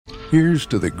Here's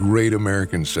to the great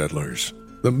American settlers,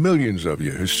 the millions of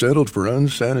you who settled for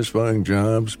unsatisfying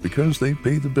jobs because they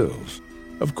pay the bills.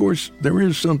 Of course, there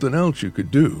is something else you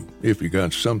could do if you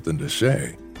got something to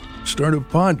say. Start a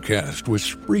podcast with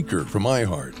Spreaker from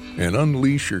iHeart and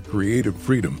unleash your creative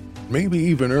freedom. Maybe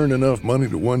even earn enough money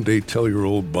to one day tell your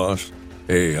old boss,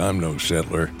 "Hey, I'm no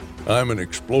settler. I'm an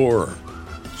explorer."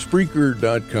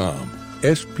 Spreaker.com.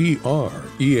 Spreaker.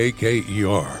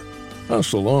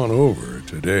 Hustle on over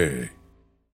today.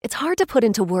 It's hard to put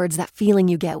into words that feeling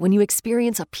you get when you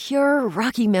experience a pure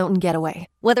Rocky Mountain getaway.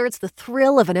 Whether it's the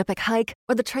thrill of an epic hike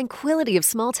or the tranquility of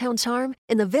small-town charm,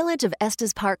 in the village of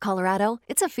Estes Park, Colorado,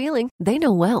 it's a feeling they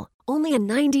know well. Only a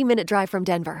 90-minute drive from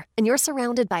Denver, and you're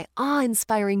surrounded by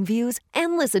awe-inspiring views,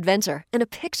 endless adventure, and a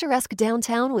picturesque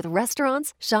downtown with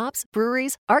restaurants, shops,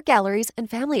 breweries, art galleries, and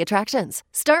family attractions.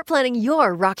 Start planning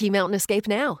your Rocky Mountain escape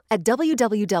now at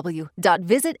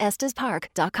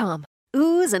www.visitestespark.com.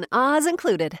 Oohs and ahs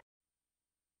included.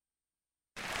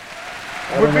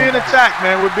 We're being attacked,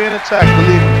 man. We're being attacked,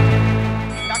 believe me.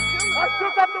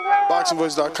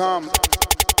 BoxingVoice.com.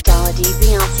 Dollar D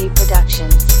Beyonce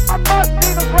Productions. I must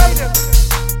be the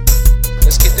greatest.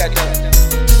 Let's get that done.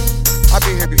 I've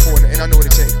been here before and I know what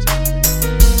it takes.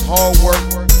 It's hard work,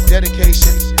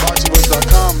 dedication.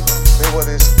 BoxingVoice.com.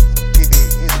 Mayweather is he's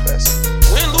the best.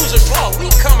 Win, lose, or draw, we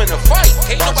coming to fight.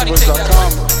 Can't nobody take that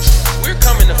away. We're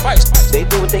coming to fight. They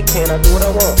do what they can, I do what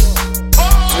I want.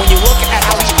 When you look at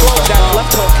how he throws that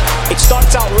left hook, it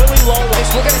starts out really low.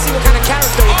 We're going to see what kind of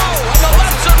character he has. Oh, and the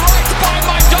lefts and rights by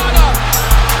Maidana.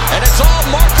 And it's all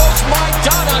Marcos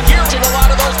Maidana here. A lot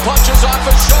of those punches off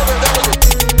his shoulder.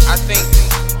 I think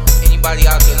anybody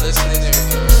out there listening or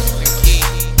the key,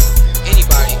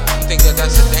 anybody, you think that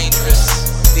that's a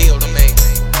dangerous deal to make.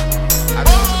 I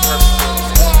think it's a perfect deal.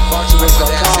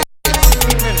 BoxingVoice.com.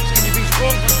 15 minutes. Can you be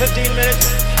strong for 15 minutes?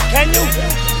 Can you?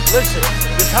 Listen,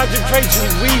 the concentration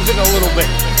is weaving a little bit.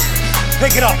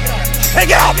 Pick it up. Pick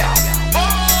it up!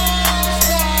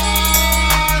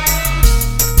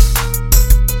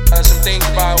 Some things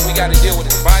about we got to deal with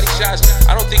his body shots.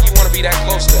 I don't think you want to be that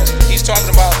close to us. He's talking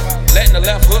about letting the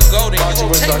left hook go, then you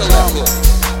gonna take the left hook.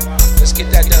 Let's get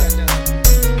that done.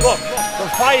 Look, the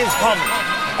fire's coming.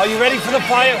 Are you ready for the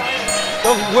fire?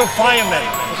 Look, we're firemen.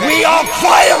 Okay. We are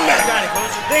firemen!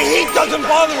 The heat doesn't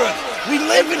bother us. We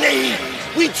live in the heat.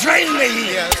 We train in the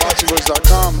heat.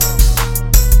 BoxingVoice.com.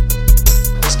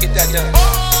 Let's get that done.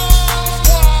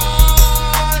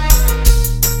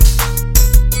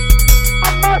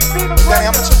 Danny,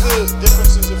 how much of the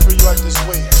difference is it for you at this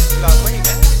weight? You lost weight,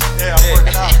 man. Yeah, I'm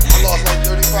working out. I lost like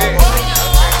 35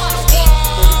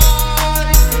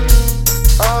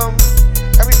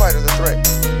 everybody's a threat.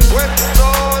 Puerto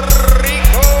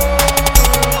Rico.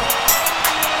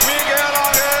 Miguel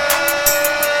Ángel.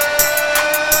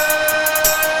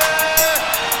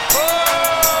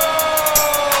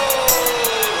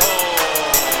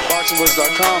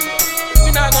 BoxingVoice.com.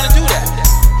 We're not going to do that.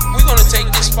 We're going to take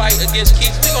this fight against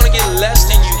Keith. We're going to get less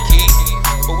than you, Keith,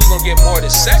 but we're going to get more the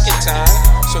second time.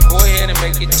 So go ahead and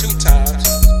make it 2 times.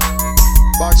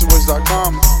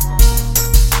 BoxingVoice.com.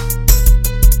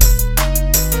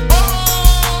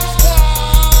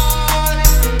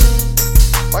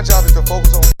 My job is to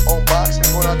focus on boxing,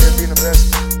 going out there and being the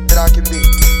best that I can be.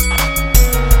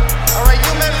 All right,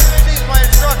 you men receive my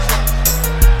instructions.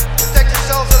 Protect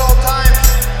yourselves at all times.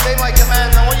 Obey my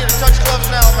commands. I want you to touch gloves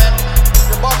now, man.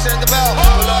 You're boxing at the bell.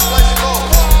 We'll let you go.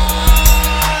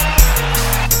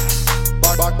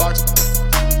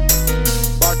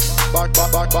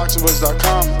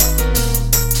 BoxingVoice.com.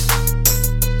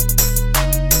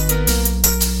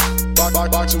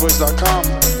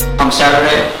 BoxingVoice.com.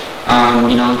 Saturday, I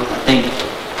think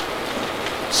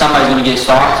somebody's going to get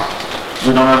stalked.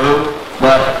 We don't know who,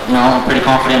 but, I'm pretty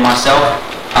confident in myself.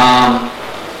 I'm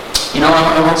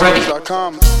ready.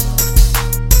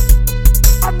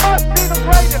 I must be the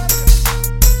greatest.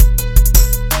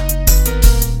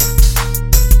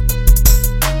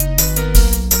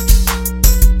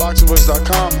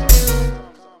 BoxingVoice.com.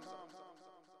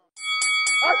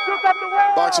 I shook up the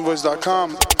world.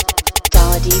 BoxingVoice.com.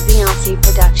 Dollar D Beyonce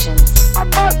Productions. I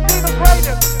must be the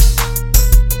greatest.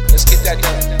 Let's get that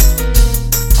done.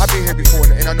 I've been here before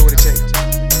and I know what it takes.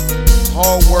 It's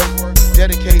hard work,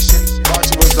 dedication.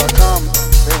 BoxingVoice.com.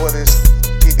 Mayweather is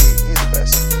he's the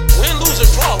best. Win, lose, or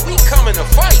draw, we coming to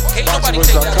fight. Can't nobody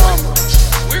take that away.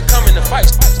 We're coming to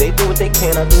fight. They do what they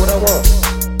can, I do what I want.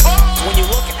 When you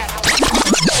look at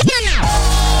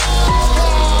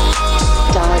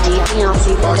Dollar D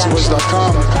Beyonce Productions.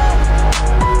 BoxingVoice.com.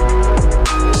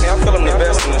 I feel I'm the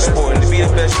best in the sport, and to be the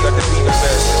best, you got to be the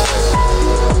best.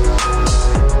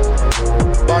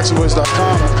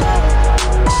 BoxingVoice.com.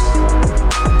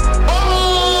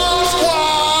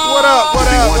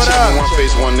 one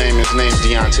face, one name. His name's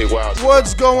Deontay Wilder.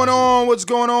 What's going on? What's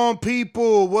going on,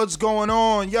 people? What's going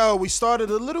on? Yo, we started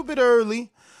a little bit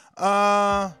early.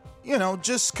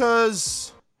 Just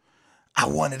because I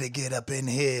wanted to get up in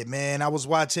here, man. I was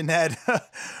watching that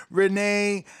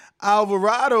Renee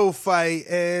Alvarado fight,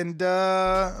 and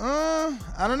I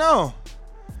don't know.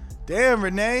 Damn,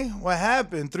 Renee, what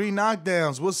happened? 3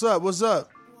 knockdowns. What's up?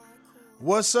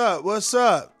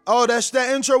 Oh,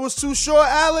 that intro was too short,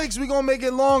 Alex. We gonna make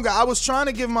it longer. I was trying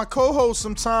to give my co-host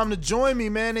some time to join me,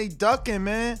 man. They ducking,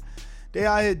 man. They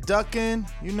out here ducking.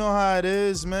 You know how it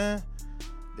is, man.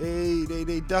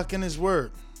 They ducking his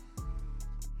work.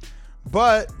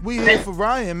 But we here for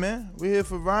Ryan, man. We here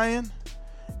for Ryan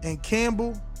and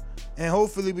Campbell. And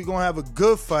hopefully we gonna have a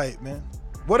good fight, man.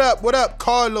 What up,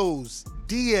 Carlos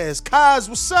Diaz? Kaz,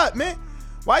 what's up, man?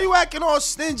 Why you acting all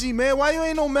stingy, man? Why you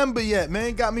ain't no member yet,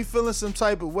 man? Got me feeling some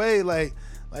type of way, like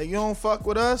you don't fuck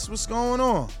with us? What's going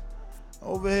on?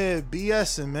 Over here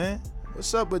BSing, man.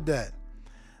 What's up with that?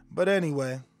 But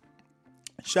anyway,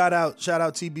 shout out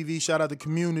TBV, shout out the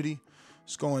community.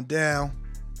 It's going down.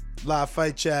 Live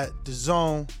fight chat, the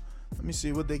zone. Let me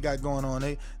see what they got going on.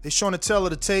 They showing the tail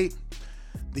of the tape.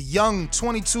 The young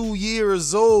 22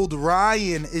 years old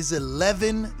Ryan is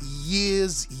 11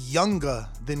 years younger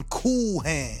than Cool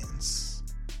Hands.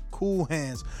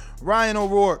 Ryan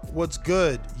O'Rourke, what's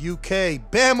good? UK.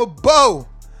 Bama Bo,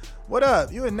 what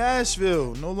up? You in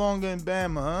Nashville, no longer in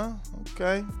Bama, huh?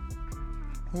 Okay.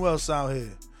 Who else out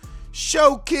here?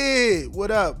 Show Kid, what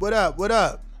up?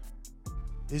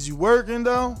 Is you working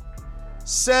though?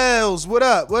 Sales, what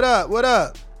up?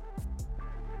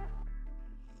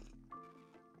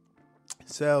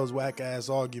 Sales whack ass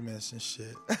arguments and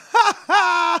shit.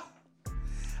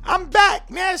 I'm back,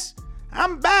 Ness.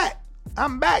 I'm back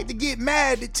to get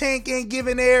mad that Tank ain't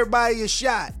giving everybody a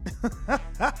shot.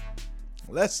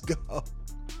 Let's go.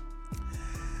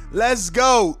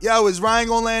 Yo, is Ryan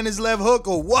gonna land his left hook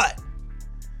or what?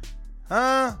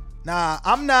 Huh? Nah,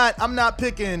 I'm not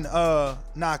picking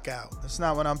knockout. That's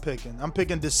not what I'm picking. I'm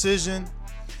picking decision.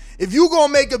 If you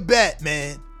gonna make a bet,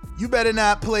 man, you better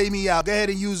not play me out. Go ahead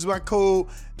and use my code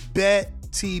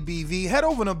BETTBV. Head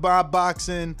over to my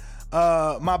boxing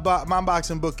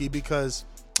bookie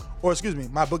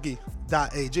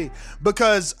mybookie.ag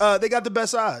because they got the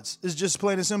best odds. It's just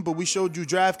plain and simple. We showed you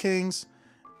DraftKings.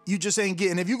 You just ain't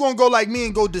getting. If you're gonna go like me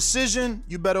and go decision,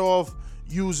 you better off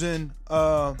using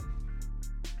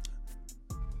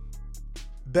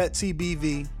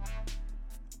BetTBV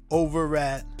over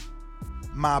at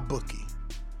MyBookie.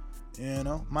 You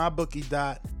know,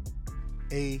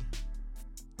 mybookie.ag.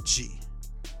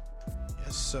 Yes,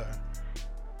 sir.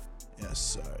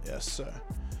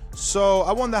 So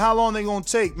I wonder how long they gonna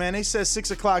take, man. They said 6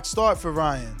 o'clock start for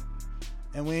Ryan,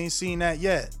 and we ain't seen that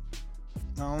yet.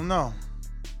 I don't know.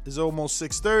 It's almost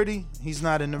 6:30. He's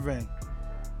not in the ring.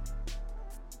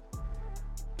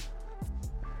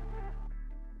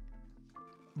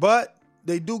 But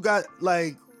they do got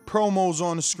like promos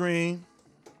on the screen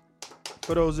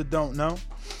for those that don't know.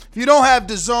 If you don't have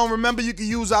DAZN, remember you can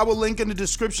use our link in the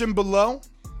description below.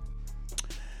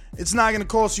 It's not going to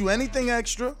cost you anything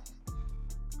extra.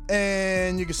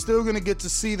 And you're still going to get to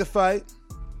see the fight.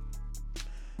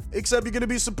 Except you're going to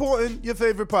be supporting your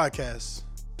favorite podcast.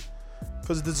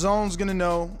 Because DAZN's going to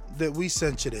know that we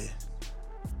sent you there.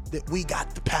 That we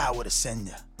got the power to send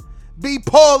you. B.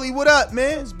 Paulie, what up,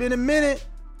 man? It's been a minute.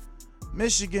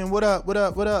 Michigan, what up?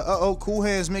 Uh-oh, Cool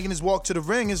Hands making his walk to the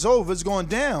ring. It's over. It's going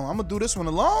down. I'm going to do this one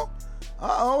alone.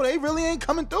 Uh-oh, they really ain't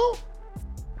coming through.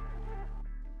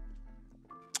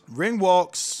 Ring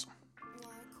walks.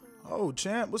 Oh,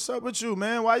 champ, what's up with you,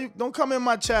 man? Why you don't come in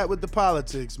my chat with the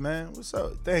politics, man? What's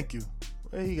up? Thank you.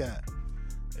 What he got?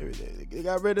 They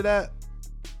got rid of that.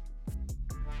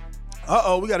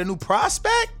 Uh-oh, we got a new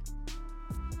prospect?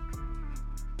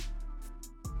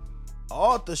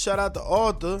 Arthur, shout out to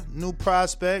Arthur, new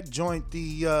prospect, joined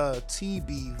the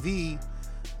TBV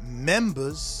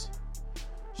members.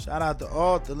 Shout out to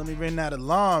Arthur. Let me ring that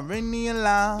alarm. Ring the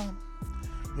alarm.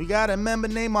 We got a member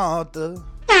named Arthur.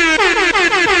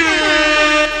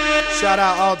 Shout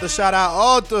out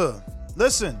Arthur.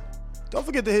 Listen, don't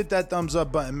forget to hit that thumbs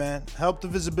up button, man. Help the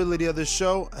visibility of this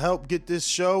show. Help get this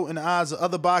show in the eyes of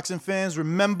other boxing fans.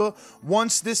 Remember,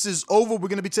 once this is over, we're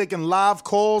going to be taking live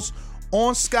calls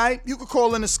on Skype. You can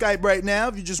call into Skype right now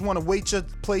if you just want to wait your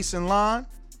place in line.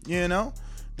 You know,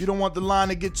 if you don't want the line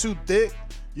to get too thick,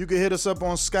 you can hit us up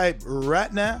on Skype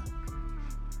right now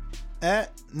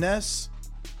at Nestor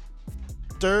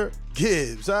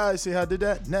Gibbs. I see how I did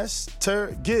that.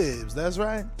 Nestor Gibbs. That's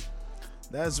right.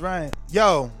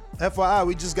 Yo, FYI,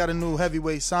 we just got a new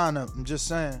heavyweight sign up. I'm just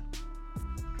saying.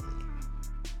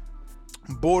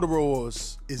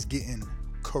 Borderos is getting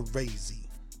crazy.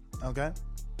 Okay?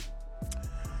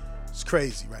 It's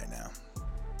crazy right now.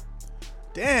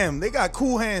 Damn, they got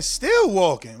Cool Hands still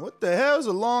walking. What the hell is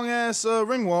a long-ass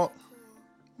ring walk?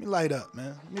 Let me light up,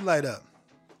 man. Let me light up.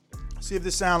 See if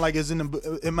this sound like it's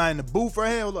am I in the booth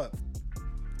right here? Hold up.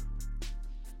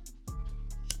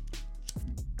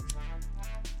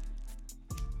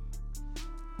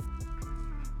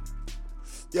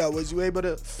 Yo, was you able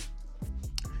to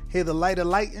hear the lighter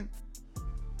lighting?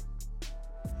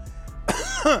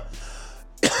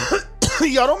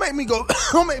 Yo, don't make me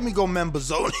go member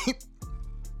zoning.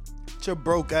 Your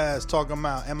broke ass talking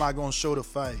about, am I gonna show the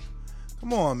fight?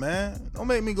 Come on, man. Don't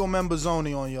make me go member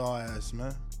zoning on your ass,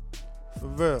 man. For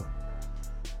real.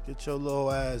 Get your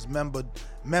little ass member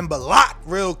lock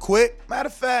real quick. Matter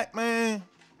of fact, man,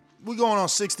 we going on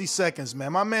 60 seconds,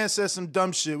 man. My man said some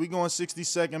dumb shit. We going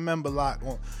 60-second member lock.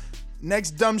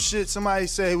 Next dumb shit, somebody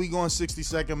say we going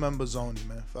 60-second member zoning,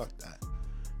 man. Fuck that.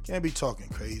 Can't be talking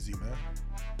crazy, man.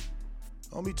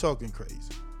 Don't be talking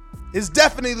crazy. It's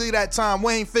definitely that time.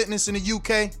 Wayne Fitness in the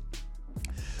UK.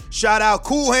 Shout out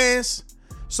Cool Hands.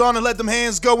 Starting to let them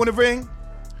hands go in the ring.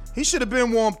 He should have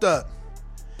been warmed up.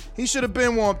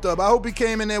 I hope he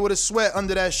came in there with a sweat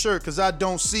under that shirt because I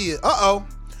don't see it. Uh-oh.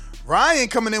 Ryan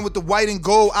coming in with the white and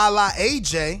gold a la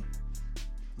AJ.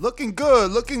 Looking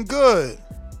good.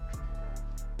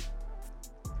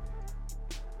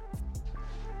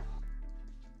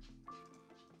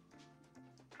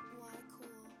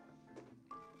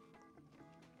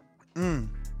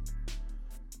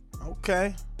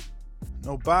 Okay.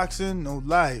 No boxing, no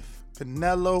life.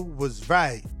 Canelo was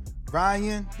right.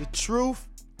 Ryan, the truth,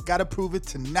 gotta prove it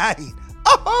tonight.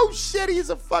 Oh shit, he's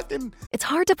a fucking... It's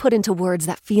hard to put into words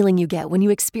that feeling you get when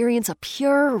you experience a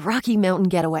pure Rocky Mountain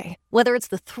getaway. Whether it's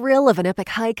the thrill of an epic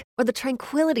hike or the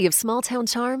tranquility of small-town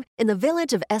charm, in the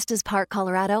village of Estes Park,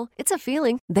 Colorado, it's a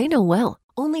feeling they know well.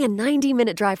 Only a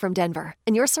 90-minute drive from Denver,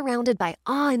 and you're surrounded by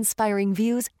awe-inspiring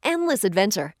views, endless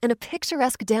adventure, and a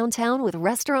picturesque downtown with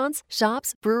restaurants,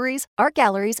 shops, breweries, art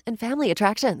galleries, and family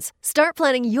attractions. Start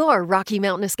planning your Rocky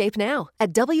Mountain escape now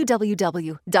at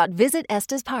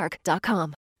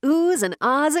www.visitestespark.com. Oohs and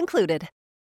ahs included.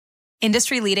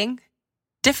 Industry leading,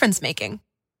 difference making,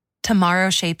 tomorrow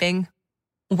shaping,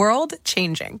 world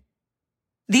changing.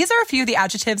 These are a few of the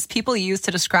adjectives people use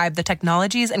to describe the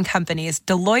technologies and companies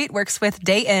Deloitte works with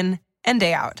day in and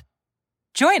day out.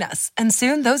 Join us, and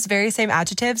soon those very same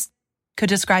adjectives could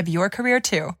describe your career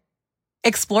too.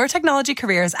 Explore technology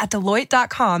careers at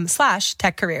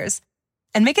Deloitte.com/techcareers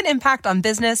and make an impact on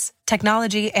business,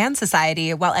 technology, and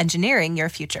society while engineering your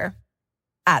future.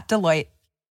 At Deloitte.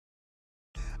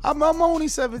 I'm only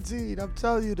 17. I'm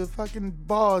telling you, the fucking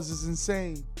bars is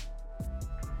insane.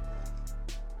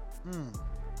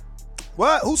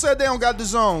 What? Who said they don't got the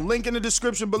zone? Link in the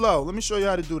description below. Let me show you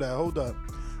how to do that. Hold up.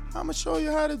 I'm going to show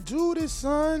you how to do this,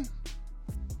 son.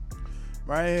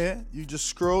 Right here. You just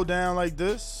scroll down like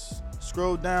this.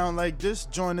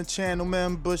 Join the channel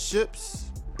memberships.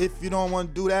 If you don't want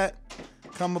to do that,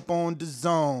 come up on the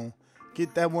zone.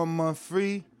 Get that 1 month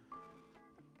free.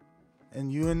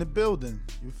 And you in the building.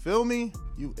 You feel me?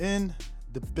 You in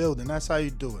the building. That's how you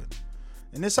do it.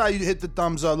 And this how you hit the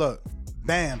thumbs up. Look.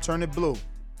 Bam. Turn it blue.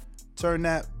 Turn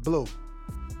that blue.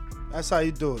 That's how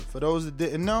you do it. For those that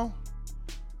didn't know,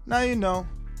 now you know.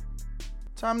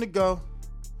 Time to go.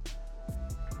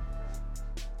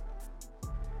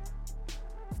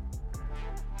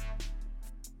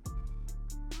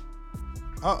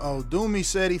 Uh-oh. Doomy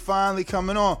said he finally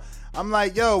coming on. I'm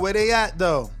like, yo, where they at,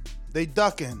 though? They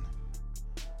ducking.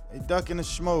 They ducking the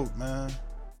smoke, man.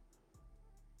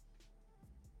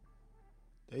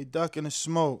 They ducking the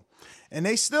smoke. And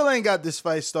they still ain't got this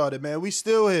fight started, man. We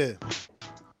still here.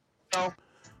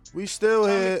 We still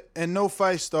here, and no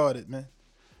fight started, man.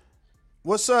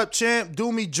 What's up, champ?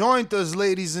 Doomy joined us,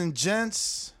 ladies and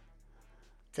gents.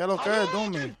 Que lo que,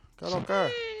 Doomy? Que lo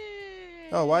que?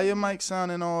 Oh, why your mic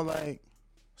sounding all like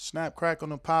snap,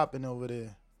 crackle, and popping over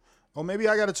there? Oh, maybe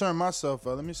I got to turn myself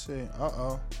up. Let me see.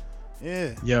 Uh-oh.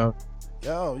 Yeah. Yo,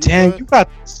 damn, you got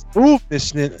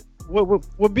smoothness.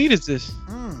 What beat is this?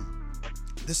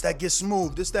 This that get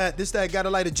smooth. This that got a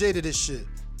light of J to this shit.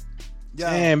 Yo.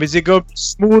 Damn, is it gonna be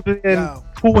smoother than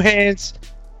Cool Hands?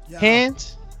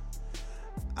 Hands?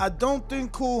 I don't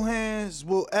think Cool Hands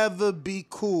will ever be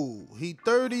cool. He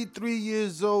 33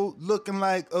 years old, looking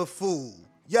like a fool.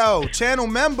 Yo, channel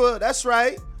member, that's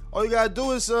right. All you gotta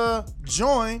do is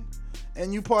join,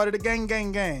 and you part of the gang.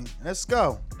 Let's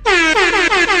go.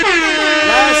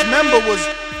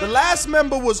 The last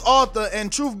member was Arthur,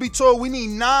 and truth be told, we need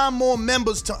 9 more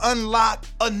members to unlock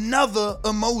another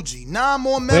emoji. 9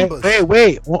 more members.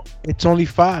 Wait. Well, it's only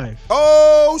 5.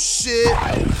 Oh shit.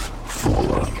 5,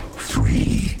 4,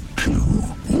 3, 2,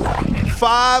 1.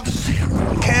 5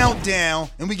 countdown,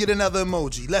 and we get another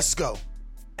emoji. Let's go.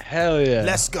 Hell yeah.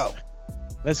 Let's go.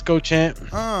 Let's go, champ.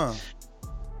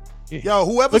 Yo,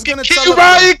 whoever's gonna tell King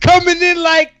Ryan coming in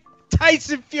like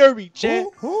Tyson Fury,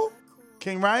 champ. Who?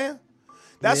 King Ryan?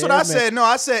 That's what I said. No,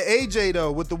 I said AJ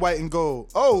though with the white and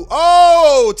gold.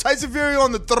 Oh, Tyson Fury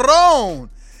on the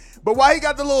throne. But why he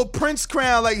got the little prince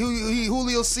crown like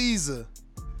Julio Caesar?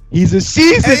 He's a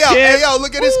Caesar. Hey yo,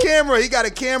 look at his camera. He got a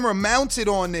camera mounted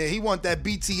on there. He want that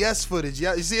BTS footage.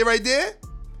 Yeah, you see it right there?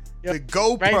 The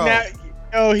GoPro. Right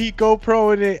now, he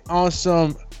GoProing it on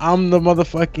some. I'm the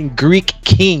motherfucking Greek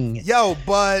king. Yo,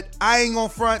 but I ain't gonna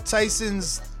front.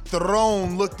 Tyson's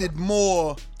throne looked it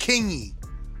more kingy.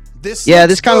 This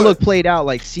kind of looked played out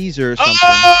like Caesar or something.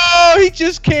 Oh, he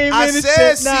just came in and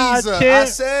said, Caesar. I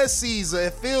said Caesar.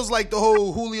 It feels like the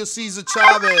whole Julio Cesar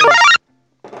Chavez.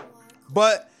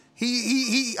 But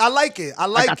I like it. I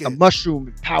got the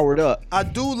mushroom powered up. I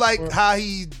do like how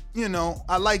he,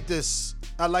 I like this.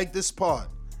 I like this part.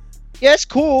 Yeah, it's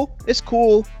cool.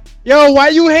 Yo, why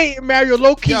you hating, Mario?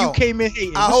 Low key, you came in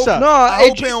hating. What's up? I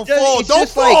hope he don't fall. Don't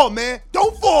fall, man.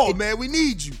 Don't fall, man. We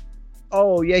need you.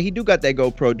 Oh yeah, he do got that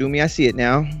GoPro. Do me, I see it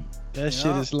now. That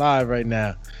shit is live right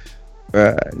now.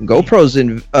 GoPro's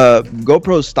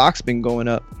stock's been going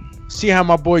up. See how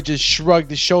my boy just shrugged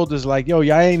his shoulders like, yo,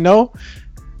 y'all ain't know?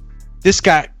 This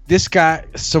guy,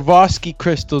 Swarovski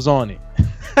crystals on it.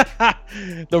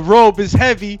 The robe is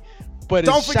heavy, but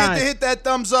don't forget to hit that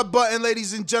thumbs up button,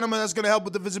 ladies and gentlemen. That's gonna help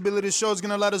with the visibility of the show. It's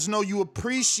gonna let us know you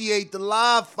appreciate the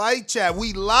live fight chat.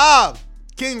 We live.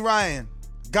 King Ryan,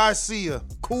 Garcia,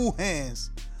 Cool Hands.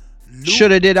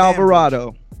 Shoulda did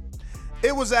Alvarado.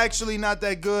 It was actually not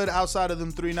that good outside of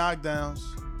them 3 knockdowns.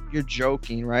 You're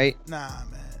joking, right? Nah,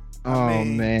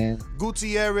 man. Man.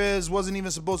 Gutierrez wasn't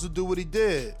even supposed to do what he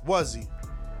did, was he?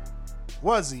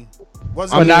 Wasn't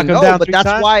knock him down, but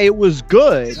that's why it was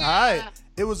good. All right.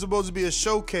 It was supposed to be a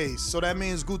showcase, so that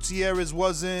means Gutierrez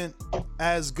wasn't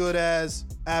as good as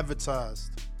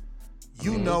advertised.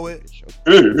 You know it.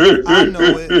 I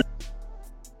know it.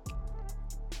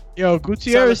 Yo,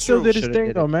 Gutierrez still did his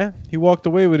thing though, man. He walked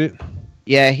away with it.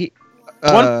 Yeah, he.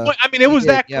 1 point. I mean, it was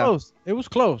that close. It was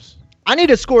close. I need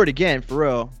to score it again for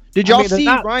real. Did y'all see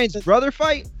Ryan's brother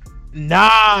fight?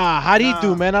 Nah. How'd he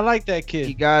do, man? I like that kid.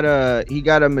 He got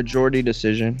a majority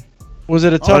decision. Was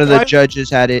it a tough One of the fight? judges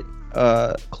had it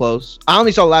close. I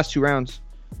only saw the last 2 rounds.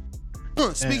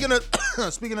 Speaking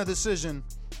of decision,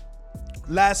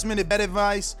 last minute bet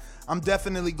advice. I'm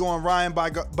definitely going Ryan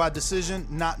by decision,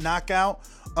 not knockout.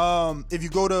 If you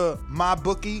go to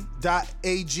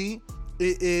mybookie.ag,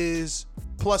 it is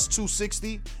plus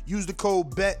 260. Use the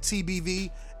code BETTBV,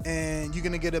 and you're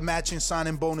gonna get a matching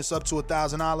signing bonus up to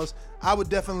 $1,000. I would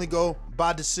definitely go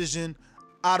by decision.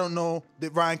 I don't know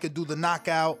that Ryan could do the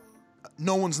knockout.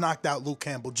 No one's knocked out Luke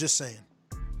Campbell. Just saying.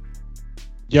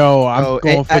 Yo, I'm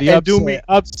going for the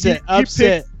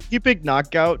upset. He picked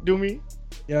knockout. Do me.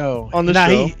 Yo, on the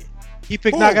show. He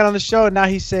picked knockout on the show. Now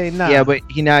he's saying nah. Yeah, but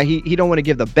he don't want to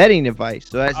give the betting advice,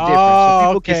 so that's different. So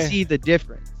people can see the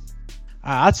difference.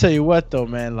 I'll tell you what though,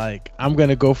 man. Like I'm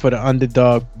gonna go for the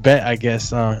underdog bet, I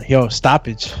guess.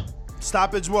 Stoppage.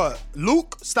 Stoppage what?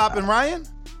 Luke stopping Ryan?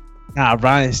 Nah,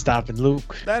 Ryan stopping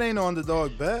Luke. That ain't no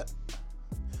underdog bet.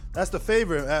 That's the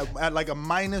favorite at like a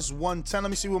minus 110. Let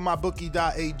me see what my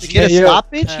bookie.ag. To get a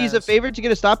stoppage? He's a favorite to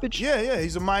get a stoppage? Yeah.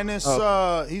 He's a minus.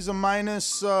 He's a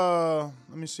minus. Let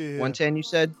me see here. 110, you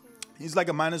said? He's like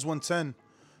a minus 110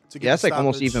 to get. Yeah, that's like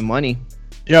almost even money.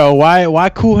 Yo, why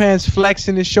Cool Hands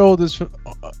flexing his shoulders,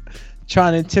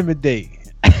 trying to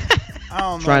intimidate? I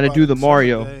don't know trying to do the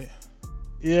Mario.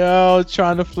 Yo,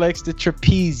 trying to flex the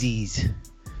trapezes.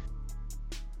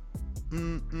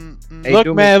 Hey, look,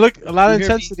 man, look, a lot of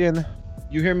intensity in there.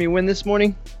 You hear me win this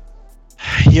morning?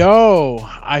 Yo,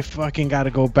 I fucking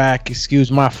gotta go back. Excuse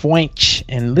my French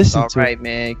and listen to it. All right,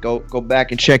 man. Go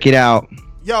back and check it out.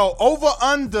 Yo, over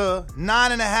under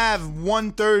 9.5,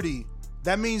 130.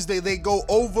 That means they go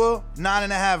over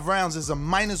 9.5 rounds. Is a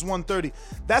minus 130.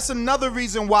 That's another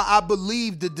reason why I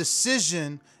believe the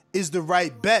decision is the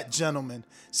right bet, gentlemen.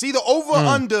 See, the over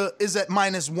under is at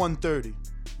minus 130,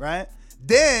 right?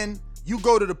 Then you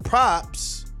go to the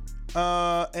props,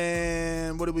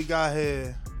 and what do we got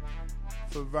here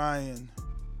for Ryan?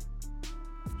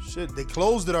 Shit, they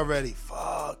closed it already.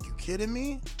 Fuck, you kidding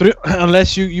me?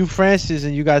 Unless you Francis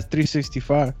and you got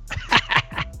 365.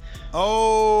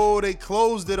 Oh, they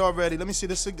closed it already. Let me see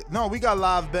this. No, we got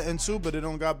live betting too, but it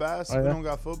don't got bass. It don't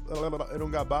got football. It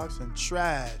don't got boxing.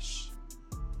 Trash.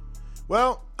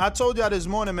 Well, I told y'all this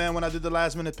morning, man, when I did the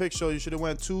last minute pick show, you should have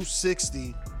went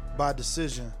 260 by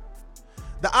decision.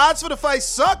 The odds for the fight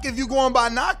suck if you going by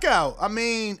knockout. I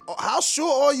mean, how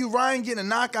sure are you Ryan getting a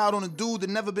knockout on a dude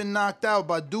that never been knocked out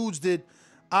by dudes that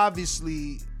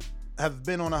obviously have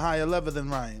been on a higher level than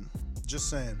Ryan? Just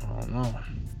saying. I don't know.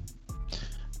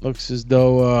 Looks as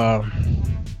though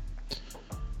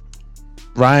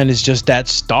Ryan is just that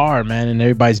star, man, and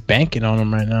everybody's banking on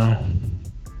him right now.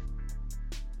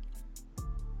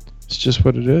 It's just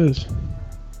what it is.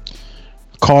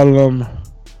 Call him.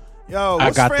 Yo, I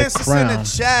what's got Francis the crown. in the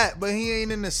chat, but he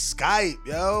ain't in the Skype,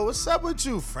 yo? What's up with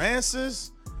you,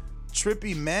 Francis?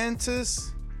 Trippy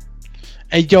Mantis?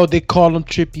 Hey, yo, they call him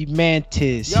Trippy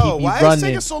Mantis. Yo, he be why is running. it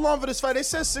taking so long for this fight? They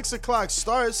said 6 o'clock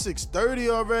start, 6:30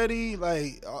 already.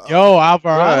 Like, Yo,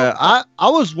 Alvarado. I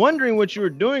was wondering what you were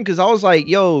doing because I was like,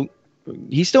 yo,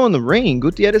 he's still in the ring.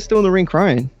 Gutierrez still in the ring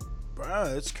crying.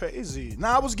 Bruh, it's crazy.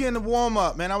 Nah, I was getting them warm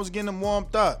up, man. I was getting them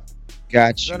warmed up.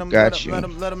 Got you.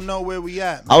 Let them know where we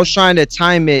at, man. I was trying to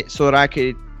time it so that I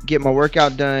could get my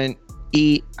workout done,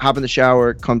 eat, hop in the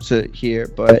shower, come to here.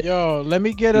 But yo, let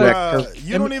me get a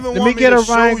let me get a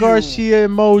Ryan Garcia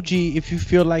emoji if you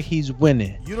feel like he's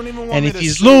winning. You don't even want and me if to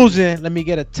he's show losing, let me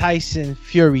get a Tyson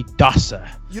Fury Dasa.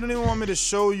 You don't even want me to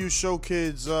show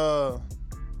kids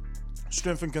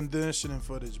strength and conditioning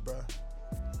footage, bro.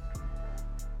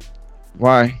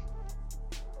 Why?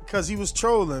 Because he was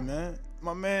trolling, man.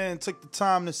 My man took the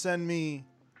time to send me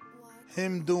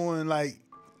him doing like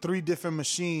 3 different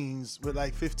machines with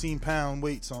like 15-pound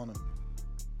weights on them.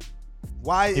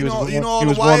 Why? You know all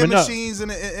the wire machines in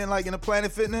the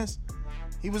Planet Fitness?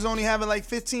 He was only having like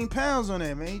 15 pounds on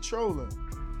there, man. He trolling.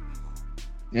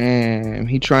 Damn,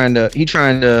 he trying to. He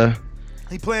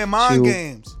playing mind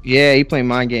games. Yeah, he playing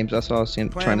mind games. That's all I was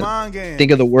saying. Trying to think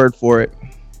of the word for it.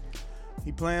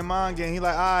 He playing mind game. He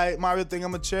like, all right, Mario think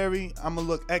I'm a cherry. I'm gonna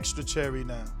look extra cherry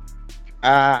now.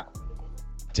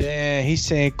 Damn, he's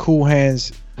saying Cool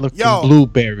Hands looking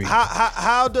blueberry.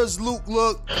 How does Luke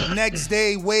look next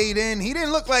day weighed in? He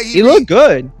didn't look like he looked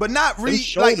good, but not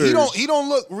like he don't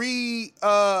look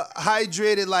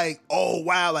hydrated. Like, oh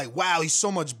wow, he's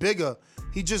so much bigger.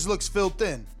 He just looks filled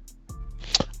in.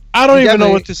 I don't even know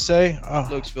what to say.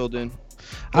 Looks filled in.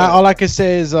 All I can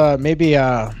say is maybe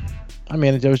I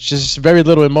mean, there was just very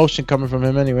little emotion coming from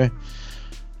him anyway.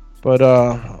 But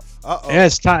yeah,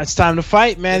 it's time to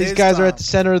fight, man. These guys are at the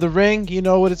center of the ring. You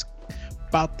know what it's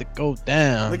about to go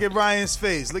down. Look at Ryan's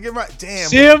face. Look at Ryan. Damn.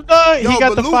 See him though? He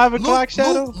got the 5 o'clock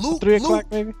shadow. 3 o'clock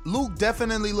maybe. Luke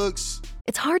definitely looks.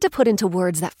 It's hard to put into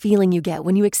words that feeling you get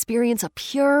when you experience a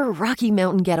pure Rocky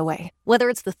Mountain getaway. Whether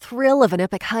it's the thrill of an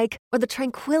epic hike or the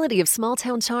tranquility of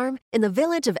small-town charm, in the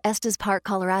village of Estes Park,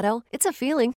 Colorado, it's a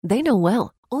feeling they know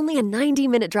well. Only a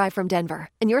 90-minute drive from Denver,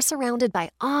 and you're surrounded by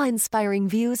awe-inspiring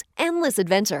views, endless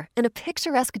adventure, and a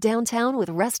picturesque downtown with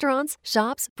restaurants,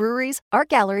 shops, breweries, art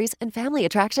galleries, and family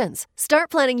attractions.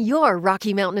 Start planning your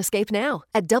Rocky Mountain escape now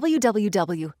at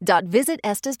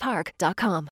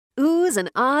www.visitestespark.com. Oohs and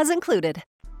ahs included.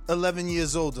 11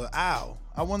 years older. Ow.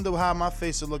 I wonder how my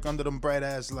face would look under them bright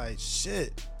ass lights.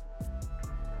 Shit.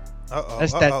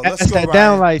 That's that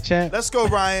downlight, champ. Let's go,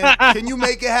 Ryan. Can you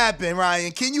make it happen,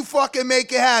 Ryan? Can you fucking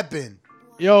make it happen?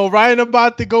 Yo, Ryan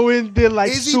about to go in there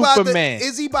like Superman.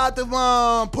 Is he about to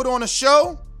put on a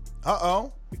show?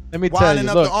 Uh-oh. Let me tell you. Winding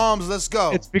up the arms. Let's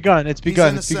go. It's begun.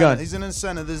 He's in the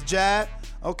center. This jab.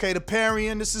 Okay, the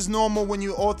parrying. This is normal when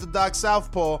you orthodox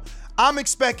southpaw. I'm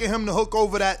expecting him to hook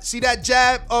over that. See that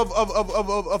jab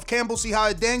of Campbell? See how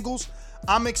it dangles?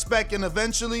 I'm expecting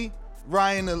eventually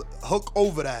Ryan to hook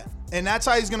over that. And that's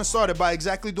how he's going to start it, by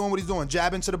exactly doing what he's doing.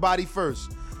 Jabbing to the body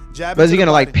first. But is he going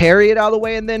to like parry it all the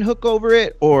way and then hook over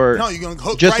it? Or no, you're going to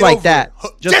hook just right like over that.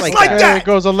 Just like that. There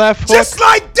goes a left hook. Just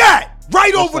like that.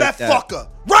 Right over that fucker.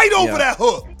 Right over that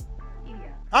hook.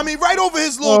 I mean, right over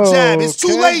his little jab. It's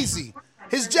too lazy.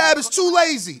 His jab is too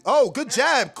lazy. Oh, good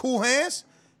jab. Cool Hands.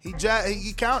 He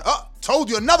count. Told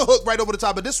you, another hook right over the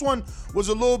top. But this one was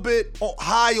a little bit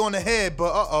high on the head.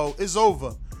 But it's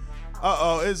over.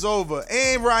 It's over.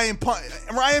 And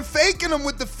Ryan faking him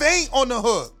with the feint on the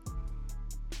hook.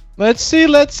 Let's see.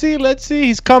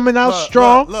 He's coming out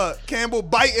strong. Look, Campbell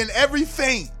biting every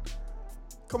feint.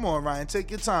 Come on, Ryan. Take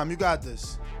your time. You got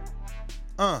this.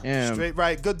 Straight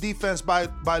right. Good defense by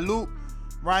Luke.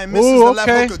 Ryan misses the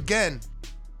left hook again.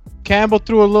 Campbell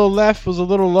threw a little left. Was a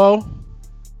little low.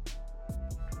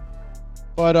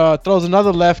 But throws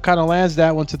another left. Kind of lands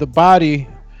that one to the body.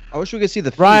 I wish we could see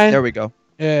the feet. Ryan, there we go.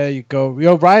 There you go.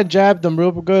 Yo, Ryan jabbed him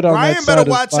real good on Ryan that better side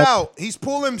watch out. He's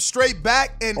pulling straight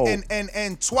back and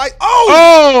twice.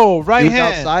 Right He's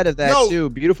hand. outside of that too.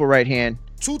 Beautiful right hand.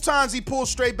 2 times he pulled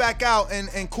straight back out,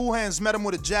 and Cool Hands met him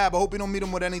with a jab. I hope he don't meet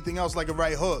him with anything else like a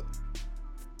right hook.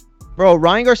 Bro,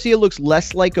 Ryan Garcia looks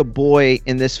less like a boy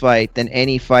in this fight than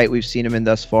any fight we've seen him in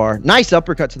thus far. Nice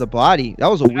uppercut to the body. That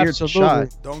was a weird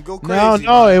shot. Don't go crazy.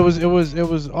 No, it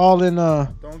was all in.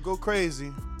 Don't go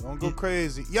crazy. Don't go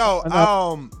crazy. Yo,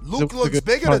 Luke looks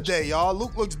bigger today, y'all.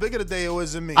 Luke looks bigger today, or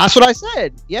is it me? That's what I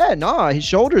said. Yeah, his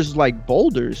shoulders like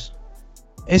boulders.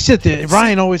 It's just that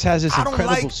Ryan always has this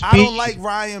incredible speed. I don't like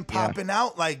Ryan popping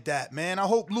out like that, man. I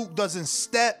hope Luke doesn't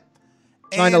step.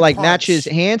 Trying to match his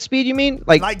hand speed, you mean?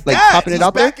 Like popping it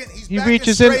out there? He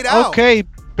reaches in. Okay,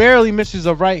 barely misses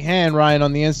a right hand, Ryan,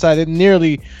 on the inside. It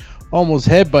nearly almost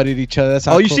headbutted each other. That's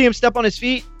how you see him step on his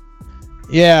feet?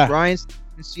 Yeah. Ryan's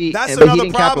feet. That's another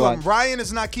problem. Ryan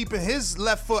is not keeping his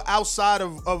left foot outside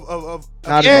of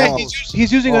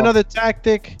he's using another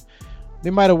tactic.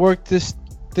 They might have worked this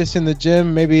in the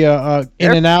gym, maybe in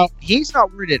and out. He's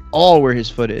not worried at all where his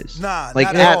foot is. Nah,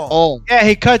 not at all. Yeah,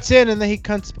 he cuts in and then he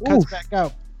cuts back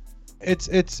out. It's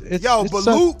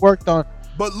Luke worked on.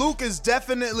 But Luke is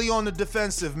definitely on the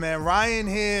defensive, man. Ryan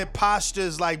here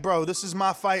postures like, bro, this is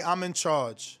my fight. I'm in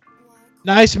charge.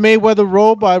 Nice Mayweather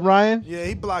roll by Ryan. Yeah,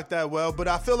 he blocked that well, but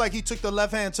I feel like he took the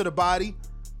left hand to the body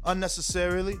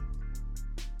unnecessarily.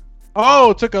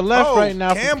 Oh, took a left right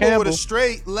now. Campbell with a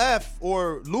straight left,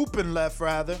 or looping left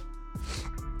rather.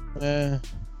 Yeah.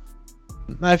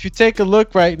 Now, if you take a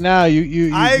look right now, I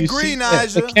agree,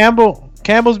 Naja.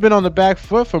 Campbell's been on the back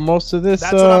foot for most of this.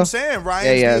 That's what I'm saying.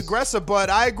 Ryan's the aggressor, but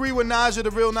I agree with Naja,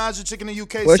 the real Naja chick in the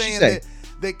UK, saying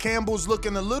that Campbell's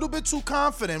looking a little bit too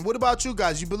confident. What about you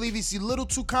guys? You believe he's a little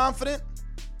too confident?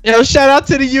 Yo, shout out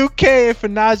to the UK for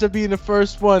Naja being the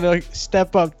first one to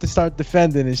step up to start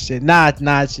defending and shit.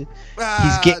 Naja.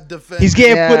 He's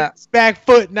getting put on his back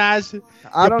foot, Naja.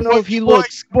 I don't know if he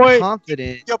looks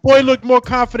confident. Your boy looked more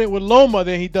confident with Loma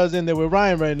than he does in there with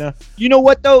Ryan right now. You know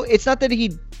what, though? It's not that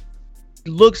he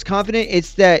looks confident.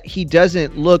 It's that he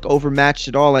doesn't look overmatched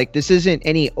at all. Like, this isn't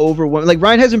any overwhelming. Like,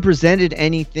 Ryan hasn't presented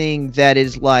anything that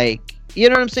is like, you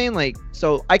know what I'm saying? Like,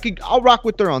 so I'll rock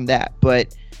with her on that,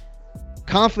 but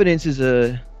confidence is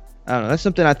I don't know. That's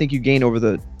something I think you gain over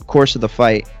the course of the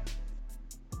fight.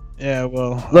 Yeah,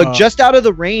 well, look, just out of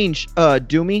the range,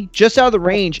 Doomy, just out of the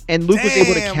range, and Luke was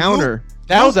able to counter.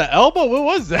 That was an elbow? What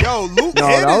was that? Yo, Luke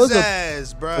hit his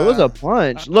ass, bro. It was a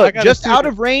punch. Look, just out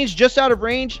of range,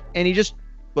 and he just,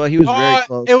 he was very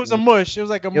close. It was a mush. It was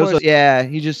like a mush.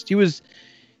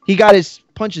 He got his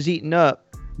punches eaten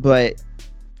up, but.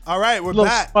 All right, we're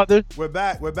back.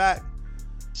 We're back.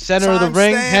 Center of the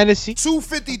ring, Hennessy.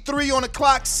 2:53 on the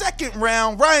clock, second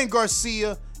round. Ryan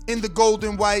Garcia in the gold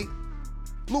and white.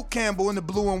 Luke Campbell in the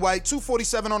blue and white.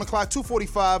 2:47 on the clock,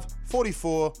 2:45,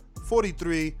 44,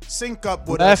 43. Sync up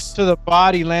with us. Left to the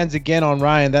body lands again on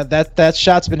Ryan. That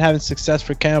shot's been having success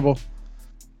for Campbell.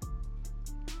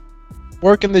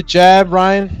 Working the jab,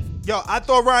 Ryan. Yo, I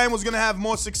thought Ryan was going to have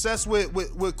more success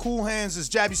with Cool Hands'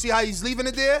 jab. You see how he's leaving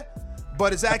it there?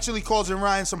 But it's actually causing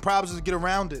Ryan some problems to get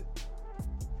around it.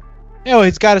 Yo,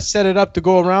 he's got to set it up to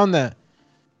go around that.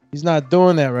 He's not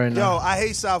doing that right now. Yo, I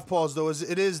hate southpaws though.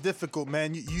 It is difficult,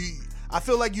 man. I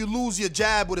feel like you lose your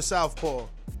jab with a southpaw.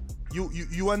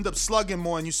 You end up slugging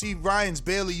more, and you see Ryan's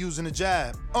barely using a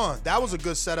jab. That was a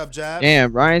good setup jab.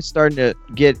 Damn, Ryan's starting to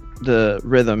get the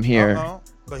rhythm here.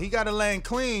 But he got to land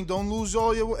clean. Don't lose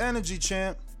all your energy,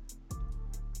 champ.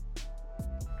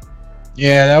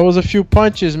 Yeah, that was a few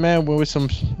punches, man, with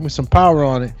some power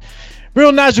on it.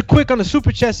 Real Naja Quick on the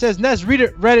super chat says, Nez, read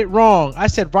it wrong. I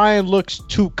said Ryan looks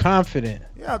too confident.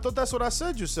 Yeah, I thought that's what I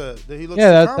said. You said that he looks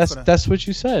too confident. That's what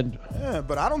you said. Yeah,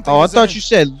 but I don't think. I thought you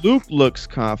said Luke looks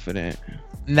confident.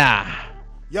 Nah.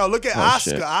 Yo, look at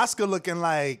Oscar. Shit. Oscar looking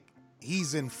like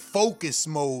he's in focus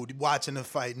mode watching the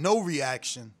fight. No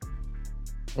reaction.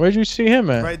 Where'd you see him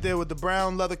at? Right there with the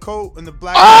brown leather coat and the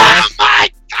black. Oh my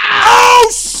God!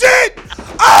 Oh shit!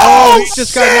 Oh, he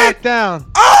just got knocked down.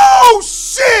 Oh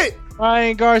shit!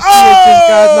 Ryan Garcia just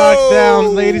got knocked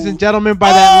down, ladies and gentlemen, by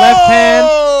that left hand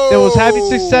that was having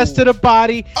success to the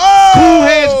body. Cool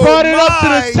Hands brought it up to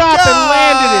the top and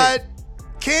landed it.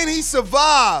 Can he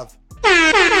survive? Oh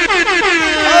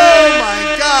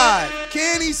my God.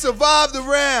 Can he survive the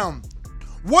round?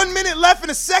 1 minute left in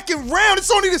the second round. It's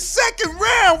only the second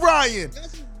round, Ryan. He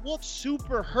doesn't look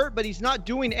super hurt, but he's not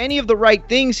doing any of the right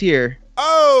things here.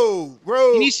 Oh,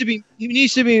 bro. He needs to be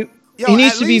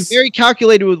very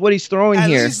calculated with what he's throwing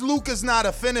here. At least Luke is not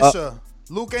a finisher.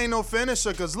 Luke ain't no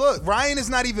finisher because look, Ryan is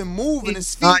not even moving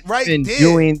his feet right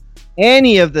there.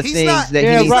 any of the things not,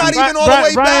 that he's not even all the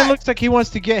way back. Ryan looks like he wants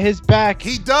to get his back.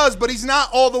 He does, but he's not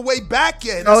all the way back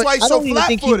yet. That's why he's so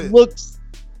flat-footed.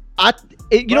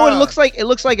 You know what it looks like? It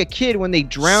looks like a kid when they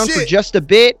drown for just a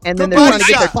bit, and then they're trying to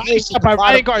get their face by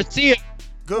Ryan Garcia.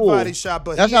 Good body shot,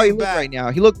 but that's how he looks right now.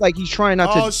 He looked like he's trying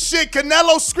not to. Oh shit!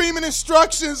 Canelo screaming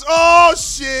instructions. Oh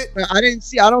shit! I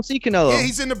don't see Canelo. Yeah,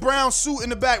 he's in the brown suit in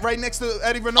the back, right next to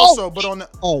Eddie Reynoso. But on the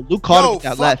Luke caught him with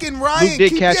that left. Fucking Ryan, Luke did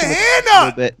keep catch your him hand a up.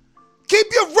 little bit. Keep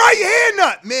your right hand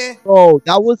up, man. Oh,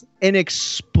 that was an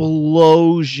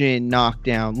explosion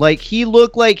knockdown. Like he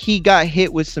looked like he got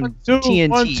hit with some TNT.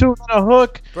 1-2 on a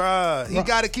hook. Bruh, he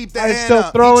got to keep that hand still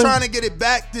up. He's trying to get it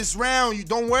back this round. You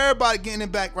don't worry about it getting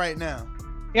it back right now.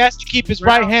 He has to keep his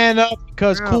right hand up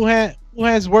because Cool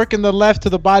Hand's working the left to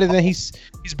the body. Then he's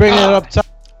bringing it up top.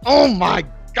 Oh my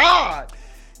God!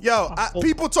 Yo,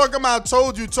 people talking about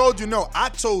told you. No, I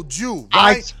told you.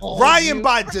 Right? Ryan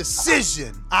by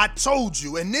decision. I told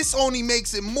you, and this only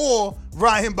makes it more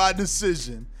Ryan by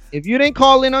decision. If you didn't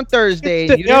call in on Thursday,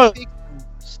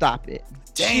 stop it.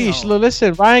 Jeez,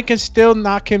 listen, Ryan can still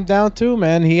knock him down too,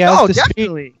 man. He has the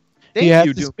definitely. speed. He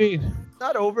has the speed. It's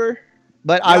not over.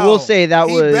 But I will say that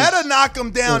he better knock him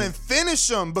down and finish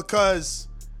him because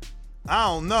I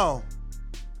don't know.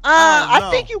 I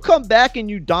think you come back and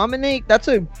you dominate. That's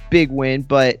a big win,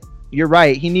 but you're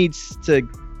right. He needs to.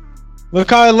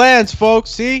 Look how it lands, folks.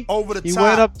 See? Over the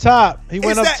top. He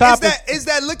went up top. Is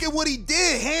that look at what he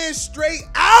did. Hands straight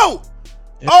out.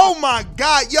 Yeah. Oh, my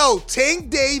God. Yo, Tank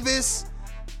Davis,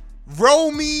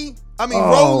 Roly,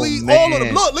 all of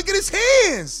them. Look at his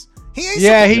hands. He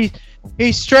ain't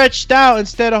he stretched out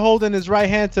instead of holding his right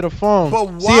hand to the phone. But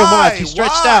why? See him watch. He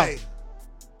stretched out.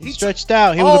 He stretched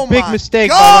out. It was a big mistake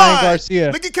by Ryan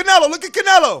Garcia. Look at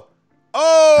Canelo.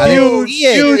 Oh,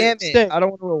 huge mistake. I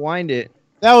don't want to rewind it.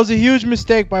 That was a huge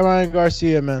mistake by Ryan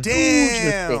Garcia, man.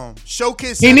 Damn.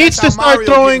 Showcase. He needs to start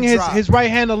throwing his right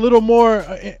hand a little more,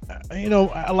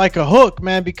 like a hook,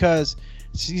 man, because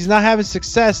he's not having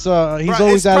success. He's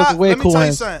always out of the way. Let me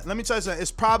tell you something.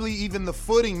 It's probably even the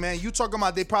footing, man. You talking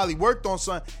about they probably worked on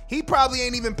something. He probably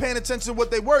ain't even paying attention to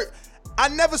what they work. I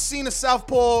never seen an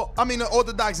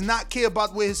orthodox not care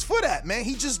about where his foot at, man.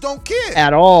 He just don't care.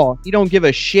 At all. He don't give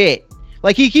a shit.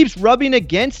 Like, he keeps rubbing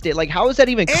against it. Like, how is that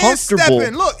even comfortable?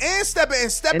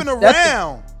 Stepping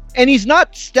around. And he's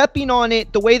not stepping on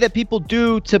it the way that people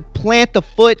do to plant the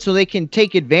foot so they can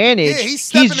take advantage. Yeah, he's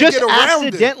just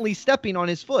accidentally stepping on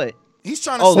his foot. He's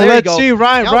trying to. So let's see,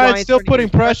 Ryan's still putting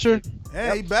pressure.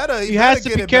 Yeah, he better. He has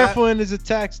to be careful in his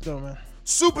attacks, though, man.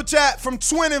 Super chat from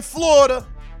Twin in Florida.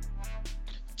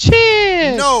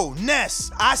 Cheers. No, Ness.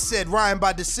 I said Ryan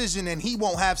by decision, and he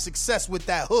won't have success with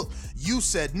that hook. You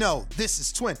said no. This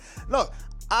is Twin. Look,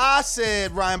 I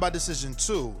said Ryan by decision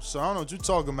too, so I don't know what you're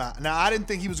talking about. Now, I didn't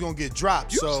think he was gonna get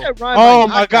dropped. Oh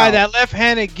my God, that left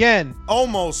hand again.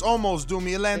 Almost,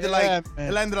 Doomy. It landed like on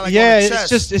the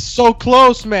chest. It's so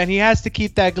close, man. He has to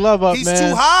keep that glove up, man. He's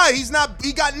too high.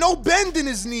 He got no bend in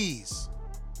his knees.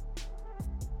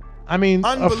 I mean,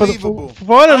 unbelievable. For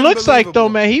what it looks like, though,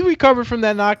 man, he recovered from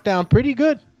that knockdown pretty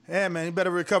good. Yeah, man, he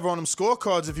better recover on them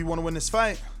scorecards if you want to win this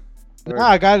fight. Nah,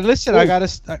 I gotta listen. I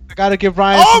gotta give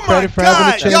Ryan some credit for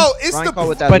having a chance. Yo,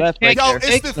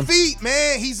 it's the feet,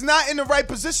 man. He's not in the right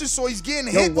position, so he's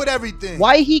getting hit with everything.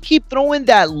 Why he keep throwing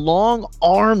that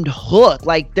long-armed hook?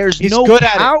 Like, there's no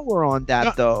power on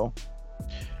that, though.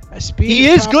 He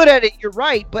is good at it. You're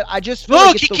right, but I just feel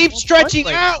look. He keeps stretching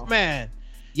out, man.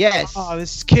 Yes. Oh,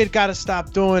 this kid got to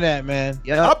stop doing that, man.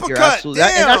 Yeah, uppercut. Damn, and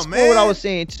that's man. What I was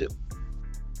saying too.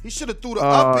 He should have threw the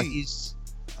uppies.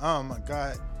 Oh my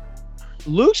God.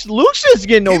 Luke's just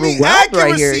getting overwhelmed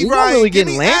right here. He's not really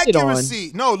getting landed on.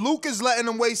 No, Luke is letting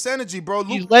him waste energy, bro.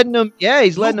 He's letting him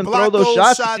throw those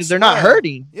shots because they're not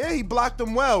hurting. Yeah, he blocked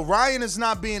them well. Ryan is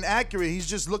not being accurate. He's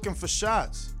just looking for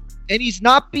shots. And he's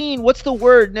not being, what's the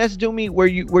word, Ness Doomy, where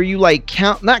you like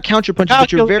not count your punches,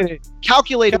 but you're very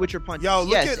calculated with your punches. Yo,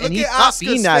 look at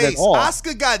Oscar's face.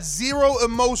 Oscar got zero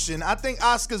emotion. I think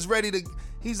Oscar's ready to.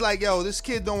 He's like, yo, this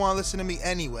kid don't want to listen to me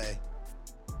anyway.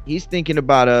 He's thinking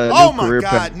about a new career.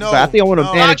 God, no. But I think I want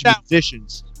to manage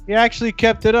positions. He actually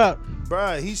kept it up.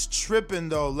 Bruh, he's tripping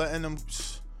though, letting him.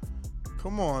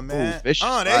 Come on, man.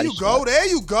 Ooh, there you go. There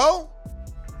you go.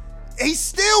 He's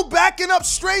still backing up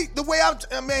straight the way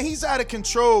man, he's out of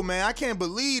control, man. I can't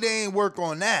believe they ain't work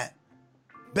on that.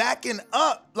 Backing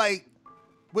up, like,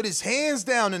 with his hands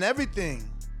down and everything.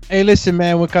 Hey, listen,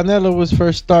 man, when Canelo was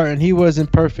first starting, he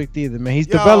wasn't perfect either, man. He's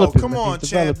developing. Come on,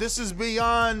 champ. This is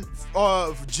beyond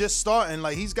just starting.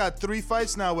 Like, he's got 3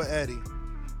 fights now with Eddie.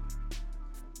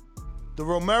 The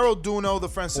Romero Duno, the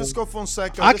Francisco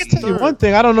Fonseca. I can tell you one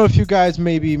thing. I don't know if you guys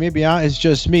maybe it's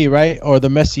just me, right? Or the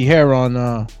messy hair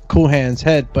on Cool Hand's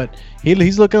head, but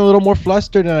he's looking a little more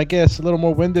flustered and I guess a little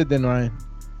more winded than Ryan.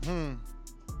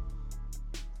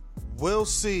 We'll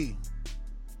see.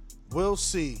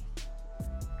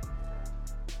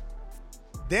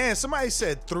 Damn, somebody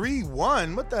said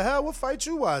 3-1. What the hell? What fight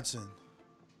you watching?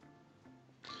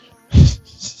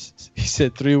 He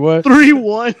said 3-1.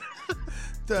 3-1.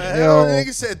 The hell?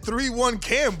 Nigga said 3-1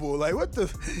 Campbell. Like, what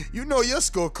the? You know your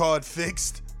scorecard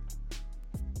fixed.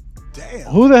 Damn.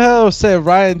 Who the hell said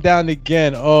Ryan down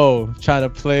again? Oh, trying to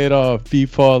play it off. B.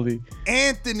 Pauly.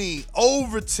 Anthony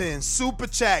Overton, Super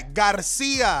Chat.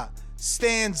 Garcia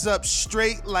stands up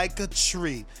straight like a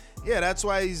tree. Yeah, that's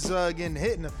why he's getting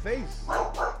hit in the face.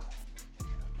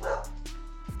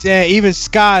 Damn, even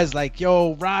Sky's like,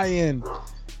 yo, Ryan,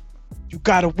 you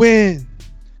gotta win.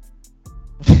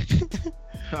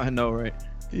 I know, right?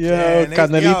 Yo,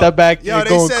 Canelita back there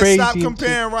going they said crazy. Stop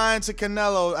comparing Ryan to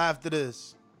Canelo after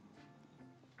this.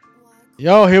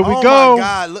 Yo, here we Oh go. my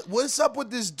God, look, what's up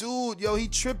with this dude? Yo, he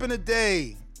tripping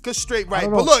today. Good straight right.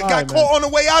 know, But look, got caught on the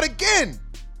way out again.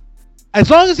 As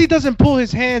long as he doesn't pull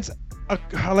his hands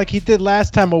like he did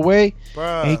last time away,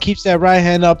 bruh, and he keeps that right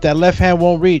hand up, that left hand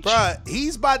won't reach. Bruh,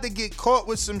 he's about to get caught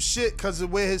with some shit because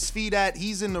of where his feet at.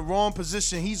 He's in the wrong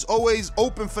position. He's always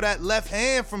open for that left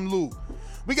hand from Luke.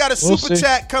 We got a super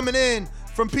chat coming in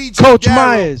from PG Coach Darrow.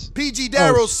 Myers. PG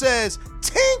Darrow says,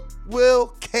 Tink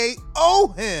will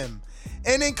KO him.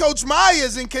 And then Coach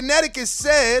Myers in Connecticut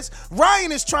says,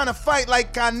 Ryan is trying to fight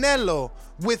like Canelo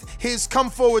with his come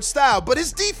forward style, but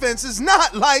his defense is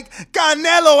not like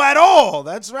Canelo at all.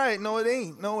 That's right. No, it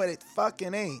ain't. No, it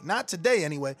fucking ain't. Not today,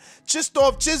 anyway. Just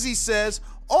off Chizzy says,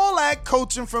 all that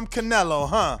coaching from Canelo,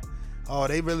 huh? Oh,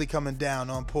 they really coming down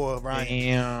on poor Ryan.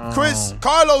 Damn.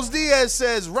 Carlos Diaz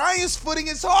says, Ryan's footing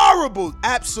is horrible.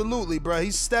 Absolutely, bro.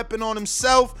 He's stepping on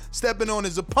himself, stepping on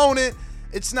his opponent.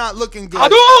 It's not looking good.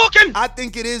 I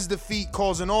think it is defeat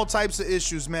causing all types of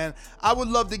issues, man. I would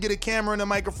love to get a camera and a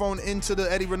microphone into the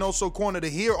Eddie Reynoso corner to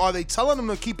hear. Are they telling him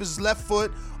to keep his left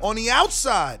foot on the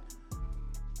outside?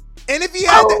 And if he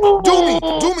had that,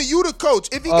 Doomy, you the coach.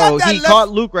 If he got that left, caught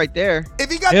Luke right there. If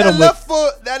he got that left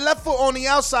foot on the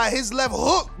outside, his left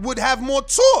hook would have more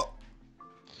torque.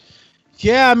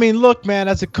 Yeah, I mean, look, man,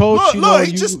 as a coach,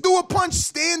 he just threw a punch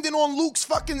standing on Luke's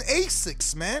fucking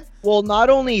Asics, man. Well, not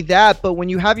only that, but when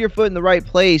you have your foot in the right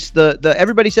place, the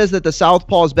everybody says that the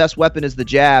southpaw's best weapon is the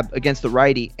jab against the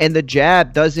righty, and the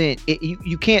jab doesn't.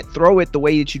 You can't throw it the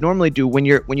way that you normally do when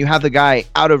you have the guy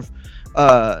out of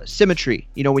symmetry.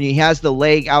 You know, when he has the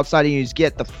leg outside and you just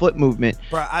get the foot movement.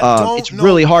 Bro, it's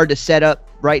really hard to set up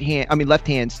left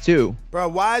hands too. Bro,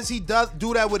 why does he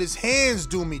do that with his hands?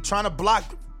 Doomy trying to block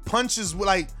punches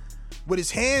with his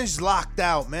hands locked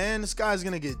out, man. This guy's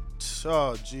gonna get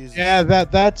Jesus. Yeah,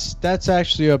 that's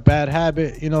actually a bad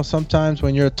habit. You know, sometimes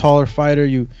when you're a taller fighter,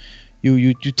 you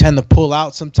tend to pull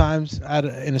out sometimes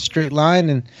in a straight line,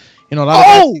 and you know a lot of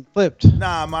guys get flipped.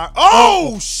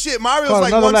 Nah, shit, Mario's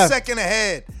like 1 second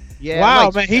ahead. Yeah,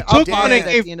 wow, man, he took one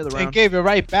and gave it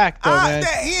right back though, man.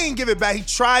 He ain't give it back. He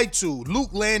tried to.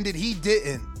 Luke landed. He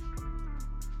didn't.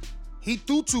 He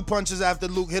threw 2 punches after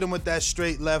Luke hit him with that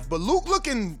straight left. But Luke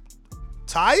looking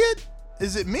tired?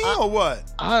 Is it me or what?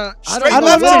 Straight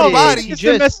left to the body.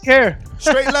 Straight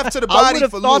left to the body. I would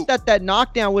have thought that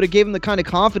knockdown would have given him the kind of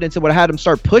confidence that would have had him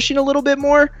start pushing a little bit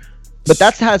more. But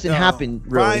that hasn't happened,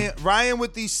 really. Ryan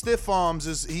with these stiff arms,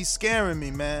 he's scaring me,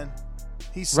 man.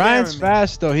 He's scaring Ryan's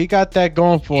fast, though. He got that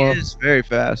going for him. He is very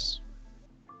fast.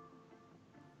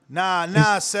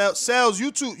 Nah, Sales,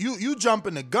 you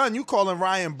jumping the gun. You calling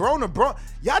Ryan Broner.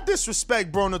 Y'all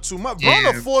disrespect Broner too much.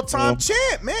 Broner 4-time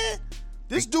champ, man.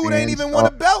 This dude ain't even won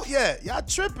a belt yet. Y'all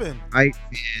tripping. Right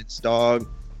fans, dog.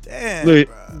 Damn,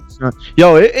 bro.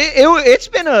 Yo, it's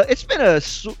been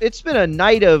a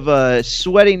night of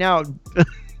sweating out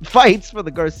fights for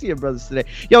the Garcia brothers today.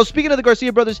 Yo, speaking of the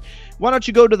Garcia brothers, why don't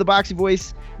you go to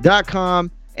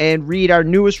theboxingvoice.com and read our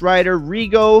newest writer,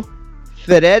 Rigo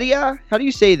Ferreira. How do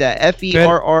you say that?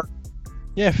 Ferrer.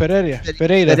 Yeah, Ferreira.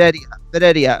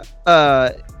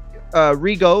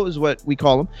 Rigo is what we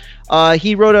call him.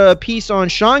 He wrote a piece on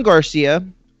Sean Garcia,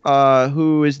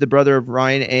 who is the brother of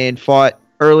Ryan and fought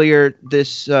earlier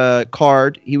this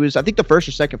card. He was, I think, the first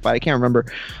or second fight. I can't remember.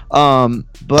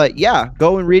 But yeah,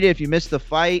 go and read it if you missed the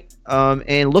fight.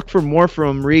 And look for more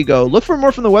from Rigo. Look for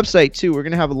more from the website too. We're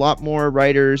gonna have a lot more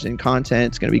writers and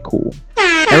content. It's gonna be cool.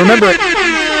 And remember,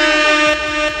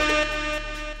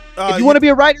 if you want to be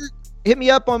a writer, hit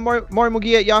me up on Mario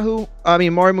Mugia at Yahoo.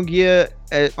 Mario Mugia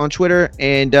on Twitter.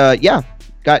 And yeah,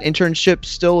 got internships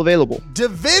still available.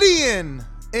 Davidian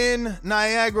in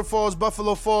Niagara Falls,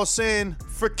 Buffalo Falls, saying,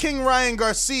 for King Ryan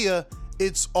Garcia,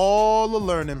 it's all a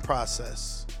learning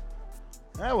process.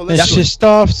 All right, well, let's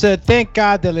Shistov said, thank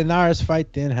God the Linares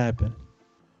fight didn't happen.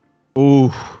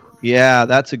 Ooh, yeah,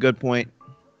 that's a good point.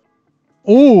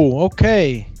 Ooh,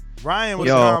 okay. Ryan with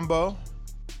a combo.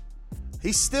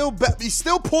 He's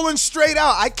still pulling straight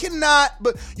out. I cannot,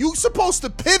 but you supposed to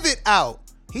pivot out.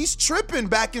 He's tripping,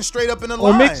 backing straight up in the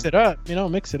line. Or mix it up,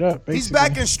 mix it up. Basically. He's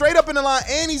backing straight up in the line,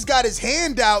 and he's got his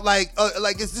hand out like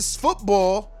is this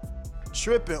football?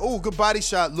 Tripping. Oh, good body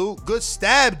shot, Luke. Good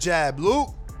stab jab,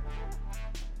 Luke.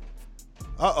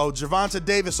 Gervonta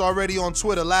Davis already on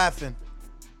Twitter laughing.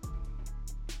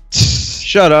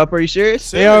 Shut up! Are you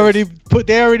serious? They already made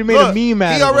a meme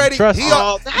out of him. Trust me.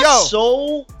 That's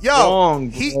so wrong,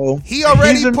 bro. He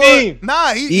already He's a put. meme.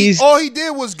 Nah, all he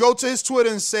did was go to his Twitter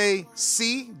and say,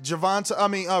 "See,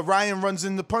 Ryan runs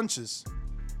into punches."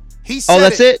 He said,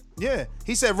 that's it? Yeah,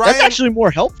 he said Ryan. That's actually more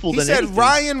helpful than anything. He said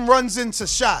Ryan runs into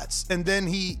shots, and then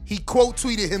he quote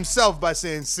tweeted himself by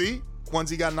saying, "See," once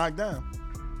he got knocked down.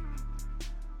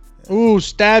 Ooh,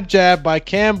 stab jab by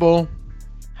Campbell.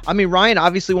 I mean, Ryan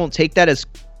obviously won't take that as,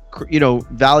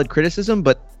 valid criticism,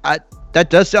 but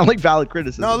that does sound like valid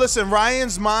criticism. No, listen,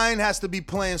 Ryan's mind has to be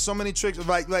playing so many tricks.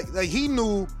 Like he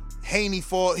knew Haney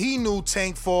fought, he knew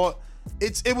Tank fought.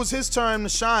 It was his turn to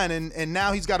shine, and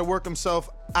now he's got to work himself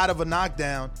out of a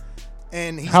knockdown.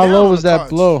 And he's how low was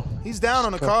that blow? He's down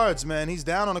on the cards, man. He's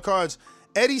down on the cards.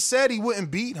 Eddie said he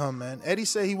wouldn't beat him, man. Eddie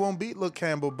said he won't beat Luke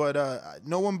Campbell, but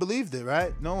no one believed it,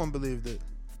 right? No one believed it.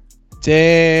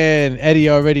 Dan, Eddie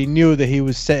already knew that he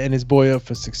was setting his boy up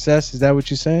for success. Is that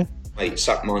what you're saying? Mate,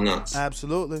 suck my nuts.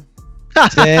 Absolutely.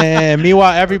 Damn.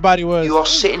 Meanwhile, everybody was. You are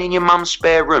sitting in your mum's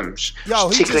spare rooms. He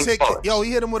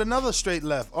hit him with another straight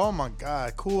left. Oh my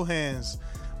God, cool hands,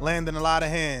 landing a lot of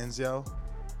hands, yo.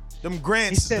 Them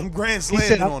grants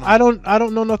landing on him. I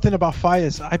don't know nothing about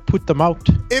fires. I put them out.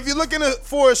 If you're looking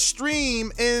for a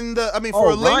stream for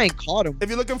a link, Ryan caught him. If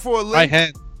you're looking for a link, right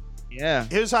hand. Yeah.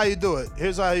 Here's how you do it.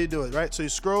 Right? So you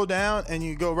scroll down and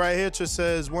you go right here to it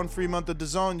says 1 free month of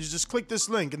DAZN. You just click this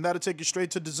link and that'll take you straight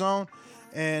to DAZN.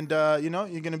 And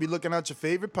you're gonna be looking at your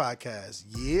favorite podcast.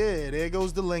 Yeah, there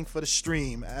goes the link for the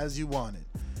stream as you want it.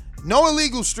 No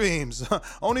illegal streams,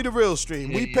 only the real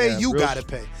stream. We pay, you gotta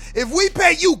pay. If we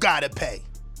pay, you gotta pay.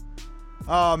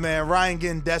 Oh man, Ryan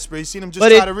getting desperate. You seen him just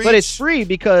try to reach. But it's free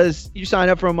because you sign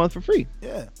up for a month for free.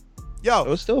 Yeah. Yo, it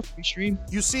was still a free stream.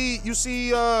 You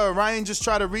see Ryan just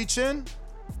try to reach in.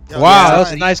 Yo, wow,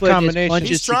 that's a nice combination.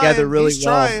 He's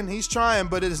trying, He's trying,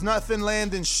 but it's nothing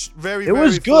landing very. It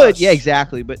was good, yeah,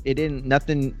 exactly, but it didn't.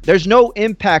 Nothing. There's no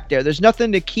impact there. There's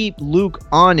nothing to keep Luke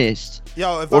honest.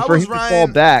 Yo, if or I for was him Ryan, to fall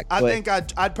back, I think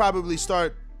I'd probably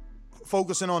start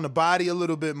focusing on the body a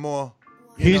little bit more.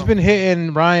 He's been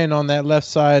hitting Ryan on that left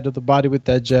side of the body with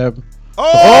that jab.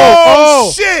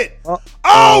 Oh shit!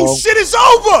 Oh shit! It's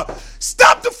over!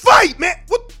 Stop the fight, man!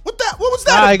 What was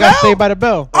that? I got saved by the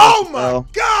bell. Oh my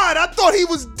God! I thought he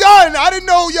was done. I didn't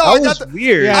know, yo. That was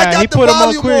weird. Yeah, I got he the put him on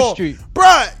volume Queer on. Street.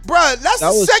 Bruh, that's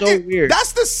that the second. So weird.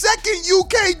 That's the second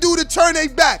UK dude to turn their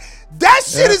back. That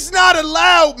shit is not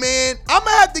allowed, man. I'm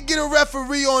gonna have to get a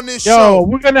referee on this show. Yo,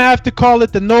 we're gonna have to call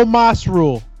it the no mas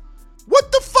rule. What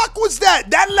the fuck was that?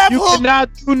 That left hook. You cannot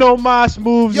do no mas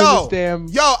moves in this damn.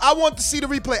 Yo, I want to see the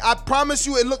replay. I promise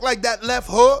you, it looked like that left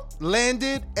hook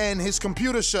landed and his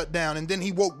computer shut down, and then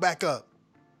he woke back up.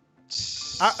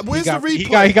 Where's the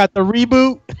replay? He got the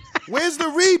reboot. Where's the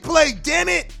replay? Damn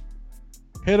it!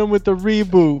 Hit him with the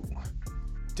reboot.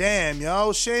 Damn,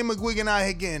 yo, Shane McGuigan out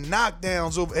here getting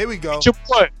knockdowns over. Here we go. Look at your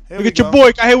boy. Look at your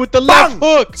boy. Got hit with the left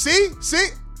hook. See?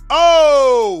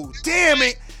 Oh, damn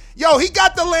it. Yo, he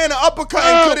got to land an uppercut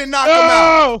and couldn't knock him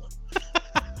out.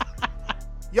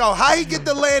 Yo, how he get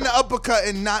to land the uppercut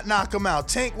and not knock him out?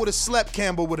 Tank would have slept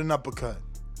Campbell with an uppercut.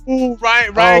 Ooh,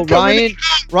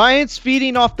 Ryan's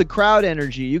feeding off the crowd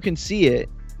energy. You can see it.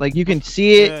 Like, you can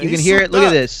see it. Yeah, you can hear it. Look up.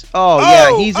 at this. Oh,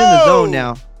 yeah. He's in the zone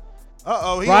now.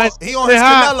 Uh-oh. He on his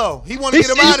Canelo. He want to get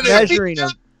him out of there. Measuring him.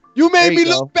 You made me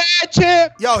look bad,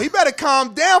 champ. Yo, he better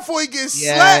calm down before he gets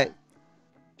slapped.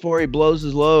 Before he blows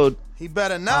his load. He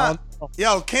better not.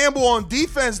 Yo, Campbell on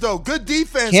defense, though. Good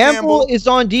defense, Campbell is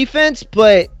on defense,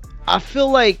 but I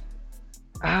feel like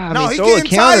he throw a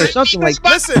getting counter tired. or something like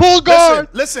pull guard.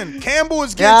 Listen, Campbell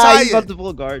is getting tired. He's about to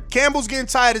pull guard. Campbell's getting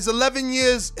tired. He's 11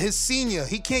 years his senior.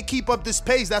 He can't keep up this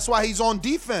pace. That's why he's on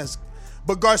defense.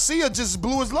 But Garcia just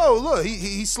blew his load. Look,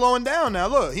 he's slowing down now.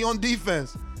 Look, he on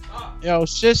defense. Yo,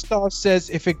 Shistov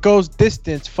says if it goes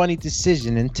distance, funny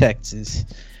decision in Texas.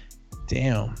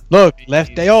 Damn. Look,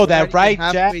 left day. Oh, that right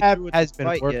jab has been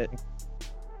working.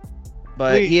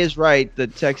 But he is right. The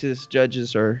Texas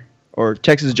judges or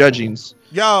Texas judgings.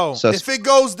 Yo, if it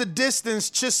goes the distance,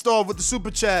 Chistov with the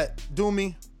super chat. Do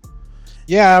me.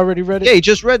 Yeah, I already read it. Yeah, you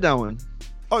just read that one.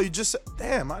 Oh, you just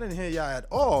damn! I didn't hear y'all at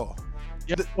all.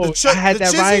 I had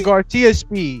that Ryan Garcia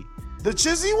speed. The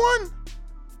Chizzy one.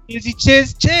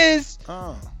 Chizzy chiz.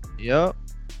 Oh. Yep.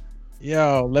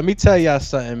 Yo, let me tell y'all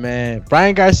something, man.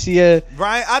 Ryan Garcia.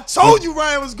 Ryan, I told you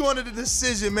Ryan was going to the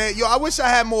decision, man. Yo, I wish I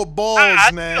had more balls,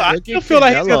 man. I still feel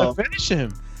like he's gonna finish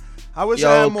him. I wish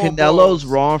I had more balls. Canelo's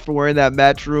wrong for wearing that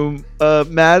Matchroom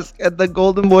mask at the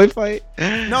Golden Boy fight.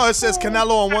 No, it says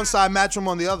Canelo on one side, Matchroom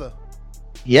on the other.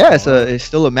 Yeah, it's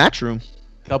still a Matchroom.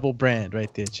 Double brand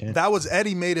right there, champ. That was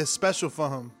Eddie made it special for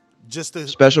him.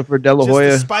 Special for De La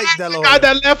Hoya. Just to spite De La Hoya. God,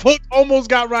 that left hook almost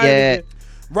got Ryan. Yeah.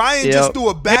 Ryan just threw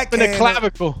a backhand,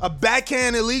 clavicle. A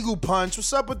backhand illegal punch.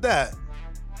 What's up with that?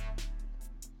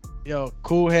 Yo,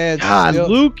 cool hands. God,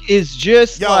 Luke is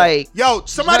just somebody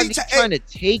trying to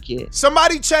take it.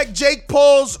 Somebody check Jake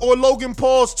Paul's or Logan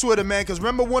Paul's Twitter, man, because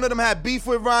remember one of them had beef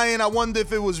with Ryan. I wonder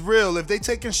if it was real. If they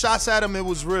taking shots at him, it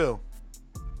was real.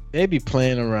 They be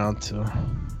playing around too.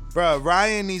 Bro,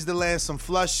 Ryan needs to land some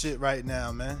flush shit right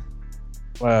now, man.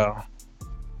 Wow.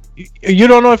 You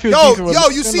don't know if he was beefing with Yo,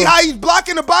 you see how he's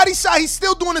blocking the body shot? He's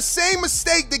still doing the same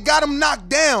mistake that got him knocked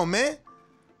down, man.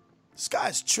 This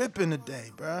guy's tripping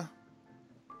today, bro.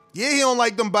 Yeah, he don't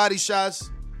like them body shots.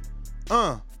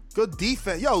 Good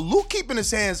defense. Yo, Luke keeping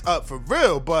his hands up for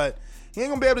real, but he ain't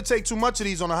gonna be able to take too much of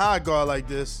these on a high guard like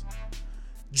this.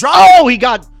 He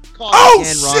got caught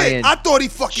again, shit. Ryan. I thought he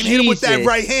fucking hit him with that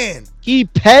right hand. He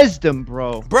pezzed him,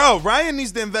 bro. Bro, Ryan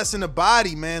needs to invest in the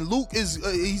body, man. Luke is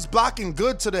he's blocking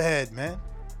good to the head, man.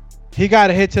 He got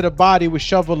a hit to the body with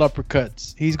shovel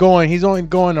uppercuts. He's only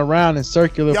going around in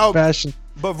circular fashion.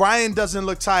 But Ryan doesn't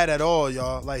look tired at all,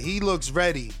 y'all. Like, he looks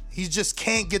ready. He just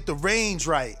can't get the range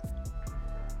right.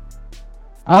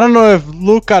 I don't know if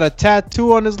Luke got a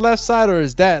tattoo on his left side or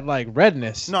is that like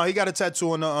redness? No, he got a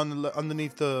tattoo on the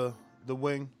underneath the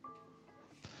wing.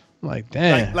 Like,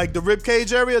 damn. Like the rib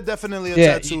cage area, definitely a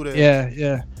tattoo there.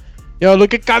 Yeah. Yo,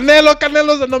 look at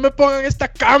Canelo. No me pongan esta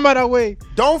cámara, güey.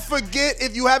 Don't forget,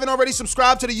 if you haven't already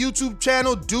subscribed to the YouTube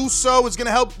channel, do so. It's going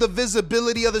to help the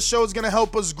visibility of the show. It's going to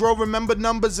help us grow. Remember,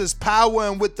 numbers is power,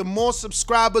 and with the more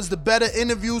subscribers, the better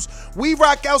interviews. We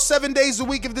rock out 7 days a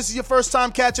week. If this is your first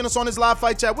time catching us on this live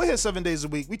fight chat, we're here 7 days a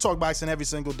week. We talk boxing every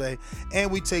single day,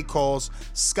 and we take calls,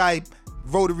 Skype,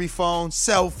 rotary phone,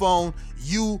 cell phone,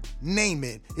 you name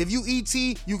it. If you ET,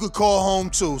 you could call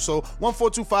home too. So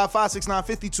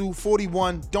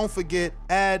 1-425-569-5241. Don't forget,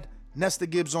 add Nesta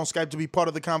Gibbs on Skype to be part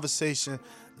of the conversation.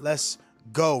 Let's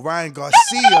go. Ryan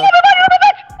Garcia,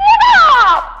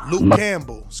 Luke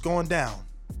Campbell. It's going down.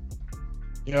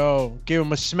 Yo, give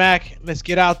him a smack. Let's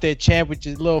get out there, champ, with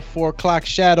your little 4 o'clock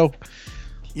shadow.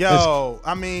 Yo,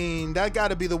 I mean, that got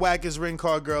to be the wackest ring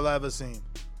card girl I ever seen.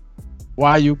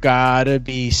 Why you gotta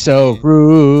be so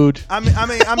rude? I mean,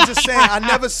 I'm just saying. I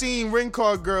never seen ring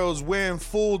card girls wearing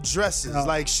full dresses.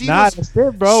 Like that's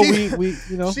it, bro. We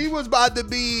she was about to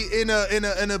be in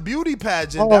a beauty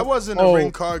pageant. That wasn't a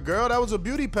ring card girl. That was a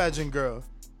beauty pageant girl.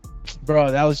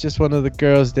 Bro, that was just one of the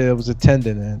girls that was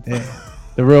attending, and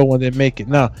the real one didn't make it.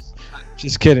 No,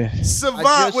 just kidding.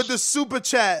 Savant with the super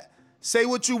chat. Say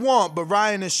what you want, but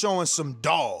Ryan is showing some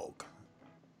dog.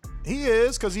 He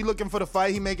is, because he looking for the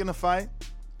fight. He making the fight.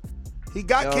 He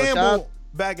got Campbell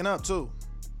backing up, too.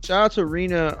 Shout out to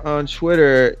Rena on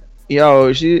Twitter. Yo,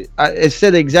 it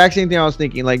said the exact same thing I was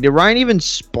thinking. Like, did Ryan even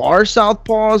spar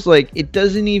southpaws? Like, it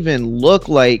doesn't even look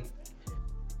like...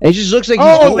 It just looks like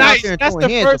he's going out there and throwing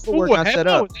hands. The footwork not set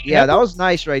up. Yeah, that was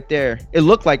nice right there. It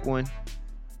looked like one.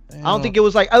 I don't think it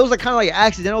was like... It was like kind of like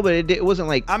accidental, but it wasn't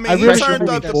like... I mean, he turned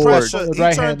up the pressure.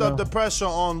 He turned up the pressure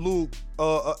on Luke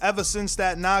ever since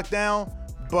that knockdown.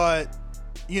 But,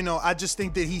 you know, I just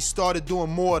think that he started doing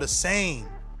more of the same.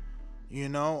 You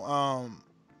know?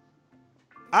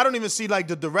 I don't even see, like,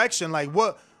 the direction. Like,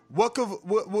 what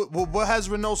has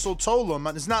Reynoso told him?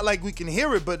 It's not like we can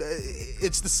hear it, but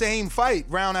it's the same fight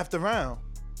round after round.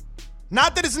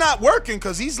 Not that it's not working,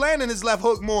 because he's landing his left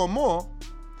hook more and more.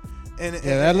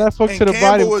 That left hook to the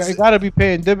body, I gotta be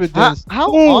paying dividends.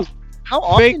 How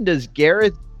often does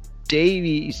Gareth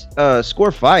Davies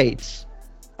score fights?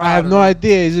 I have no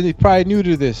idea. He's probably new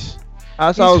to this.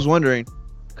 That's what I was wondering,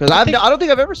 because I don't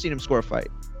think I've ever seen him score a fight.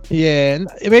 Yeah,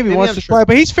 maybe once or twice,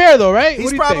 but he's fair though, right?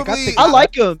 He's probably. I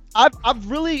like him. I've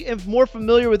really am more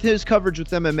familiar with his coverage with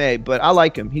MMA, but I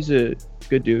like him. He's a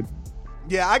good dude.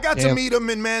 Yeah, I got to meet him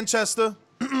in Manchester.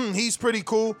 He's pretty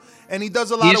cool, and he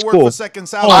does a lot of work for Second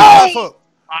South.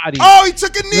 Oh, he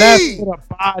took a knee. Left to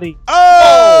the body.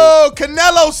 Oh,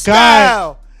 Canelo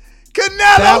style.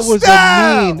 Canelo That was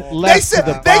style. a mean left to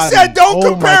the body. They said don't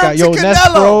compare him to Canelo. Ness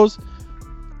froze,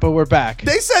 but we're back.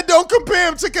 They said don't compare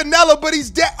him to Canelo, but he's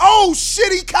dead. Oh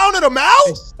shit, he counted him out?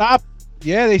 They stopped.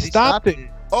 Yeah, they stopped it.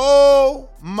 Oh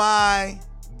my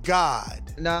God.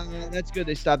 No, that's good.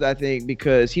 They stopped that thing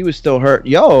because he was still hurt.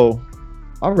 Yo,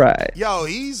 all right. Yo,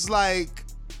 he's like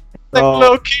a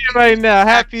little kid right now,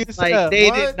 happy as hell. They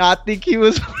did not think he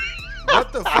was.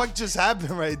 What the fuck just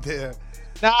happened right there?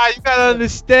 Nah, you gotta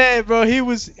understand, bro. He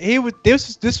was.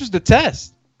 This was the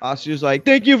test. Oscar was like,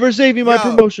 "Thank you for saving my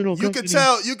promotional." You could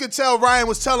tell Ryan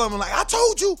was telling him like, "I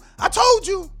told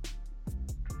you."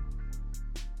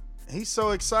 He's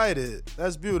so excited.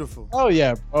 That's beautiful. Oh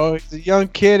yeah, bro. He's a young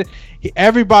kid.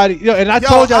 Everybody, and I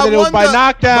told y'all that it was by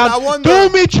knockdown.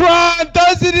 Dumitron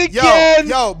does it again.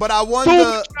 But I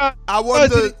wonder,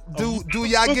 do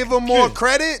y'all give him more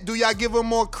credit? Do y'all give him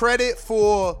more credit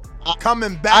for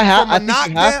coming back from a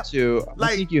knockdown? I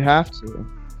think you have to.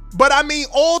 But I mean,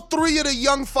 all three of the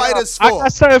young fighters fought. I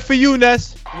got something for you,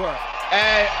 Ness. What?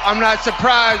 Hey, I'm not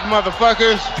surprised,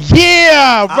 motherfuckers.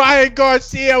 Yeah, Ryan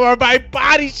Garcia or my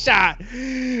body shot.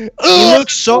 He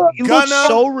looks so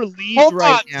relieved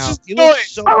right now. He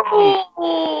looks so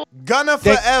relieved. Gunner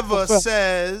Forever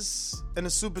says in the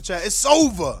super chat, it's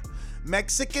over.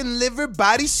 Mexican liver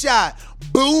body shot.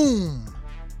 Boom.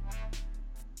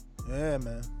 Yeah,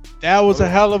 man. That was a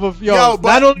hell of a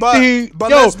but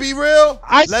let's be real.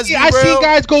 I see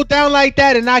guys go down like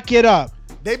that and not get up.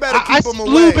 They better keep them away.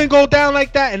 Lubin go down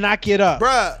like that and not get up.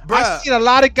 Bruh. I've seen a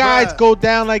lot of guys go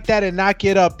down like that and not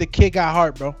get up. The kid got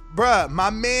heart, bro. Bruh,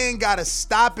 my man got a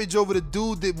stoppage over the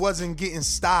dude that wasn't getting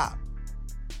stopped.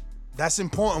 That's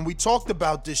important. We talked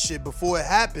about this shit before it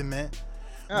happened, man.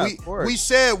 Yeah, we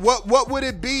said what would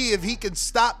it be if he could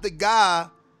stop the guy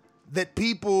that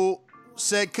people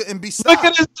said couldn't be stopped?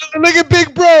 Look at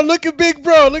Big Bro. Look at Big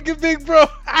Bro.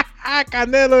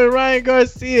 Canelo and Ryan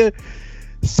Garcia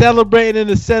celebrating in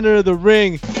the center of the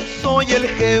ring. Soy el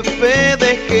jefe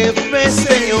de jefes,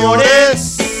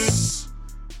 señores.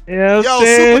 Yeah,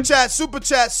 super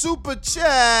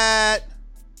chat.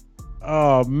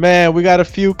 Oh man, we got a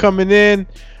few coming in.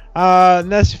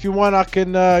 Ness, if you want, I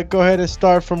can go ahead and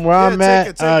start from where I'm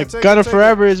at. Gunner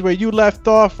Forever is where you left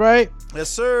off, right? Yes,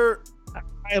 sir. All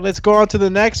right, let's go on to the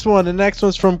next one. The next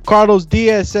one's from Carlos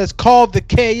Diaz. Says, called the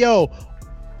KO.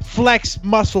 Flex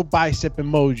muscle bicep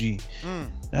emoji.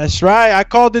 That's right. I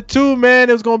called it too, man.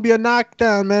 It was going to be a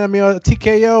knockdown, man. I mean, a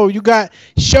TKO. You got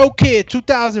Show Kid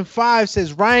 2005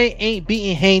 says, Ryan ain't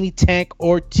beating Haney, Tank,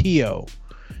 or Tio.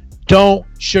 Don't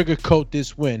sugarcoat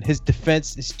this win. His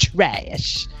defense is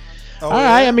trash. All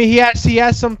right. I mean, he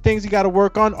has some things he got to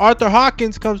work on. Arthur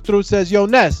Hawkins comes through, says, yo,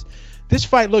 Ness, this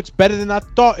fight looks better than I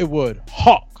thought it would.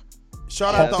 Hawk.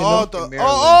 Shout out to Arthur.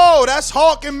 Oh, that's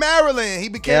Hawk in Maryland. He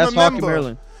became a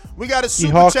member. We got a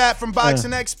super chat from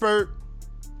Boxing Expert.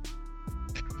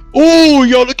 Ooh,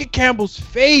 yo, look at Campbell's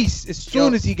face as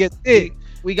soon as he gets hit.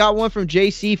 We got one from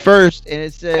JC first, and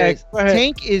it says,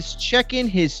 Tank is checking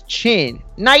his chin.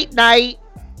 Night.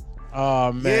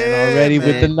 Oh, man, already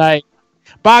with the night.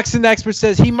 Boxing Expert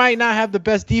says he might not have the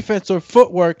best defense or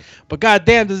footwork, but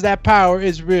goddamn, does that power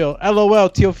is real. LOL,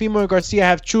 Teofimo and Garcia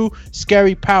have true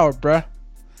scary power, bruh.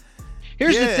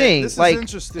 Here's the thing, this like, is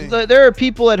interesting. There are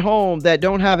people at home that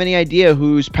don't have any idea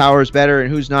whose power is better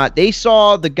and who's not. They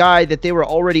saw the guy that they were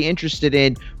already interested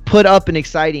in put up an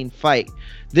exciting fight.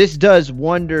 This does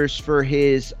wonders for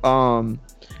his, commercial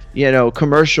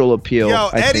appeal. Yo,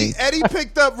 Eddie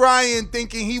picked up Ryan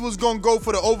thinking he was gonna go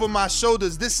for the over my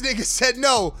shoulders. This nigga said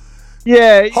no.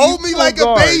 Yeah, hold me like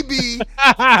a baby,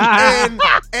 and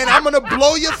I'm gonna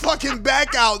blow your fucking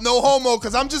back out, no homo,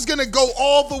 because I'm just gonna go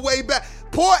all the way back.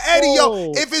 Poor Eddie,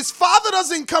 yo. If his father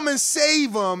doesn't come and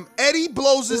save him, Eddie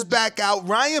blows his back out.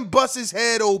 Ryan busts his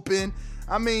head open.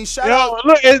 I mean, shout out.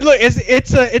 Look,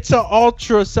 it's an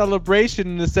ultra celebration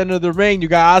in the center of the ring. You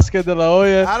got Oscar De La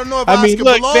Hoya. I don't know if Oscar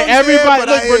belongs everybody,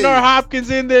 there, but Bernard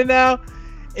Hopkins in there now.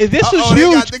 This was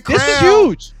huge. This is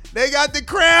huge. They got the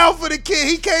crown for the kid.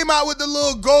 He came out with the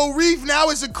little gold wreath. Now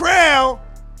it's a crown.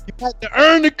 You got to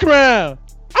earn the crown.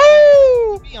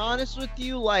 To be honest with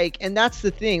you, and that's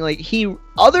the thing, he,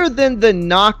 other than the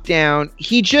knockdown,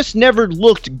 he just never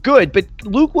looked good. But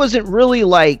Luke wasn't really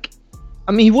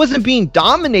he wasn't being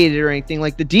dominated or anything.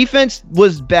 The defense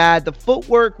was bad, the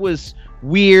footwork was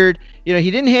weird. He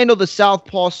didn't handle the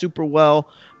southpaw super well.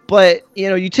 But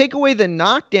you take away the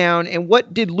knockdown, and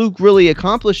what did Luke really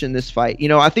accomplish in this fight?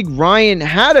 I think Ryan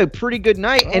had a pretty good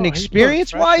night, and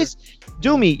experience-wise,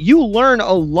 Doomy, you learn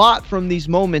a lot from these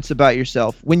moments about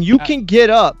yourself. When you can get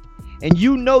up and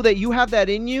you know that you have that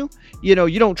in you, you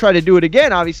don't try to do it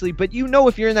again, obviously, but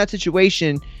if you're in that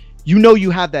situation, you know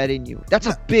you have that in you. That's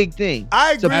a big thing.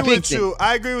 I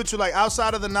agree with you. Like,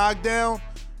 outside of the knockdown,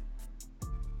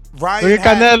 Ryan Look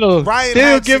at Canelo. Ryan still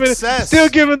had giving, success. Still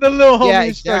giving the little homie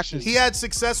instructions. He had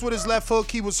success with his left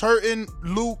hook. He was hurting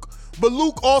Luke. But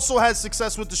Luke also had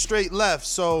success with the straight left.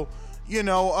 So, it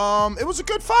was a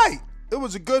good fight. It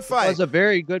was a good fight. It was a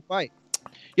very good fight.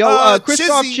 Yo,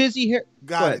 Christoph Chizzy here.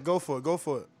 Got it. Go for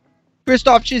it.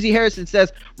 Christoph Chizzy Harrison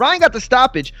says, Ryan got the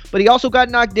stoppage, but he also got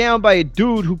knocked down by a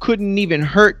dude who couldn't even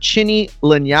hurt Chinny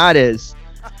Linares.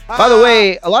 By the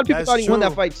way, a lot of people thought he won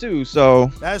that fight too. So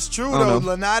that's true though.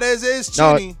 Linares is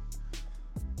Chinny.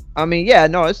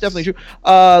 It's definitely true.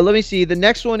 Let me see. The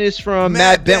next one is from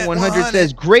Matt Bent 100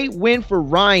 says, great win for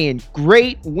Ryan.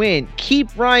 Great win.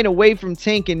 Keep Ryan away from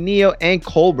Tank and Neo and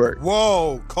Colbert.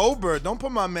 Whoa, Colbert. Don't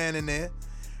put my man in there.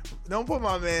 Don't put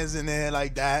my mans in there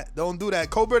like that. Don't do that.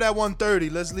 Colbert at 130.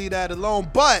 Let's leave that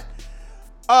alone. But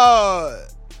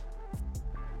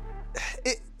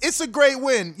it's a great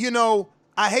win.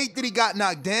 I hate that he got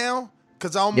knocked down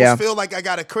because I almost feel like I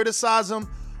got to criticize him.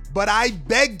 But I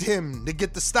begged him to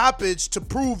get the stoppage to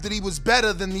prove that he was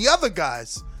better than the other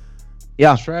guys.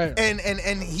 Yeah. That's right. And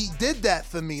he did that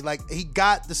for me. Like, he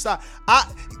got the stop.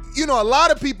 A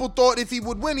lot of people thought if he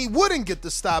would win, he wouldn't get the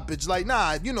stoppage. Like,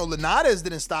 nah, Linares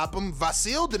didn't stop him.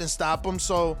 Vasil didn't stop him.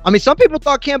 So, some people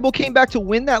thought Campbell came back to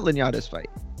win that Linares fight.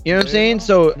 You know what I'm saying?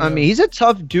 So, he's a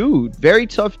tough dude. Very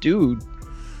tough dude.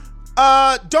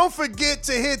 Don't forget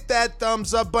to hit that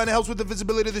thumbs up button. It helps with the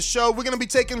visibility of the show. We're going to be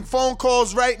taking phone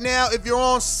calls right now. If you're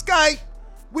on Skype,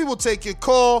 we will take your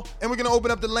call, and we're going to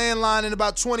open up the landline in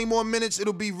about 20 more minutes.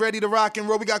 It'll be ready to rock and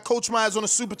roll. We got Coach Myers on the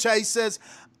super chat. He says,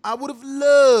 I would have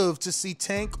loved to see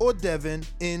Tank or Devin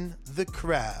in the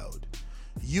crowd.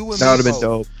 You and that would have been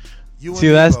dope. See,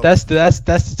 that's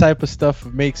the type of stuff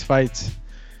that makes fights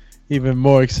even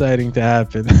more exciting to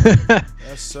happen.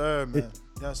 Yes, sir, man.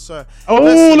 Yes, sir.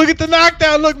 Oh, look at the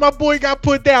knockdown. Look, my boy got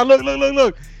put down.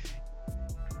 Look.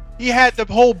 He had the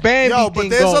whole band. But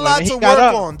there's a lot to work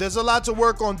on. There's a lot to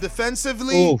work on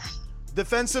defensively. Oof.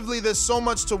 Defensively, there's so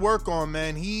much to work on,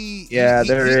 man.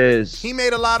 There is. He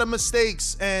made a lot of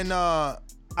mistakes, and I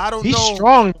don't know. He's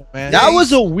strong, man. That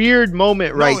was a weird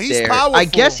moment right there. Powerful. I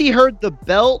guess he heard the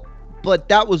belt, but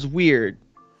that was weird.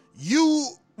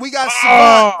 We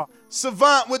got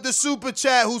Savant with the super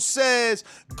chat who says,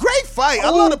 great fight. I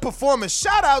love the performance.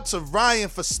 Shout out to Ryan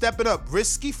for stepping up.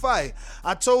 Risky fight.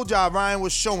 I told y'all Ryan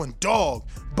was showing dog,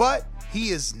 but he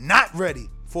is not ready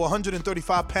for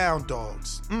 135-pound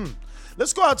dogs.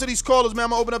 Let's go out to these callers, man.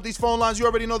 I'm going to open up these phone lines. You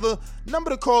already know the number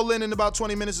to call in about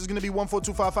 20 minutes is going to be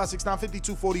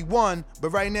 14255695241.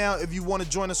 But right now, if you want to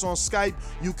join us on Skype,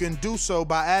 you can do so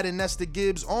by adding Nesta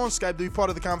Gibbs on Skype to be part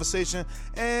of the conversation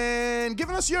and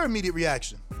giving us your immediate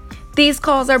reaction. These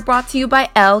calls are brought to you by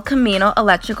El Camino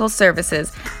Electrical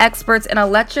Services, experts in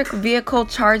electric vehicle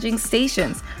charging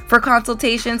stations. For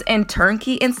consultations and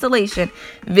turnkey installation,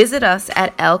 visit us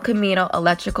at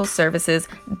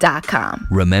elcaminoelectricalservices.com.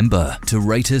 Remember to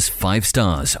rate us 5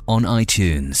 stars on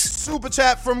iTunes. Super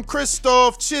chat from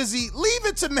Christoph Chizzy. Leave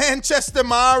it to Manchester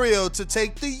Mario to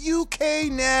take the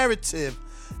UK narrative.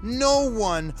 No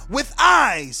one with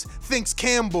eyes thinks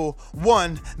Campbell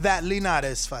won that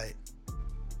Linares fight.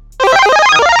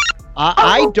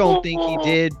 I don't think he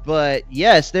did, but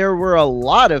yes, there were a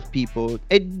lot of people.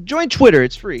 Join Twitter,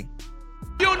 it's free.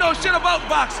 You don't know shit about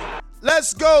boxing.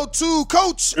 Let's go to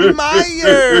Coach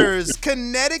Myers,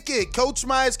 Connecticut. Coach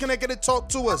Myers, Connecticut, talk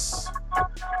to us.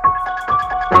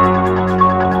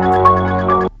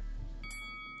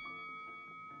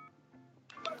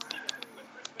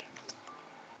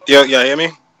 Yo, hear me?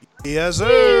 Yes,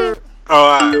 sir. Oh,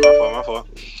 all right, my fault.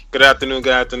 Good afternoon.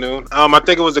 I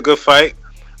think it was a good fight.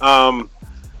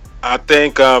 I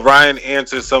think Ryan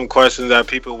answered some questions that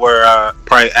people were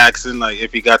probably asking, like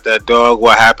if he got that dog,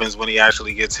 what happens when he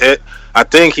actually gets hit. I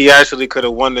think he actually could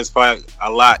have won this fight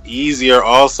a lot easier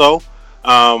also.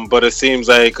 But it seems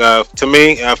like, to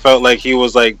me, I felt like he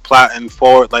was like plotting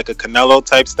forward like a Canelo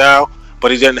type style,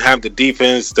 but he didn't have the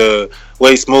defense, the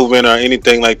waist movement or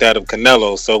anything like that of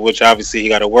Canelo. So which obviously he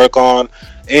got to work on.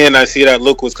 And I see that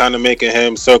Luke was kind of making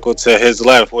him circle to his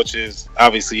left, which is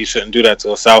obviously you shouldn't do that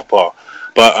to a southpaw.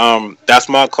 But that's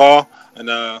my call, and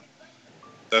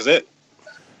that's it.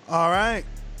 All right.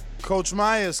 Coach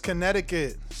Myers,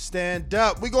 Connecticut, stand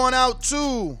up. We going out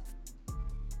to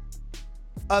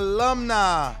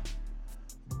alumni,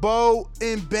 Bo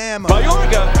in Bama.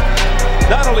 Mayorga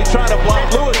not only trying to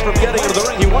block Lewis from getting into the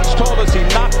ring, he once told us he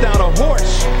knocked down a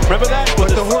horse. Remember that? But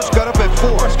the horse got up at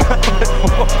 4.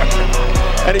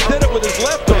 And he did it with his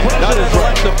left. The president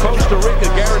elect of Costa Rica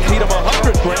guaranteed him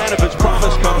 $100,000 if his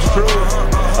promise comes true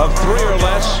of 3 or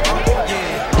less.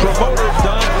 Promoters,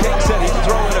 Don King said he's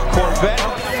throwing a Corvette.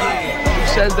 He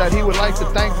says that he would like to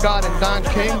thank God and Don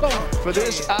King for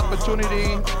this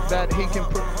opportunity that he can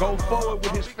go forward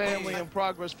with his family and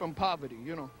progress from poverty,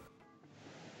 you know.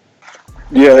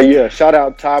 Yeah. Shout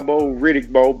out Tybo,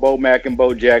 Riddick Bowe, Bo Mack, and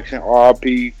Bo Jackson,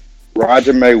 RP,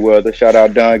 Roger Mayweather. Shout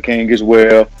out Don King as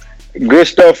well. Good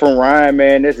stuff from Ryan,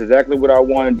 man. That's exactly what I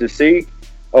wanted to see.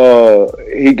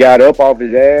 He got up off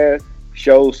his ass,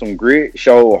 showed some grit,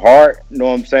 showed heart. You know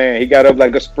what I'm saying? He got up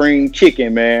like a spring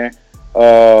chicken, man,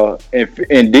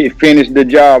 and did finish the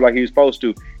job like he was supposed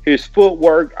to. His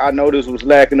footwork, I noticed, was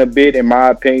lacking a bit, in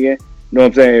my opinion. You know what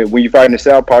I'm saying? When you fight in the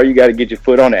southpaw, you got to get your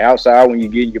foot on the outside when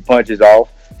you're getting your punches off.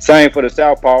 Same for the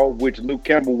southpaw, which Luke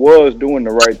Campbell was doing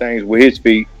the right things with his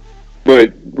feet.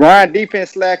 But Ryan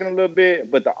defense slacking a little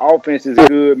bit, but the offense is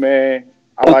good, man.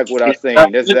 I like what I seen.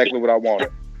 That's exactly what I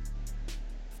wanted.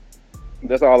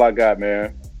 That's all I got,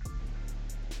 man.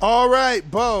 All right,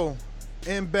 Bo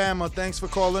in Bama. Thanks for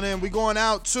calling in. We going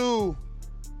out to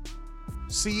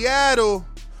Seattle,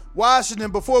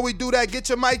 Washington. Before we do that, get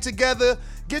your mic together.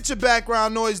 Get your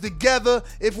background noise together.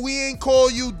 If we ain't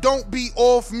call you, don't be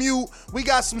off mute. We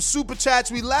got some super chats.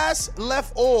 We last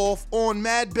left off on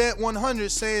Mad Bet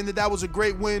 100 saying that was a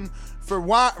great win for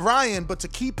Ryan, but to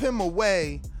keep him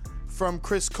away from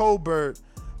Chris Colbert,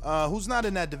 who's not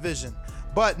in that division.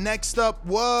 But next up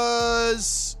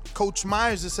was Coach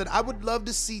Myers that said, I would love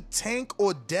to see Tank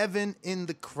or Devin in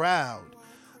the crowd.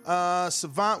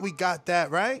 Savant, we got that,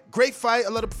 right? Great fight. I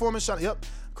love the performance shot. Yep.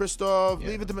 Christoph,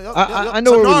 leave it to me. I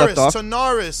know where we left off.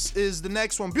 Tanaris is the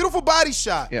next one. Beautiful body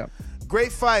shot. Yeah.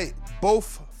 Great fight.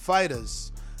 Both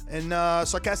fighters. And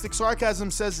Sarcastic Sarcasm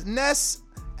says, Ness,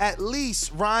 at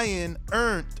least Ryan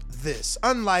earned this.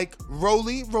 Unlike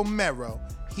Rolly Romero,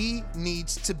 he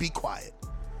needs to be quiet.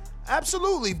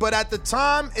 Absolutely. But at the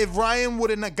time, if Ryan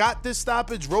wouldn't have got this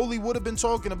stoppage, Rolly would have been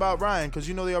talking about Ryan, because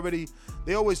you know they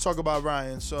always talk about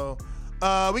Ryan. So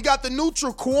we got the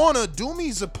neutral corner,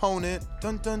 Doomy's opponent.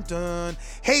 Dun dun dun.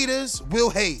 Haters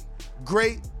will hate.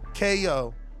 Great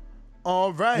KO.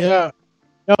 All right. Yeah.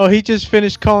 No, he just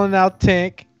finished calling out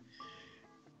Tank.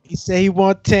 He said he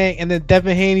want Tank, and then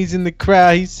Devin Haney's in the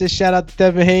crowd. He said, "Shout out to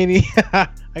Devin Haney." I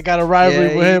got a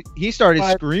rivalry with him. He started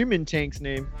screaming Tank's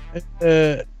name.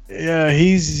 Yeah,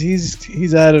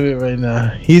 he's out of it right now.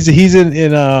 He's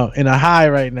in a high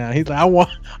right now. He's like, I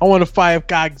want to fight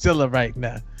Godzilla right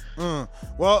now.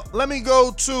 Well, let me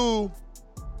go to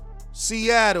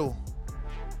Seattle.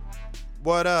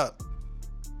 What up?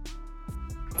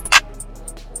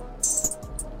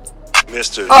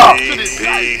 Mr. BBC,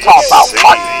 baby.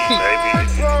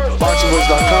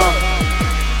 BoxingWords.com.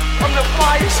 I'm the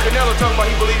flyest. Canelo talking about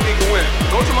he believes he can win.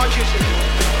 Go to my kitchen.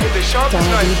 Get the sharpest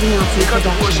knife and cut the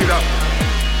bullshit up.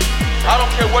 I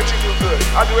don't care what you do good.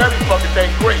 I do every fucking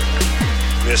thing great.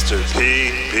 Mr.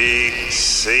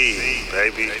 PBC,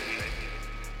 baby.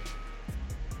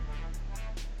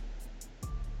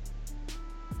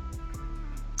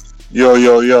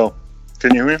 Yo.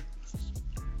 Can you hear me?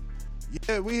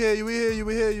 Yeah, we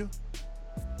hear you.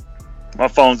 My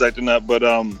phone's acting up, but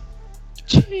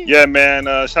yeah, man.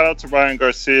 Shout out to Ryan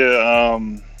Garcia.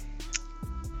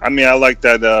 I mean, I like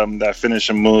that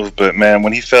finishing move, but man,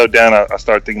 when he fell down, I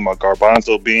started thinking about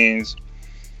Garbanzo Beans.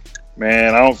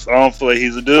 Man, I don't feel like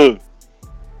he's a dude.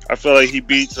 I feel like he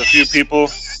beats a few people.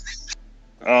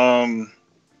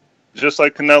 Just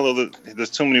like Canelo, there's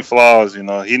too many flaws. You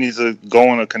know, he needs to go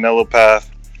on a Canelo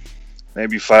path.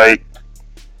 Maybe fight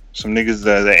some niggas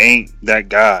that ain't that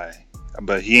guy.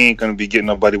 But he ain't gonna be getting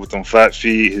nobody with them flat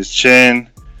feet. His chin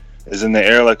is in the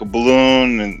air like a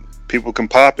balloon, and people can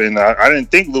pop it. And I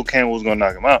didn't think Luke Campbell was gonna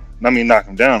knock him out. Knock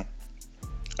him down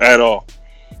at all.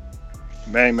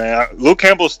 Man, Luke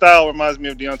Campbell's style reminds me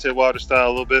of Deontay Wilder's style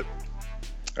a little bit.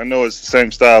 I know it's the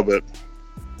same style, but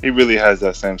he really has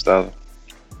that same style.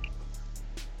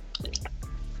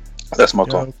 That's my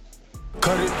call.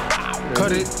 Cut it.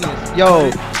 Yo,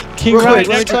 real quick,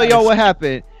 let me tell y'all what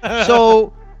happened.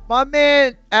 So my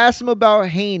man asked him about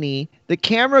Haney. The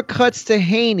camera cuts to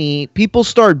Haney. People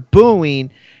start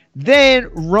booing. Then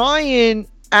Ryan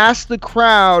asked the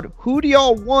crowd, "Who do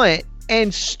y'all want?"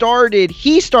 And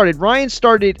Ryan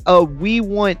started a "We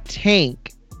want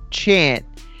Tank" chant,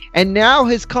 and now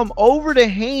has come over to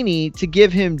Haney to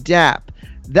give him dap.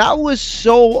 That was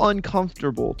so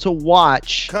uncomfortable to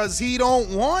watch. Because he don't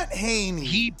want Haney.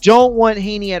 He don't want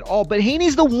Haney at all. But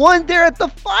Haney's the one there at the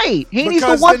fight. Haney's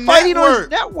the one fighting on his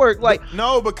network. Like,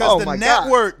 no, because the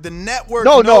network.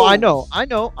 No, I know.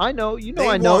 You know,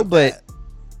 I know, but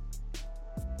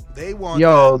they want.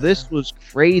 Yo, this was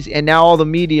crazy, and now all the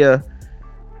media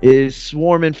is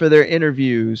swarming for their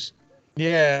interviews.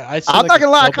 Yeah, I'm not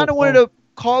gonna lie. I kind of wanted to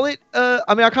call it. I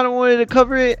mean, I kind of wanted to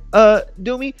cover it,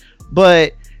 Doomy.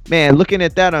 But man, looking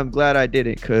at that, I'm glad I did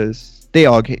it because they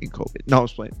all getting COVID. No, I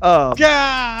was playing.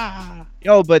 Yeah.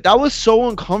 Yo, but that was so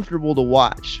uncomfortable to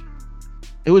watch.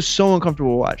 It was so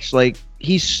uncomfortable to watch. Like,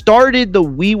 he started the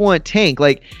 "We Want Tank."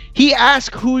 Like, he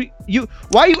asked why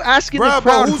are you asking the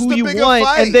crowd who you want,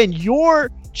 and then you're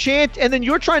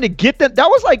trying to get them. That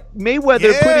was like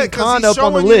Mayweather putting Khan up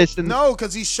on the list. No,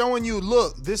 because he's showing you,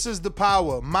 look, this is the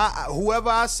power. Whoever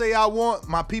I say I want,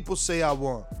 my people say I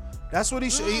want. That's what he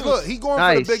look. He going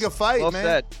for the bigger fight, well, man.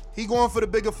 Said. He going for the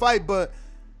bigger fight, but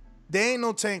there ain't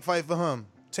no Tank fight for him.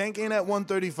 Tank ain't at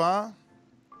 135.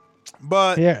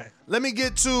 But let me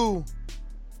get to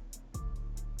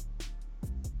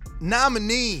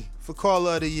nominee for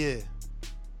Caller of the Year.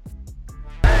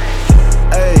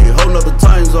 Hey, whole nother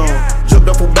time zone. Jumped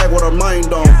up from back with our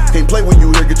mind on. Can't play when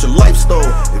you here, get your life stole.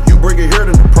 If you bring it here,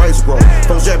 then the price grow.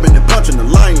 Phone jabbing and punching the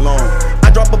line long.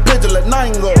 I drop a pigeon, let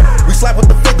 9 go. We slap with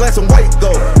the thick glass and white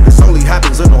go. This only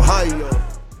happens in Ohio.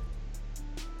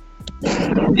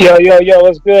 Yo,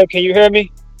 what's good? Can you hear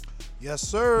me? Yes,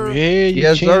 sir.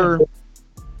 Yes, sir.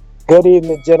 Good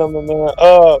evening, gentlemen, man.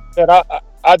 Man,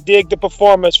 I dig the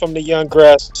performance from the young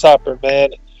Grasshopper,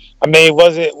 man. I mean,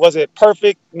 was it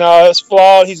perfect? No, it's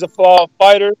flawed. He's a flawed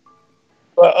fighter.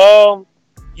 But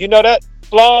you know that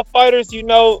flawed fighters, you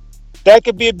know, that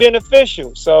could be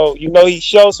beneficial. So, you know, he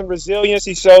showed some resilience,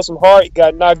 he showed some heart, he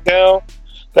got knocked down.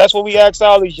 That's what we ask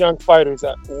all these young fighters.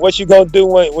 What you gonna do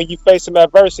when you face some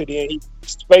adversity? And he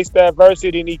faced the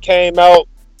adversity and he came out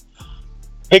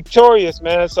victorious,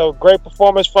 man. So great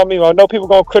performance from him. I know people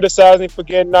gonna criticize him for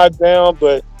getting knocked down,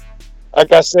 but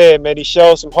like I said, man, he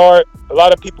showed some heart. A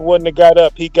lot of people wouldn't have got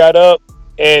up. He got up,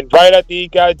 and right after he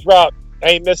got dropped,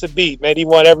 ain't miss a beat, man. He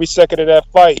won every second of that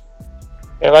fight.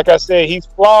 And like I said, he's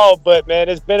flawed, but man,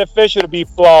 it's beneficial to be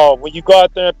flawed. When you go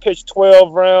out there and pitch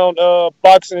 12-round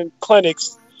boxing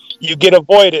clinics, you get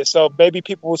avoided. So maybe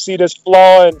people will see this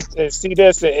flaw and see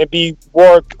this and be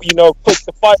more, you know, quick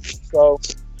to fight. So,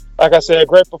 like I said, a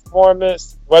great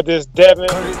performance. Whether it's Devin,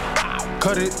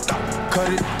 cut it.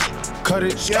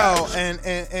 Yo,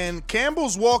 and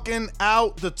Campbell's walking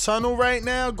out the tunnel right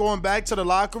now, going back to the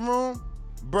locker room.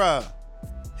 Bruh,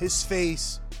 his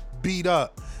face beat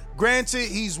up. Granted,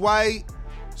 he's white,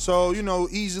 so, you know,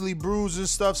 easily bruised and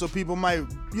stuff, so people might,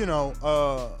 you know,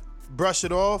 brush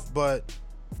it off, but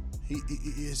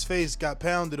his face got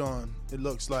pounded on, it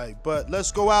looks like. But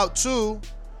let's go out to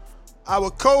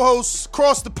our co-host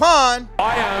across the pond.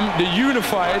 I am the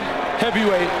unified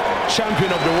heavyweight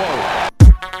champion of the world.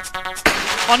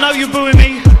 I know you're booing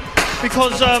me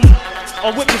because I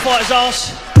whipped the fighter's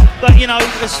ass, but you know,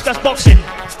 that's boxing.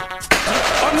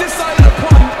 On this side of the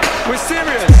pond, we're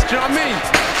serious, do you know what I mean?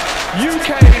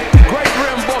 UK Great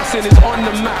Britain boxing is on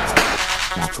the map.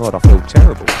 My God, I feel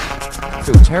terrible. I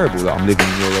feel terrible that I'm living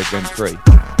in Euro Gen 3.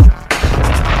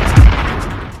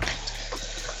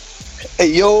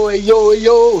 Hey yo,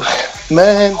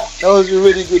 man, that was a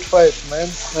really good fight, man.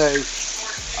 Like,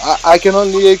 I can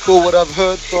only echo what I've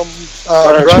heard from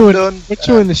Brandon. What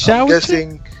you in the shower? I'm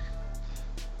guessing.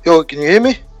 Yo, can you hear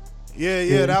me?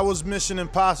 Yeah, that was Mission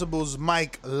Impossible's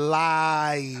mic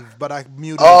live, but I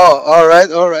muted. Oh, all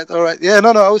right. Yeah,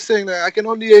 no, I was saying that I can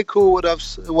only echo what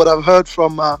I've heard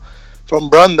from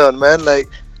Brandon, man. Like,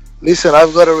 listen,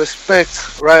 I've got to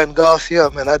respect Ryan Garcia,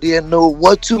 man. I didn't know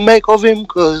what to make of him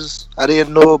because I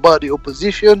didn't know about the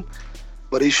opposition,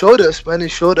 but he showed us, man. He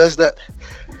showed us that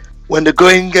when the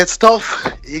going gets tough,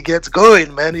 he gets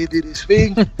going, man. He did his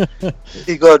thing.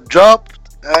 He got dropped,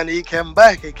 and he came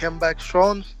back. He came back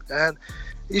strong, and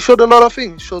he showed a lot of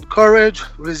things. He showed courage,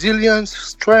 resilience,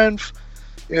 strength,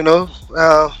 you know,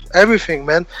 everything,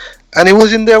 man. And he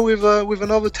was in there with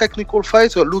another technical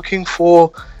fighter looking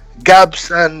for gaps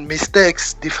and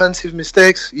mistakes, defensive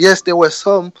mistakes. Yes, there were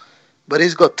some, but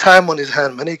he's got time on his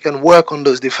hand, man. He can work on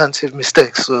those defensive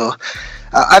mistakes. So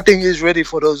I think he's ready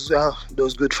for those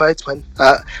good fights, man.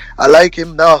 I like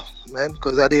him now, man,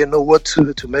 because I didn't know what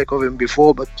to make of him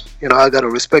before, but, you know, I got to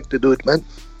respect the dude, man.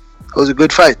 It was a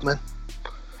good fight, man.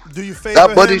 Do you favor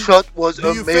that body him? shot was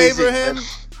amazing.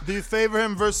 Do you favor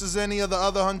him versus any of the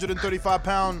other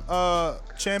 135-pound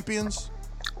champions?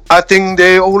 I think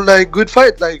they all like good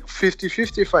fight, like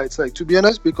 50-50 fights, like, to be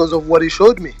honest, because of what he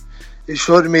showed me. He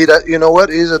showed me that, you know what,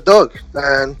 he's a dog,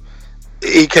 and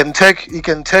he can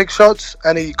take shots,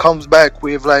 and he comes back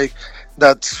with like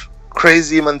that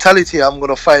crazy mentality. I'm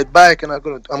gonna fight back, and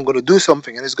I'm gonna do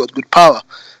something, and he's got good power.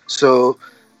 So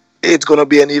it's gonna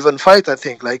be an even fight, I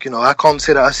think. Like, you know, I can't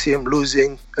say that I see him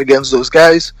losing against those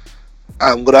guys.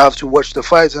 I'm gonna have to watch the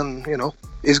fight, and, you know,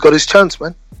 he's got his chance,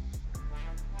 man.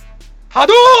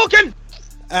 Hadouken!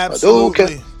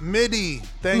 Absolutely. Midi,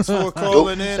 thanks for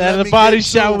calling in. That body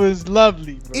shot was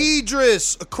lovely, bro.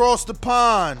 Idris, across the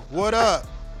pond. What up?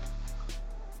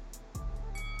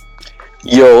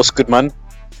 Yo, what's good, man?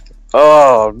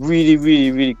 Oh,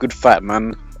 really good fight,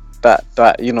 man. That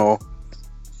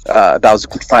was a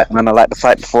good fight, man. I like the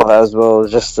fight before that as well.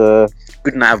 Just a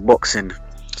good night of boxing.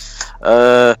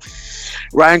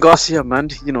 Ryan Garcia, man,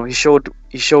 he showed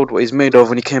what he's made of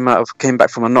when he came back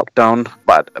from a knockdown.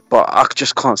 But I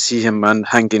just can't see him, man,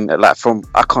 hanging I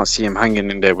can't see him hanging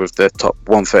in there with the top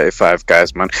 135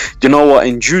 guys, man. Do you know what?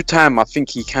 In due time, I think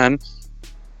he can.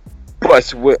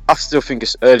 But I still think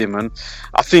it's early, man.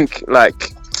 I think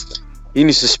he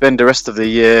needs to spend the rest of the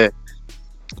year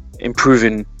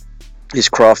improving his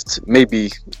craft.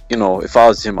 Maybe, if I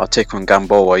was him, I'd take on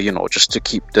Gamboa, just to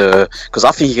keep because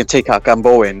I think he can take out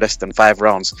Gamboa in less than 5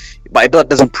 rounds. But it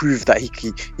doesn't prove that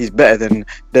he's better than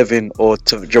Devin or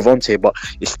Gervonta, but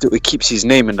it keeps his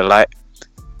name in the light.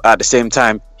 At the same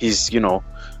time, he's, not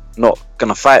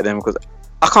gonna fight them, because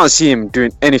I can't see him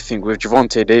doing anything with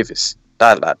Gervonta Davis.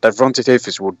 That Gervonta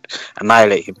Davis would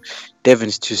annihilate him.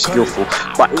 Devin's too skillful.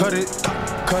 But I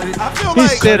feel he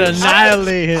said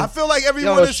annihilate him. I feel like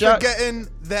everyone is forgetting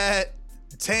that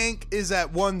Tank is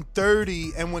at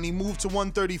 130, and when he moved to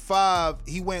 135,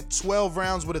 he went 12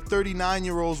 rounds with a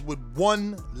 39-year-old with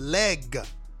one leg.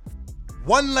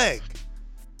 One leg.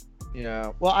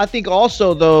 Yeah. Well, I think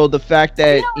also, though, the fact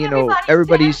that,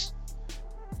 everybody's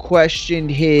questioned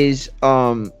his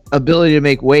ability to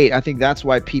make weight. I think that's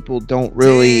why people don't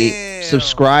really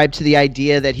subscribe to the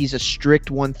idea that he's a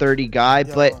strict 130 guy.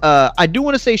 Yo. But I do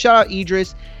want to say shout out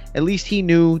Idris. At least he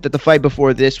knew that the fight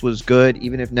before this was good,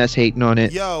 even if Ness hating on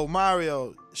it. Yo,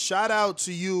 Mario, shout out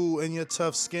to you and your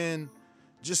tough skin.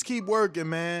 Just keep working,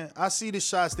 man. I see the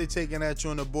shots they taking at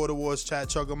you in the Border Wars chat,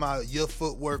 talking about your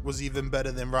footwork was even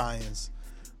better than Ryan's.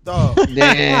 Dog.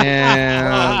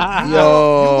 Damn. Yo,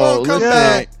 you gonna come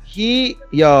back.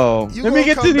 Let me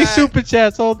get to these super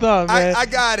chats. Hold on, man. I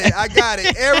got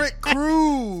it. Eric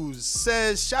Cruz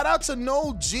says, shout out to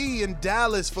No G in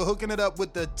Dallas for hooking it up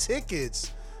with the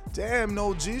tickets. Damn,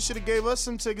 No G, should have gave us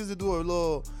some tickets to do a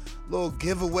little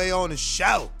giveaway on the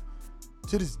show.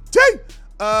 To this day.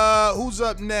 Who's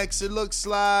up next? It looks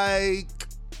like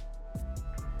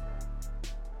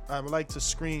I would like to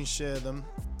screen share them.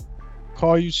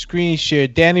 Call you screen share.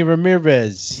 Danny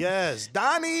Ramirez. Yes,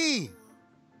 Donnie.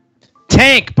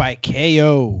 Tank by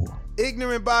KO.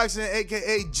 Ignorant Boxing,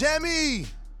 aka Jemmy.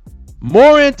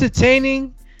 More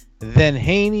entertaining than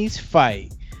Haney's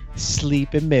fight. Sleep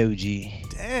emoji.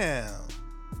 Damn.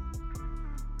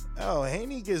 Oh,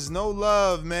 Haney gets no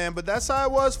love, man. But that's how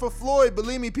it was for Floyd.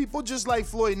 Believe me, people just like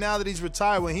Floyd now that he's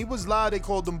retired. When he was live, they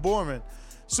called him boring.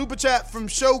 Super chat from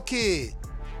Show Kid.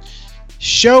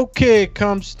 Show Kid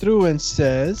comes through and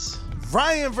says,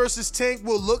 Ryan versus Tank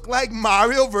will look like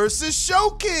Mario versus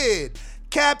Show Kid.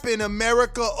 Capping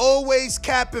America, always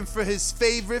capping for his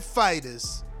favorite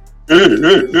fighters.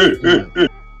 I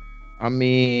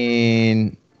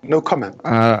mean, no comment.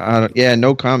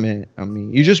 No comment. I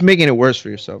mean, you're just making it worse for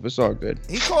yourself. It's all good.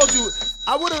 He called you.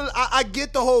 I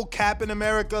get the whole Captain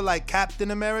America, like Captain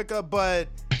America, but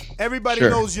everybody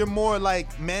knows you're more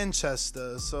like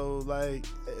Manchester. So like,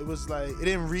 it was like it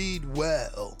didn't read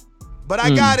well. But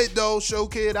I got it though, Show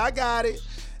Kid. I got it.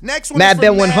 Next one. Matt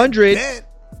Ben 100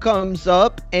 comes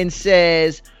up and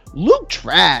says, Luke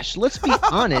trash. Let's be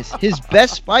honest. His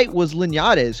best fight was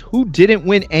Linares, who didn't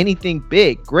win anything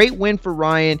big. Great win for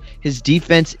Ryan. His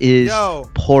defense is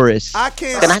porous. I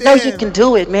can't. And I know you can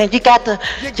do it, man. You got to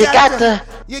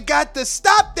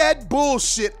stop that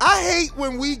bullshit. I hate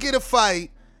when we get a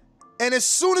fight, and as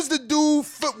soon as the dude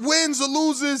wins or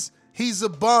loses, he's a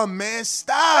bum, man.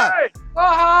 Stop. Hey,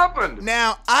 what happened?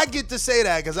 Now, I get to say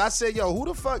that because I said, yo, who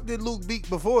the fuck did Luke beat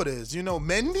before this?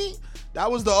 Mendy? That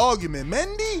was the argument.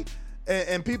 Mendy?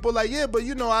 And people like, yeah, but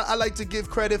I like to give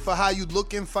credit for how you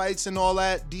look in fights and all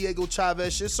that. Diego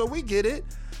Chavez shit. So we get it.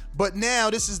 But now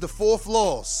this is the 4th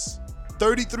loss.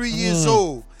 33 years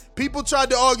old. People tried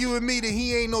to argue with me that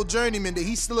he ain't no journeyman, that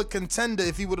he's still a contender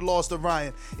if he would have lost to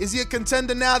Ryan. Is he a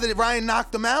contender now that Ryan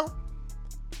knocked him out?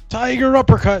 Tiger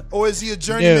uppercut. Or is he a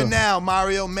journeyman now,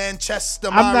 Mario?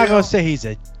 Manchester Mario? I'm not going to say he's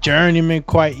a journeyman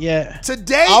quite yet.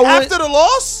 Today, after the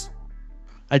loss?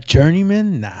 A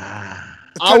journeyman? Nah.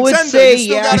 I would say,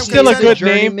 he's still a good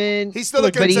name. He's still a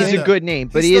but contender. he's a good name.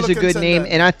 But he is a good name.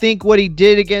 And I think what he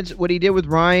did with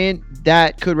Ryan,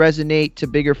 that could resonate to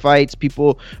bigger fights.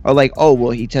 People are like, oh,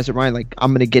 well, he tested Ryan. Like,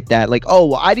 I'm going to get that. Like, oh,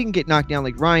 well, I didn't get knocked down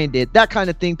like Ryan did. That kind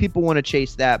of thing. People want to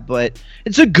chase that. But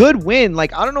it's a good win.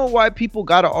 Like, I don't know why people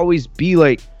got to always be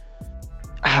like,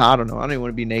 I don't know. I don't even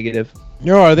want to be negative.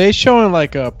 Yo, are they showing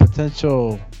like a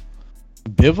potential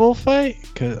Bivol fight?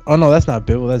 Oh no, that's not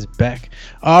Bivol, that's Beck.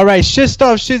 All right,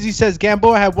 Shitstuff Shizzy says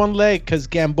Gamboa had one leg because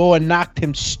Gamboa knocked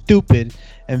him stupid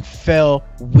and fell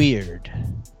weird.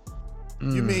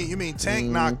 You mean Tank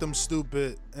knocked him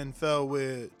stupid and fell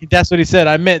weird? That's what he said.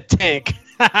 I meant Tank.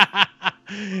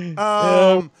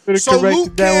 So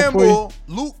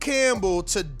Luke Campbell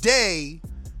today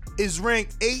is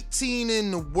ranked 18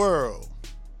 in the world.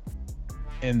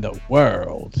 And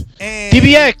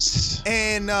DBX.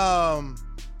 And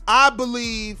I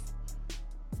believe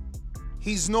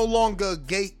he's no longer a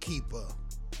gatekeeper,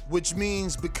 which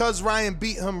means because Ryan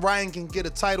beat him, Ryan can get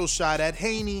a title shot at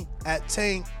Haney, at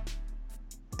Tank,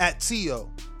 at Tio.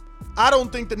 I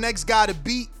don't think the next guy to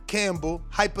beat Campbell,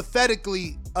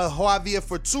 hypothetically, Javier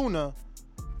Fortuna,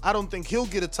 I don't think he'll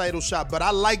get a title shot, but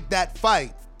I like that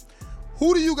fight.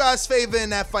 Who do you guys favor in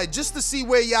that fight? Just to see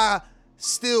where y'all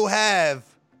still have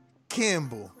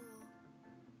Campbell.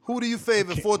 Who do you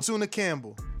favor, Fortuna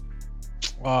Campbell?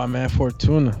 Oh man,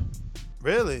 Fortuna.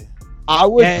 Really? I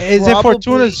would. Is it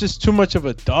Fortuna's just too much of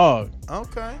a dog?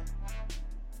 Okay.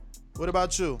 What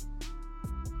about you?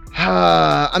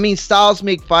 I mean, styles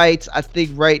make fights. I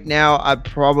think right now I'd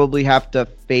probably have to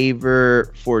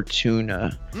favor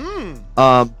Fortuna.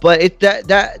 But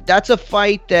that's a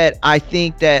fight that I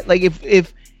think that like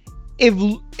if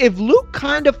Luke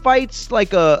kind of fights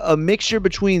like a mixture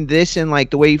between this and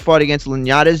like the way he fought against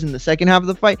Linares in the second half of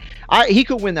the fight, he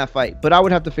could win that fight. But I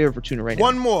would have to favor Fortuna right now.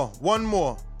 One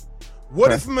more.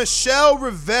 What if Michelle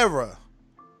Rivera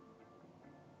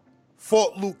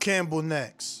fought Luke Campbell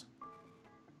next?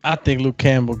 I think Luke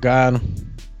Campbell got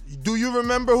him. Do you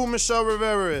remember who Michelle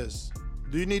Rivera is?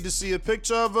 Do you need to see a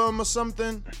picture of him or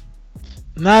something?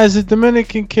 Nah, it's a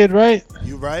Dominican kid, right?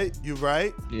 You right.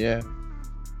 Yeah.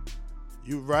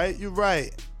 You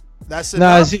right. That's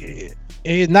enough. Nah,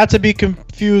 not to be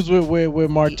confused with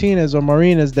Martinez or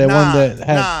Marinas, that one that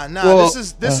had. Well,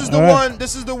 this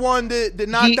is the one that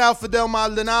knocked out Fidel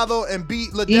Maldonado and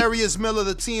beat Ladarius Miller,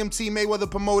 the TMT Mayweather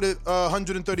promoted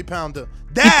 130 pounder.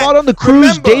 He fought on the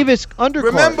Cruz Davis undercard.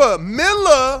 Remember,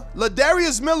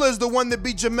 Ladarius Miller is the one that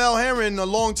beat Jamel Herring a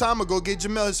long time ago. Gave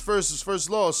Jamel his first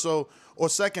loss, or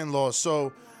second loss.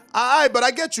 So. But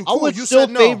I get you. Cool. I would you still said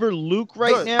no. favor Luke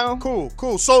right Good. now.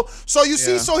 Cool. So you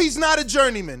see, so he's not a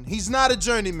journeyman. He's not a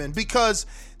journeyman because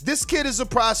this kid is a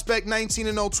prospect,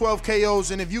 19-0, 12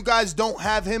 KOs, and if you guys don't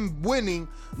have him winning,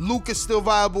 Luke is still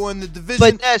viable in the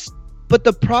division. But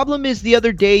the problem is the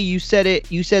other day you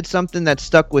said something that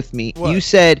stuck with me. What? You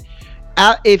said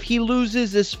if he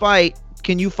loses this fight,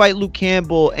 can you fight Luke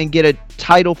Campbell and get a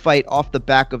title fight off the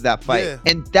back of that fight? Yeah.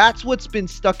 And that's what's been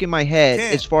stuck in my head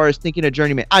as far as thinking a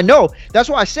journeyman. I know. That's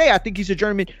why I say I think he's a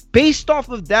journeyman based off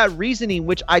of that reasoning,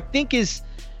 which I think is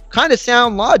kind of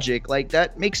sound logic. Like,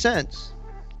 that makes sense.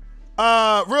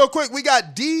 Real quick, we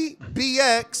got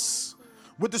DBX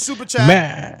with the super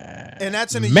chat. And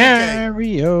that's in the UK.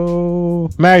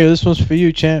 Mario, this one's for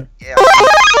you, champ. Yeah.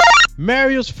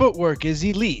 Mario's footwork is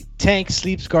elite. Tank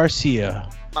sleeps Garcia.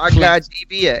 My guy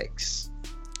DBX.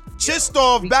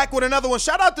 Chistov back with another one.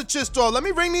 Shout out to Chistov. Let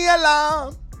me ring the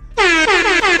alarm. Because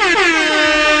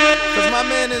my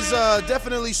man is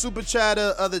definitely super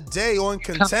chatter of the day on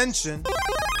contention.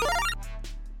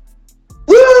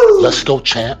 Woo! Let's go,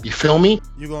 champ. You feel me?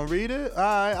 You gonna read it? All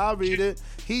right, I'll read it.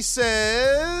 He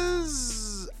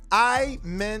says, I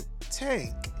meant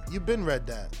Tank. You've been read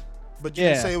that. But you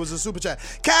didn't say it was a super chat.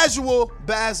 Casual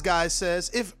Bass Guy says,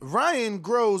 if Ryan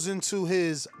grows into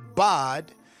his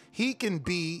bod, he can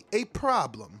be a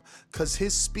problem because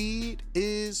his speed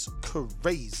is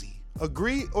crazy.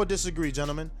 Agree or disagree,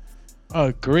 gentlemen?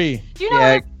 Agree. Do you know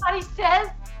what everybody says?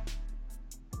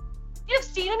 You've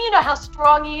seen him. You know how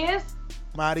strong he is.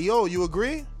 Mario, you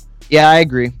agree? Yeah, I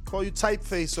agree. Call you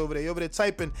typeface over there. You're over there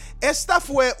typing. Esta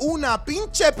fue una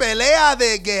pinche pelea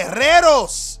de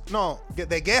guerreros. No,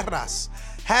 de guerras.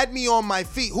 Had me on my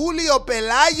feet. Julio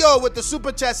Pelayo with the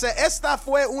super chat said, esta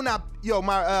fue una... Yo,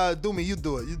 Doomy, you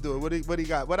do it. You do it. What do you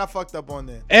got? What I fucked up on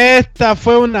there? Esta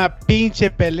fue una pinche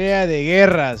pelea de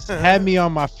guerras. Had me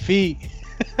on my feet.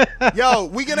 Yo,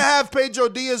 we're going to have Pedro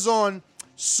Diaz on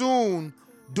soon,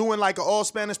 doing like an all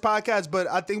Spanish podcast, but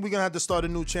I think we're gonna have to start a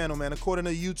new channel, man. According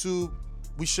to YouTube,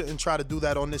 we shouldn't try to do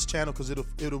that on this channel because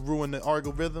it'll ruin the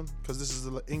algorithm because this is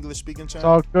the English speaking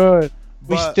channel. It's all good.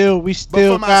 We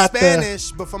still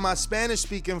but for my Spanish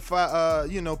speaking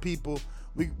people,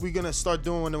 we're gonna start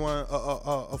doing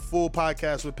a full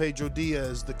podcast with Pedro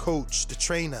Diaz, the coach, the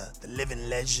trainer, the living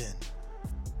legend.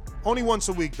 Only once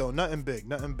a week though, nothing big.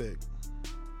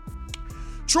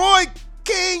 Troy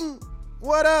King,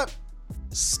 what up?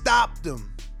 Stopped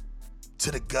him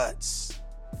to the guts.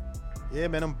 Yeah,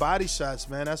 man, them body shots,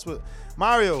 man. That's what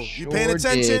Mario. You Sure paying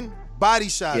attention? did. Body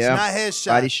shots, Yep. not head shots.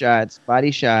 Body shots.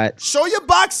 Body shots. Show your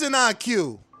boxing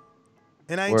IQ.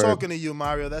 And I ain't Word. talking to you,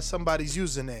 Mario. That's somebody's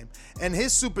username. And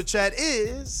his super chat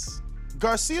is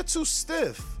Garcia too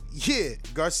stiff. Yeah,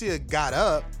 Garcia got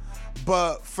up,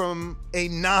 but from a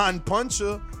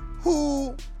non-puncher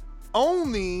who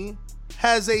only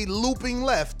has a looping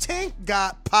left. Tank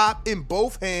got pop in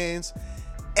both hands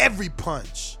every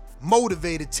punch.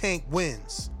 Motivated Tank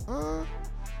wins. A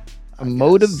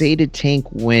motivated Tank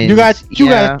wins. You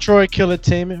got Troy Killer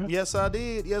team. Yes, I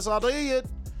did. Yes, I did.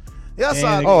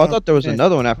 Oh, I thought there was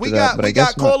another one after that, but I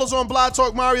guess got callers on Blog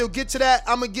Talk. Mario, get to that.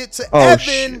 I'm gonna get to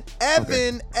Evan.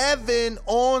 Evan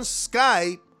on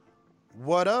Skype.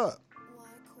 What up?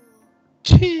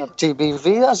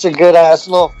 TBV, that's a good ass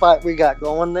little fight we got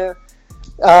going there.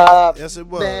 Yes, it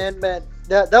was. Man,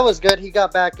 that was good. He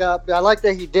got back up. I like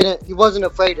that he wasn't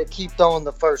afraid to keep throwing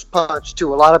the first punch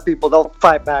too. A lot of people don't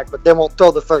fight back, but they won't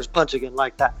throw the first punch again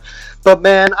like that. But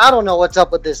man, I don't know what's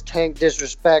up with this Tank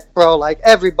disrespect, bro. Like,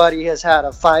 everybody has had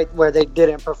a fight where they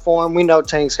didn't perform. We know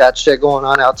Tank's got shit going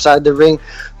on outside the ring,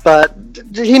 but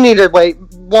he needed to wait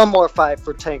one more fight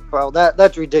for Tank, bro.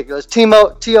 That's ridiculous.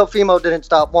 Teofimo didn't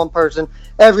stop one person.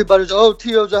 Everybody's,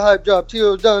 Teo's a hype job.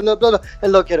 Teo's done, blah, blah, blah.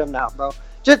 And look at him now, bro.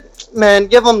 Just, man,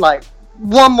 give him like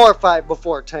one more fight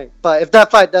before Tank. But if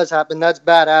that fight does happen, that's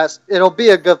badass. It'll be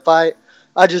a good fight.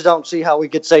 I just don't see how we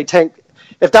could say Tank.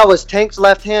 If that was Tank's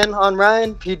left hand on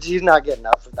Ryan, he's not getting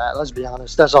up for that. Let's be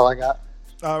honest. That's all I got.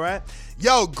 All right.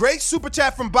 Yo, great super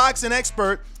chat from Boxing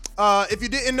Expert. If you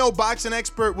didn't know, Boxing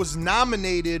Expert was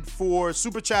nominated for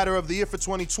Super Chatter of the Year for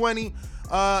 2020.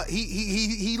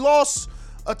 He lost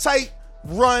a tight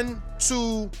run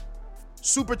to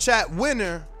Super Chat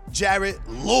winner Jarrett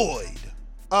Lloyd.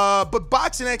 But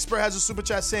Boxing Expert has a super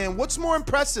chat saying, what's more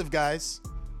impressive, guys?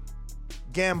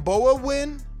 Gamboa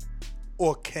win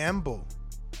or Campbell?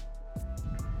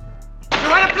 You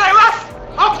want to play rough?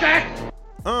 Okay.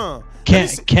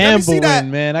 Campbell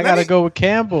win, man. I gotta go with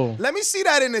Campbell. Let me see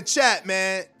that in the chat,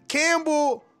 man.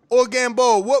 Campbell or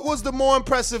Gamboa? What was the more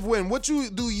impressive win?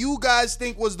 Do you guys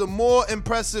think was the more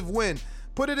impressive win?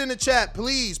 Put it in the chat,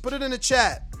 please. Put it in the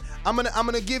chat. I'm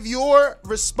gonna give your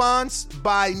response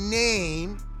by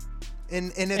name.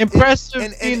 And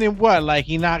impressive meaning what? Like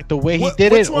he knocked the way he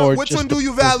did it, or which one do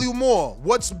you value more?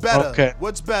 What's better? Okay.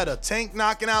 What's better? Tank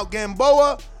knocking out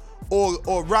Gamboa,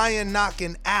 or Ryan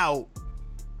knocking out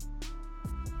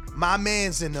my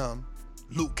man's in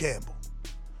Luke Campbell?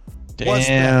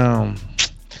 Damn.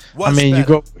 I mean,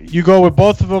 better? you go with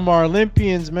both of them are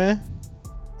Olympians, man.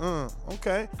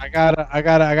 Okay. I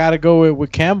gotta go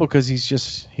with Campbell because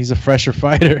he's a fresher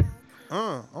fighter.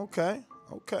 Okay.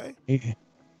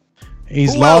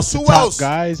 He's lost to top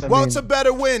guys. What's a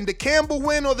better win? The Campbell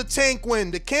win or the Tank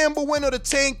win? The Campbell win or the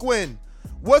Tank win?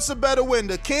 What's a better win?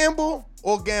 The Campbell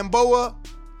or Gamboa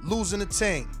losing the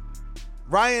Tank?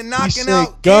 Ryan knocking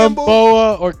out Campbell?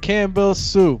 Gamboa or Campbell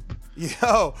soup?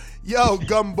 Yo,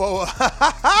 Gamboa.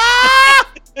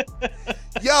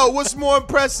 Yo, what's more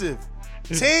impressive?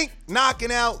 Tank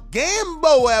knocking out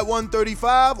Gamboa at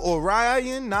 135 or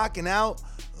Ryan knocking out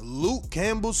Luke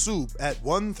Campbell Soup at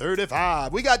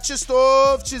 135. We got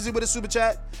Chistov Chizzy with a super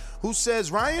chat who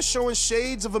says Ryan showing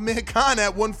shades of Amir Khan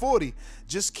at 140.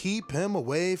 Just keep him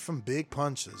away from big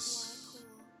punches.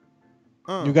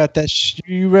 You got that?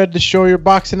 You ready to show your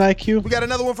boxing IQ? We got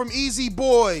another one from Easy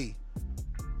Boy.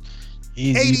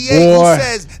 Easy 88 boy. who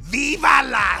says Viva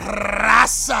la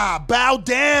raza, bow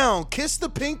down, kiss the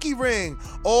pinky ring,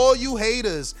 all you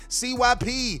haters,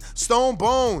 CYP, Stone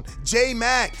Bone, J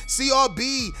Mac,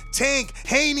 CRB, Tank,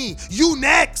 Haney, you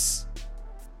next.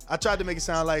 I tried to make it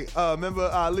sound like remember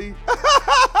Ali?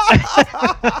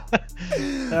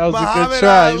 That was a good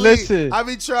try. Ali. Listen, I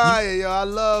be trying, yo. I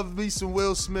love me some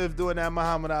Will Smith doing that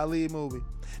Muhammad Ali movie.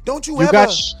 Don't you ever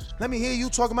let me hear you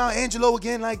talking about Angelo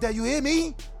again like that. You hear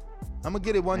me? I'm gonna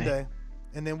get it one day,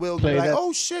 and then we'll be like,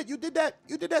 "Oh shit, you did that!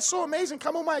 You did that so amazing!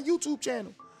 Come on my YouTube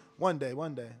channel, one day."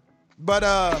 But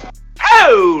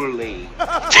holy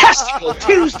Testicle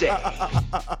Tuesday.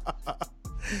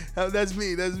 That's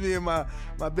me and my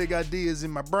big ideas in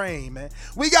my brain, man.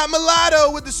 We got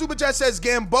Mulatto with the super chat says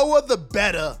Gamboa the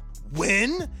better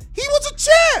win. He was a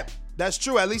champ. That's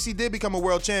true. At least he did become a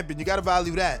world champion. You gotta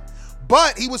value that.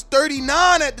 But he was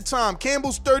 39 at the time.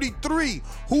 Campbell's 33.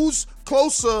 Who was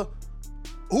closer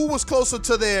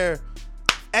to their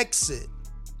exit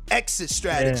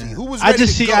strategy? Yeah. Who was ready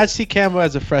to go? I see Campbell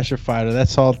as a fresher fighter.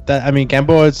 That's all.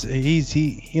 Gamboa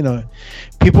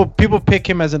people pick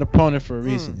him as an opponent for a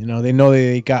reason. You know, they know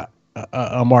they got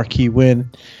a marquee win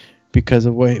because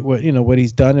of what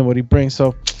he's done and what he brings.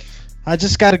 So I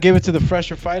just got to give it to the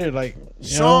fresher fighter. Like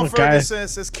Sean Ferguson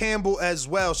says Campbell as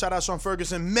well. Shout out Sean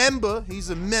Ferguson. Member. He's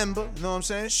a member. You know what I'm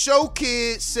saying? Show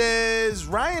Kid says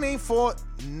Ryan ain't fought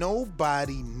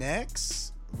nobody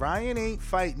next. Ryan ain't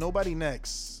fight nobody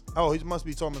next. Oh, he must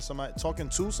be talking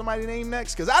to somebody named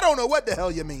next, because I don't know what the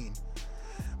hell you mean.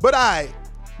 But all right,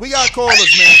 we got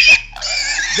callers, man.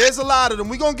 There's a lot of them.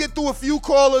 We're going to get through a few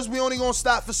callers. We only going to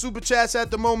stop for super chats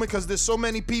at the moment because there's so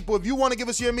many people. If you want to give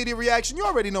us your immediate reaction, you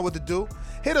already know what to do.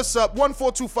 Hit us up,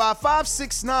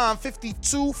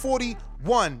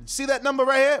 1-425-569-5241. See that number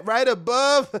right here? Right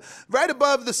above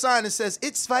the sign that says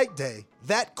It's Fight Day.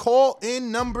 That call-in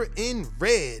number in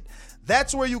red.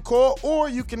 That's where you call, or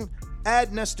you can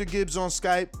add Nestor Gibbs on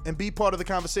Skype and be part of the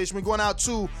conversation. We're going out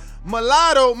to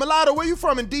Mulatto. Mulatto, where you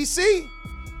from, in D.C.?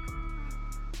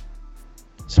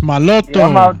 It's Maloto. Yeah,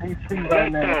 I'm out D.C. right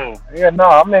now. Yeah, no,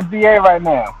 I'm in VA right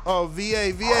now. Oh,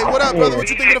 VA. What up, brother? What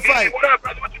you think of the fight?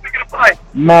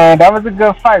 Man, that was a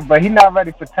good fight, but he's not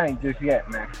ready for Tank just yet,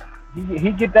 man.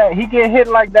 He get hit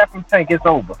like that from Tank, it's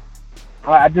over.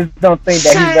 I just don't think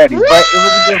that he's ready. But it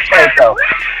was a good fight, though.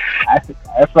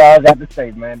 That's all I got to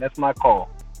say, man. That's my call.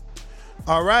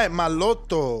 All right,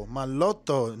 Maloto.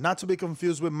 Not to be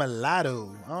confused with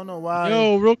Mulatto. I don't know why.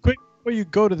 Yo, real quick before you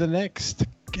go to the next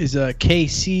is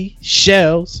KC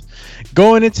Shells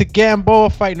going into Gamboa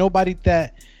fight. Nobody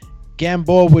thought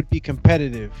Gamboa would be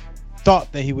competitive.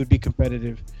 Thought that he would be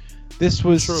competitive. This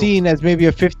was seen as maybe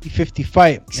a 50-50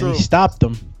 fight, and he stopped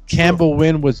him. Campbell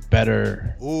win was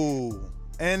better. Ooh,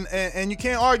 and you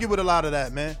can't argue with a lot of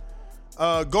that, man.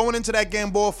 Going into that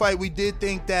Gamboa fight, we did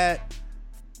think that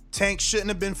Tank shouldn't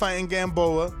have been fighting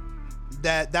Gamboa.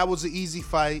 That was an easy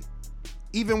fight.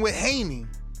 Even with Haney,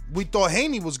 we thought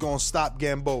Haney was going to stop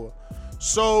Gamboa.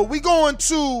 So we going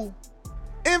to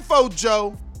Info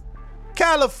Joe,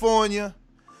 California,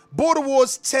 Border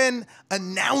Wars 10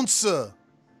 announcer.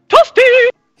 Toasty!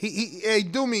 He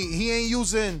do me. He ain't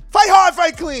using fight hard,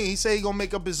 fight clean. He say he gonna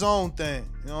make up his own thing.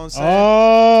 You know what I'm saying?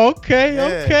 Oh,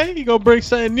 okay. He gonna bring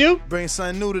something new? Bring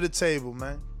something new to the table,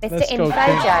 man. Mr. Info Joe. Tell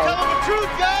the truth,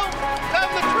 yo. Tell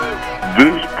the truth.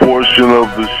 This portion of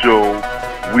the show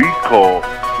we call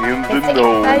In the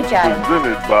Know,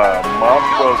 presented by my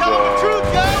brother.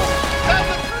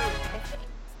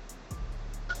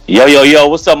 Yo,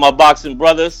 what's up, my boxing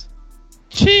brothers?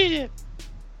 Cheat.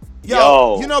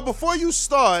 Yo, you know, before you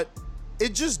start,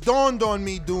 it just dawned on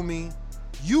me, Doomy,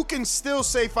 you can still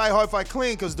say fight hard, fight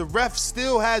clean, because the ref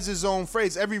still has his own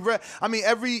phrase. Every ref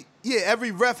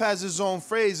has his own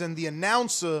phrase, and the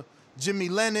announcer, Jimmy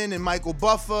Lennon and Michael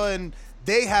Buffer, and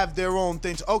they have their own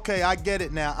things. Okay, I get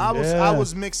it now. I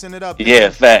was mixing it up.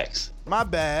 Yeah, facts. My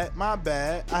bad.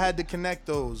 I had to connect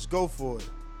those. Go for it.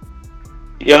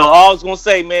 Yo, I was gonna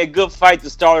say, man, good fight to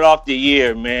start off the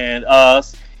year, man.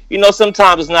 You know,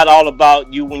 sometimes it's not all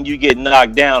about you when you get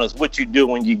knocked down. It's what you do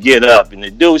when you get up. And the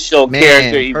dude showed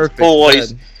character. He was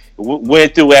poised,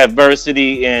 went through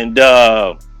adversity, and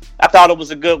I thought it was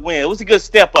a good win. It was a good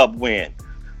step-up win.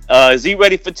 Is he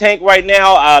ready for Tank right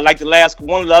now? Like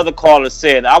one of the other callers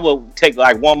said, I would take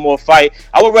like one more fight.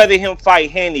 I would rather him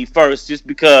fight Haney first, just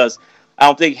because I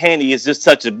don't think Haney is just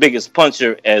such a biggest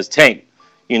puncher as Tank.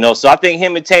 You know, so I think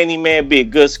him and Taney, man, be a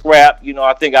good scrap. You know,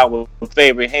 I think I would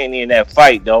favor Haney in that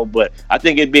fight, though. But I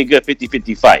think it'd be a good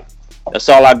 50-50 fight. That's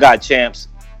all I got, champs.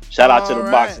 Shout out to the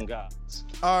boxing guys.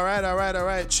 All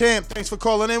right. Champ, thanks for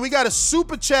calling in. We got a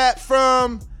super chat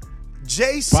from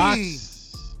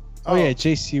JC. Oh, yeah,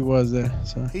 JC was there.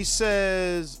 So. He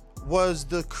says, was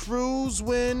the Cruz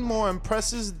win more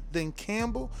impressive than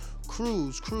Campbell?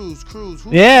 Cruz.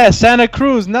 Yeah, Santa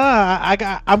Cruz. Nah,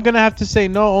 I'm gonna have to say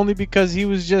no, only because he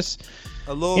was just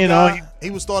a little guy. He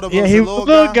was thought of as a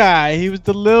little guy. He was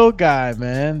the little guy,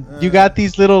 man. You got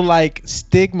these little like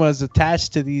stigmas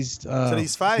attached to these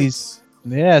fights.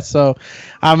 So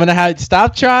I'm gonna have to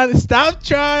stop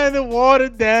trying to water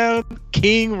down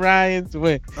King Ryan's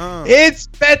win. It's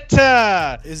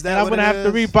better. Is that? And I'm gonna have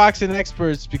to read Boxing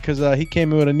Experts because he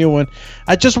came in with a new one.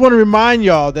 I just want to remind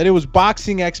y'all that it was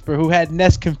Boxing Expert who had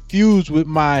Ness confused with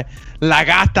my La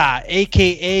Gata,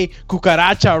 aka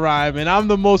Cucaracha rhyme, and I'm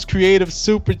the most creative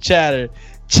super chatter.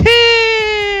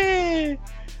 Chee!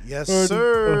 Yes,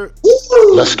 sir.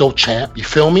 Let's go, champ. You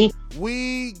feel me?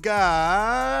 We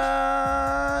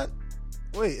got.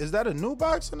 Wait, is that a new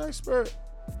Boxing Expert?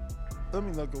 Let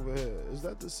me look over here. Is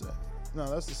that the same? No,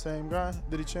 that's the same guy.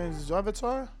 Did he change his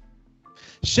avatar?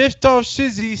 Shiftoff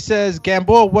Shizzy says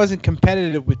Gamboa wasn't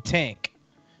competitive with Tank.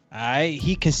 Alright,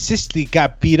 he consistently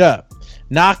got beat up,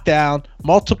 knocked down,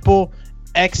 multiple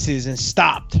X's, and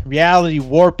stopped. Reality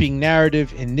warping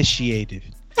narrative initiated.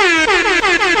 Ring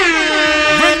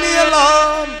the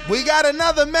alarm. We got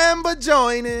another member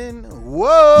joining.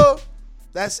 Whoa.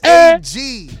 That's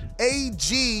AG.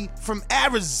 AG from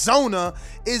Arizona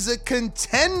is a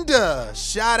contender.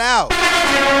 Shout out.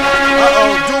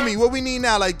 Doomy, what we need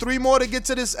now? Like 3 more to get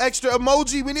to this extra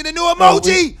emoji? We need a new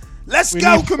emoji. Let's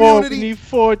go, community. We need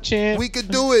 4, champ. We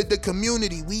could do it. The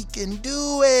community, we can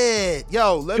do it.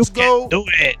 Yo, let's go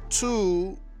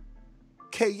to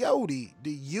Coyote,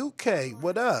 the UK.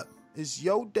 What up? It's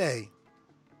your day.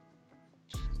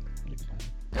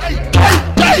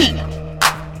 Day.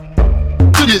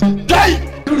 To this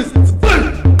day. To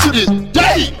this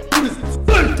day.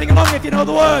 Sing along if you know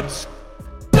the words.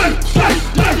 Day.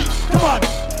 Come on.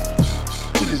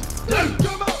 To this day.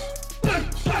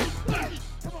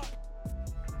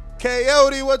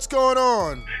 Coyote, what's going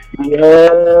on?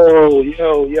 Yo.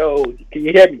 Can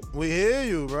you hear me? We hear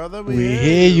you, brother. We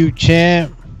hear you,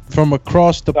 champ. From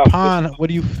across the pond. What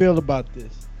do you feel about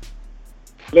this?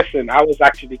 Listen, I was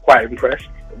actually quite impressed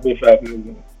with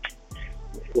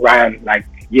Ryan. Like,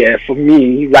 yeah, for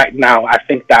me right now, I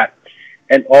think that,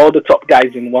 and all the top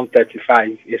guys in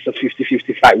 135, it's a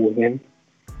 50-50 fight with him.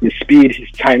 His speed,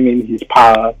 his timing, his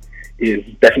power is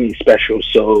definitely special.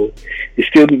 So he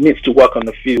still needs to work on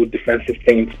the field, defensive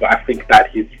things, but I think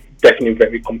that he's definitely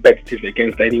very competitive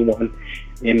against anyone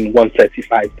in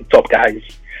 135, the top guys.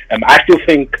 I still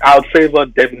think I would favor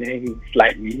Devin Haney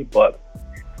slightly, but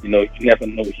you never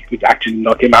know. He could actually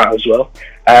knock him out as well.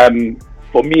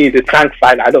 For me, the Tank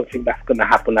fight, I don't think that's going to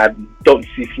happen. I don't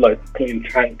see Floyd putting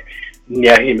Tank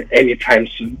near him anytime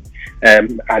soon.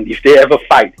 And if they ever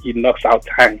fight, he knocks out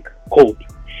Tank cold.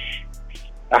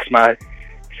 That's my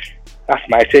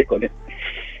take on it.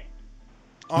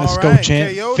 Let's go,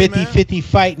 champ. 50-50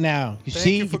 fight now. You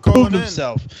see, he proved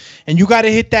himself. And you got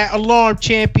to hit that alarm,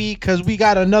 champy, because we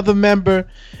got another member,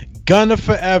 Gunner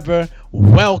Forever.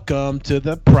 Welcome to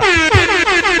the pride.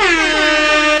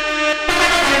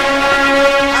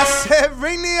 I said,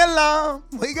 ring the alarm.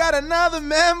 We got another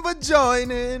member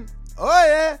joining. Oh,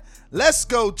 yeah. Let's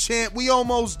go, champ. We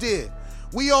almost did.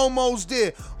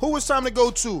 Who it's time to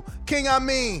go to? King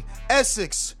Amin,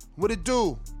 Essex. What it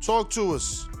do? Talk to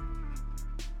us.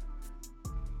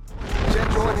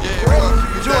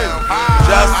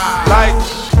 Just like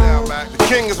the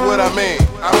king is what I mean.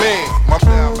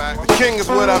 The king is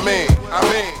what I mean.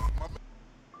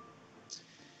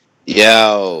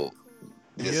 Yo.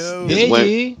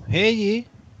 Hey ye.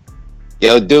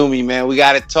 Yo, Doomy, man, we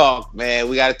gotta talk, man.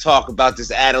 We gotta talk about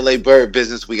this Adelaide Bird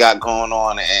business we got going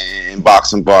on in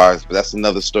boxing bars. But that's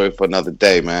another story for another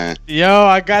day, man. Yo,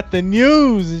 I got the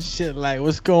news and shit. Like,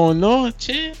 what's going on,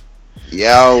 champ?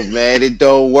 Yo, man, it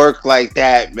don't work like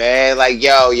that, man. Like,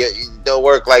 it don't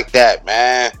work like that,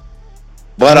 man.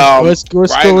 But what's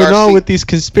going on with these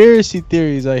conspiracy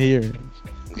theories I hear?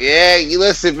 Yeah, you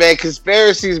listen, man.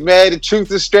 Conspiracies, man. The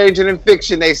truth is stranger than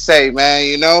fiction, they say,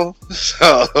 man.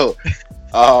 So,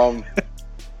 Ryan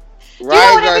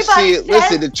Garcia.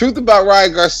 Listen, the truth about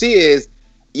Ryan Garcia is,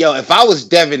 if I was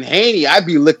Devin Haney, I'd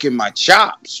be licking my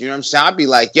chops. You know what I'm saying? I'd be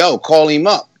like, call him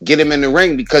up, get him in the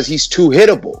ring because he's too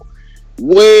hittable.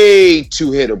 Way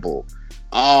too hittable.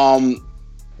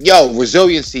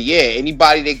 Resiliency,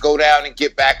 anybody that go down and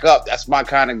get back up, that's my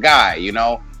kind of guy,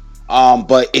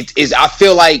 but it is, I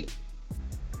feel like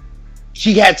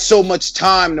he had so much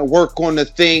time to work on the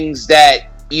things that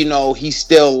he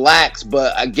still lacks.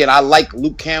 But again, I like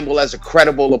Luke Campbell as a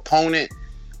credible opponent.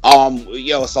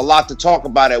 It's a lot to talk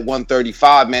about at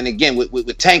 135, man. Again,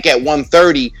 with Tank at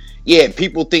 130,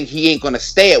 people think he ain't gonna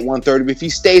stay at 130. But if he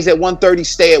stays at 130,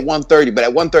 stay at 130. But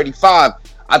at 135,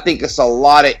 I think it's a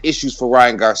lot of issues for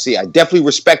Ryan Garcia. I definitely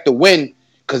respect the win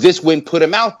because this win put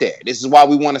him out there. This is why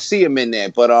we want to see him in there.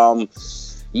 But throw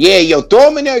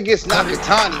him in there against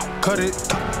Nakatani. Cut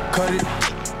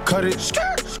it.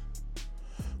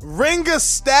 Ringer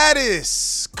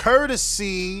status,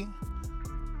 courtesy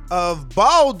of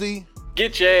Baldy.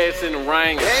 Get your ass in the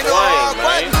ring and ain't no hard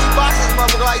man. Boxing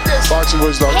motherfucker like this.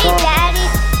 BoxingWords.com. Hey, Daddy.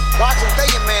 Boxing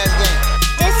thinking man's game.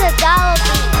 This is $1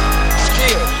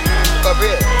 Skill. Up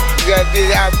here. You gotta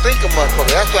be out thinking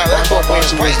motherfucker. That's what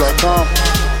BoxingWords.com.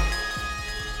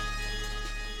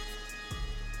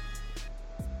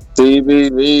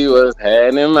 TBV was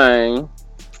happening, man.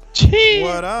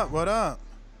 What up?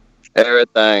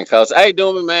 Everything. Cause hey,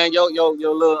 Doomy, man, your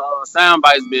little sound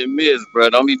bite's been missed, bro.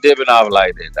 Don't be dipping off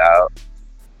like that, dog.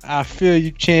 I feel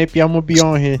you, champion. I'm gonna be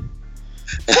on here.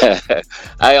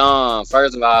 Hey,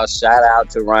 first of all, shout out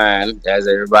to Ryan. As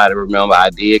everybody remember, I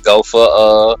did go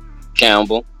for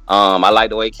Campbell. I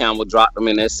like the way Campbell dropped him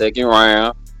in that second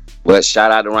round. But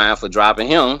shout out to Ryan for dropping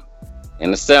him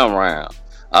in the 7th round.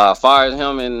 As far as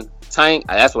him and Tank.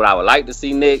 That's what I would like to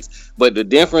see next. But the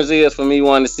difference is for me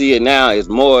wanting to see it now is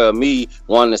more of me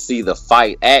wanting to see the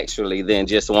fight actually than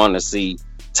just wanting to see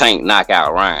Tank knock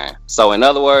out Ryan. So in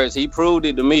other words, he proved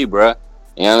it to me, bruh.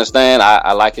 You understand?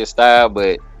 I like his style,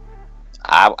 but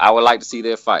I would like to see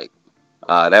that fight.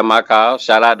 That's my call.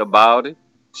 Shout out to Baldy.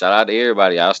 Shout out to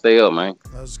everybody. Y'all stay up, man.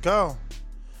 Let's go.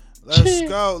 Let's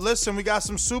go. Listen, we got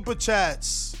some super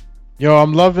chats. Yo,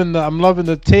 I'm loving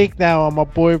the take now on my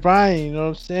boy Ryan. You know what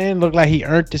I'm saying? Look like he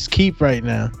earned his keep right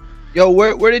now. Yo,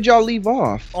 where did y'all leave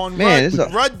off? On man,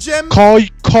 Rudjim?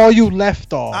 Call you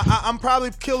left off. I'm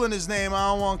probably killing his name. I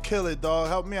don't want to kill it, dog.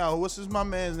 Help me out. What's my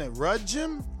man's name?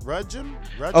 Rudjim?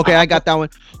 Okay, I got that one.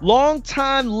 Long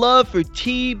time love for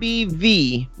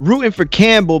TBV. Rooting for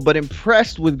Campbell, but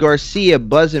impressed with Garcia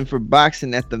buzzing for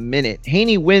boxing at the minute.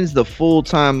 Haney wins the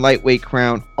full-time lightweight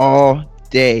crown all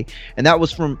day. And that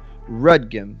was from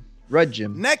Rudjim.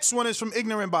 Next one is from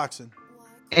Ignorant Boxing.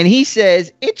 And he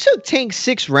says, it took Tank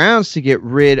 6 rounds to get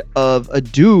rid of a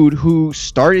dude who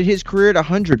started his career at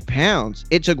 100 pounds.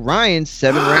 It took Ryan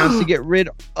 7 rounds to get rid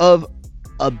of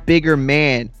a bigger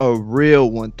man, a real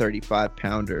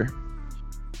 135-pounder.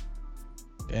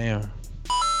 Damn.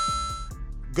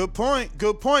 Good point.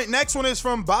 Next one is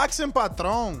from Boxing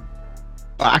Patron.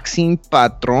 Boxing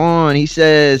Patron. He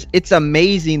says, it's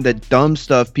amazing the dumb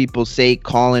stuff people say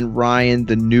calling Ryan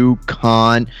the new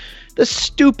Khan. The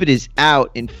stupid is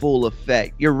out in full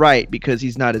effect. You're right, because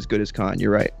he's not as good as Khan.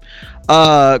 You're right.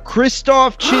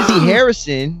 Christoph Chizzy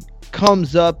Harrison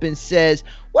comes up and says,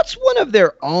 once one of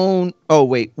their own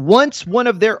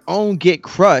get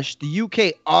crushed, the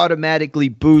UK automatically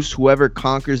boosts whoever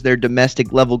conquers their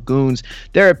domestic level goons.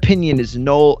 Their opinion is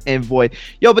null and void.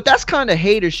 Yo, but that's kind of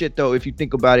hater shit, though, if you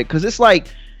think about it, because it's like,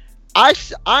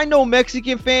 I know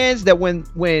Mexican fans that when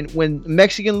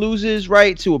Mexican loses,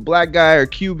 right, to a black guy or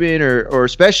Cuban or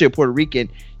especially a Puerto Rican,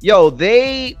 yo,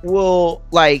 they will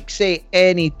like say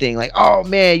anything like, oh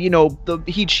man, you know,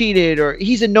 he cheated, or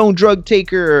he's a known drug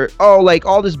taker, or oh, like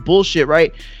all this bullshit,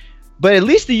 right? But at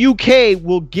least the UK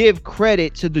will give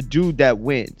credit to the dude that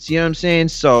wins. You know what I'm saying?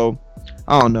 So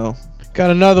I don't know. Got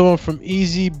another one from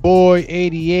Easy Boy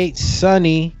 88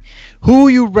 Sunny. Who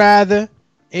you rather?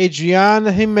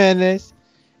 Adriana Jimenez,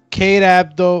 Kate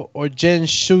Abdo, or Jen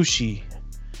Sushi?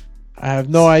 I have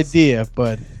no idea,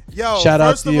 but shout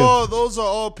out to you. First of all, those are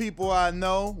all people I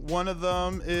know. One of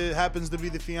them happens to be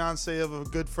the fiance of a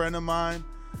good friend of mine.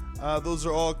 Those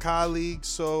are all colleagues,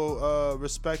 so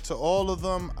respect to all of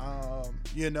them.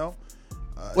 You know.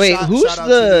 Wait, who's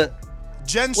the?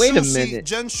 Jen Wait a Sushi. minute.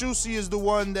 Jen Sushi is the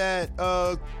one that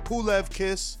Pulev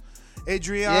kissed.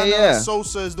 Adriana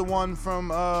Sosa is the one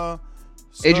from.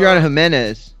 Adriana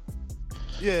Jimenez.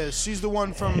 Yeah, she's the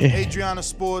one from Adriana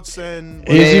Sports and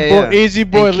Easy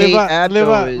Boy, And live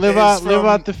Kate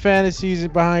out the fantasies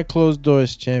behind closed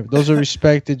doors, champ. Those are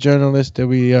respected journalists that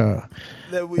we have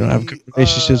good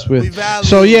relationships with.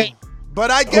 So yeah,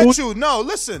 but I get you. No,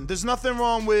 listen, there's nothing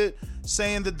wrong with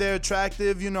saying that they're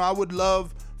attractive. You know, I would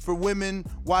love for women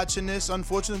watching this.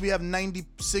 Unfortunately, we have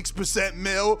 96%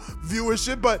 male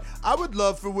viewership, but I would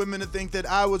love for women to think that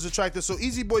I was attractive. So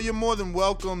Easy Boy, you're more than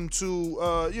welcome to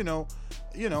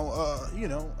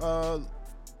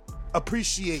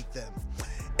appreciate them.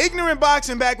 Ignorant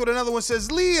Boxing back with another one,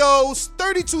 says Leo's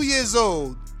 32 years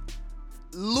old.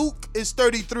 Luke is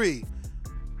 33.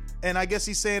 And I guess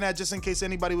he's saying that just in case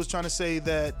anybody was trying to say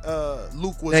that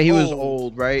Luke was old. He was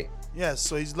old, right? Yes,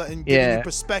 so he's giving you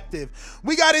perspective.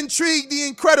 We got Intrigued, the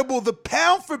Incredible, the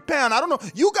pound for pound. I don't know.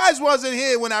 You guys wasn't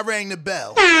here when I rang the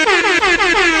bell.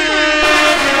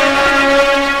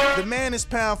 The man is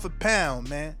pound for pound,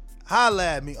 man. Holla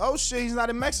at me. Oh shit, he's not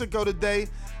in Mexico today.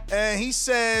 And he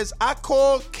says, I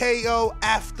called KO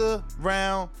after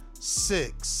round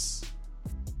 6.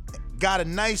 Got a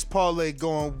nice parlay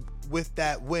going with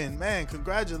that win. Man,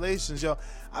 congratulations, yo.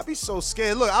 I'd be so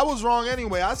scared. Look, I was wrong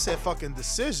anyway. I said fucking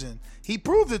decision. He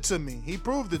proved it to me.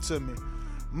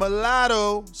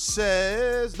 Mulatto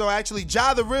says, no, actually,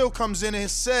 Ja the Real comes in and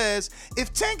says,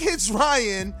 if Tank hits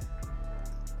Ryan,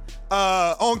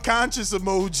 unconscious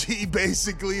emoji,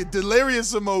 basically, a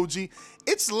delirious emoji,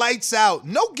 it's lights out,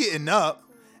 no getting up.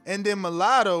 And then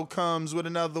Mulatto comes with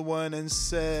another one and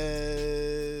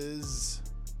says,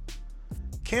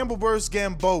 Campbell versus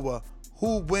Gamboa.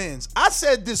 Who wins? I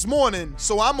said this morning,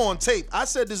 so I'm on tape. I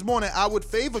said this morning I would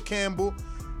favor Campbell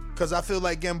because I feel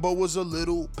like Gamboa was a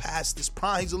little past his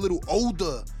prime. He's a little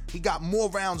older. He got more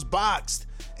rounds boxed,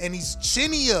 and he's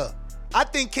chinnier. I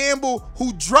think Campbell,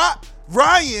 who dropped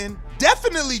Ryan,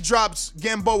 definitely drops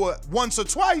Gamboa once or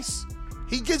twice.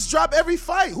 He gets dropped every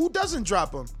fight. Who doesn't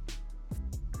drop him?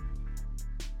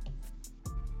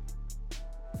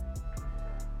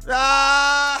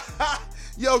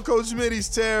 Yo, Coach Mitty's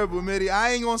terrible, Mitty.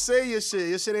 I ain't gonna say your shit.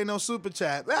 Your shit ain't no super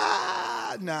chat.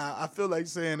 Nah, I feel like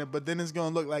saying it, but then it's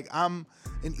gonna look like I'm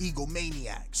an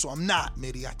egomaniac. So I'm not,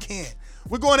 Mitty. I can't.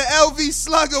 We're going to LV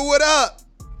Slugger. What up?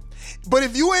 But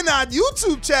if you in our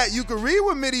YouTube chat, you can read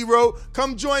what Mitty wrote.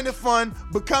 Come join the fun.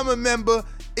 Become a member.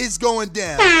 It's going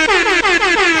down.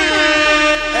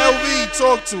 LV,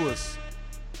 talk to us.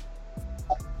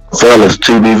 Fellas,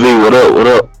 TBV, what up? What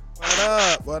up? What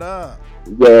up? What up?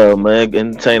 Yeah, man,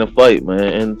 entertain a fight, man.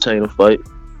 Entertain a fight.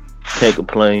 Can't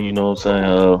complain, you know what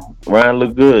I'm saying? Ryan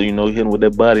looked good, you know, hit him with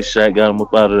that body shot, got him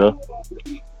up out of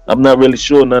there. I'm not really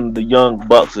sure none of the young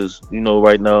boxers, you know,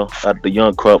 right now, out of the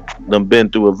young crop, done been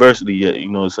through adversity yet, you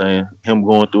know what I'm saying? Him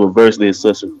going through adversity at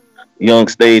such a young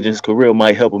stage in his career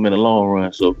might help him in the long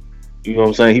run. So, you know what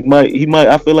I'm saying? He might,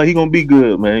 I feel like he gonna be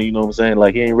good, man, you know what I'm saying?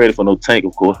 Like, he ain't ready for no Tank,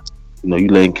 of course. You know, you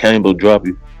letting Campbell drop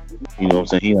you. You know what I'm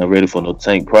saying? He not ready for no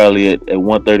Tank. Probably at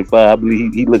 135. I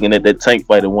believe he looking at that Tank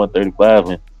fight at 135.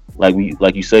 And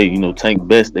like you say, you know, Tank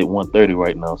best at 130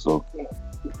 right now. So,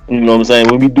 you know what I'm saying?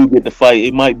 When we do get the fight,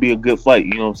 it might be a good fight.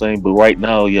 You know what I'm saying? But right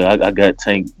now, yeah, I got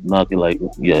Tank knocking like,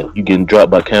 yeah, you getting dropped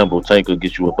by Campbell. Tank will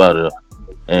get you up out of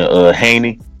there. And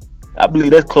Haney, I believe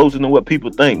that's closer than what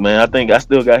people think, man. I think I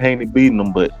still got Haney beating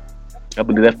him, but I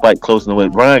believe that fight closer than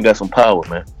what Ryan got some power,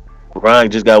 man.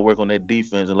 Ryan just got to work on that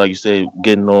defense, and like you said,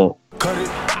 getting on. Cut it,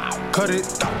 cut it,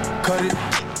 cut it,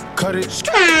 cut it.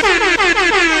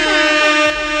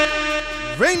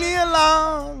 Ring the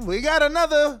alarm. We got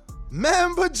another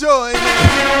member joining.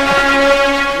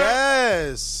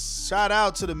 Yes. Shout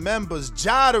out to the members.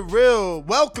 Ja the Real,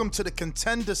 welcome to the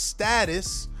contender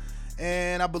status.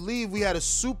 And I believe we had a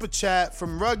super chat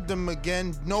from Rugdom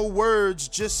again. No words,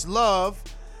 just love.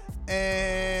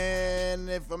 And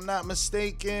if I'm not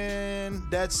mistaken,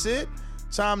 that's it.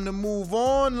 Time to move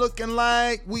on. Looking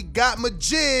like we got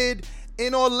Majid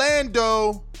in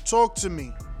Orlando. Talk to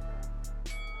me.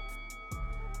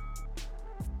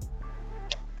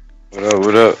 What up,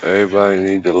 what up? Everybody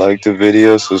need to like the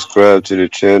video, subscribe to the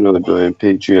channel, and join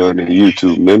Patreon and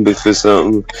YouTube members for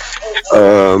something.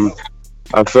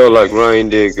 I felt like Ryan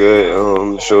did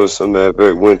good. Showed some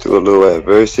went through a little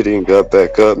adversity and got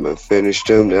back up and finished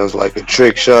him. That was like a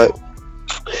trick shot.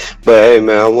 But hey,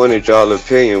 man, I wanted y'all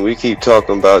opinion. We keep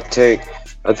talking about Tank.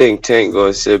 I think Tank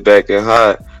gonna sit back and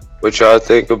hide. What y'all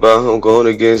think about him going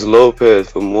against Lopez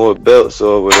for more belts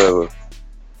or whatever?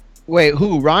 Wait,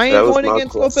 who? Ryan going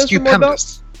against Lopez for more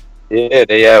belts? Yeah,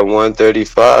 they had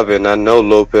 135, and I know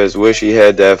Lopez wish he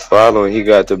had that following. He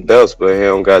got the belts, but he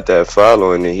don't got that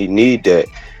following, and he need that.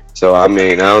 So, I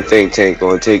mean, I don't think Tank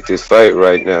going to take this fight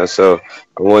right now. So,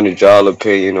 I wanted y'all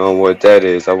opinion on what that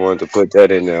is. I wanted to put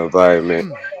that in the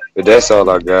environment. But that's all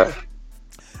I got.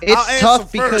 It's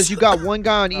tough because you got one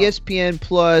guy on ESPN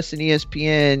Plus and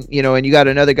ESPN, you know, and you got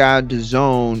another guy on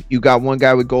DAZN. You got one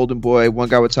guy with Golden Boy, one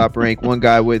guy with Top Rank, one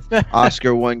guy with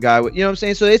Oscar, one guy with, you know what I'm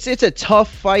saying? So it's a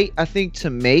tough fight, I think,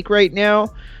 to make right now.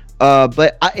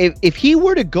 But if he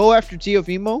were to go after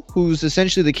Teofimo, who's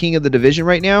essentially the king of the division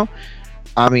right now,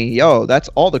 I mean, yo, that's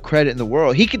all the credit in the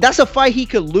world. That's a fight he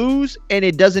could lose, and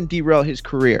it doesn't derail his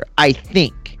career, I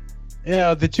think.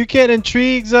 Yeah, did you get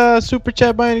Intrigues super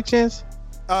chat by any chance?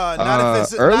 Not if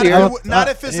it's earlier. Not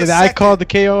if it's a I called the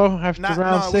KO after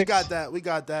round 6. We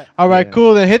got that. All right,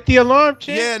 cool. Then hit the alarm,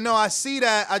 champ. Yeah, no, I see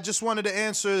that. I just wanted to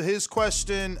answer his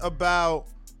question about.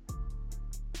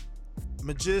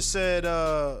 Majid said,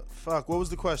 "Fuck." What was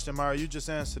the question, Mario? You just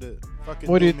answered it.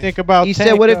 What do you think about? He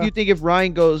said, "What if you think if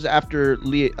Ryan goes after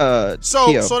Tio?"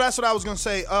 So that's what I was gonna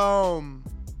say.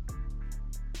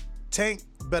 Tank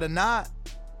better not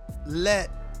let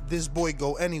this boy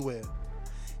go anywhere.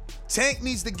 Tank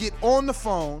needs to get on the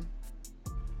phone,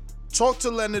 talk to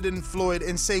Leonard and Floyd,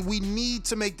 and say we need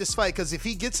to make this fight, because if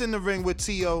he gets in the ring with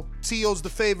Tio, Tio's the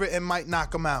favorite and might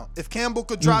knock him out. If Campbell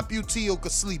could drop you, Tio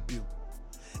could sleep you.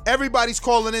 Everybody's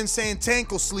calling in saying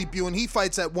Tank will sleep you, and he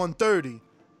fights at 130.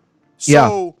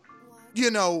 So,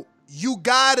 you know, you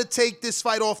gotta take this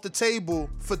fight off the table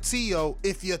for Tio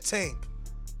if you're Tank.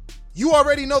 You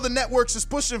already know the networks is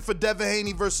pushing for Devin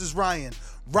Haney versus Ryan.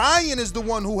 Ryan is the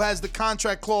one who has the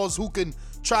contract clause, who can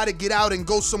try to get out and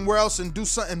go somewhere else and do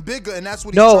something bigger, and that's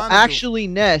what he's trying to do. No, actually,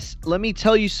 Ness, let me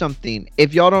tell you something.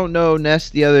 If y'all don't know,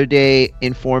 Ness the other day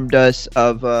informed us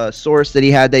of a source that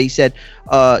he had that he said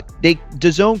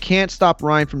DAZN can't stop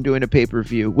Ryan from doing a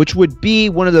pay-per-view, which would be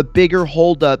one of the bigger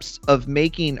holdups of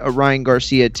making a Ryan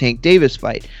Garcia Tank Davis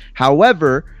fight.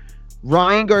 However,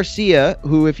 Ryan Garcia,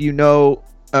 who, if you know,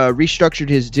 restructured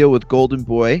his deal with Golden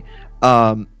Boy,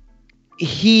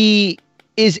 he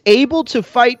is able to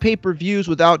fight pay-per-views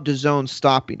without DAZN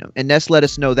stopping him, and Ness let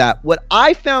us know that. What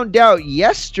I found out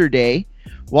yesterday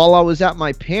while I was at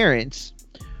my parents'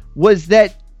 was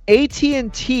that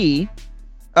AT&T,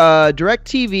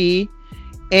 DirecTV,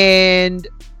 and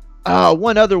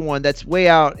one other one that's way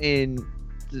out in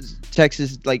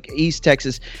Texas, like East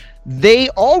Texas, they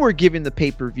all were giving the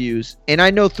pay-per-views. And I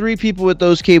know 3 people with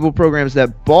those cable programs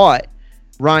that bought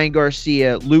Ryan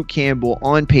Garcia, Luke Campbell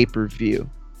on pay-per-view,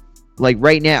 like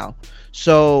right now.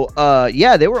 So,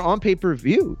 yeah, they were on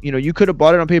pay-per-view. You know, you could have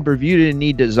bought it on pay-per-view, didn't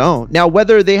need DAZN. Now,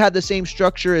 whether they had the same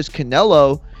structure as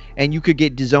Canelo and you could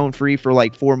get DAZN free for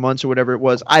like 4 months or whatever it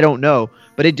was, I don't know.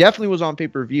 But it definitely was on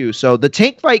pay-per-view. So the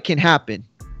Tank fight can happen.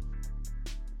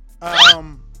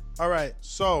 All right,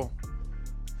 so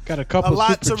got a couple. A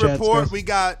lot to super chats, report. guys. We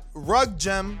got Rug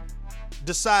Gem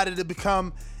decided to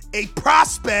become a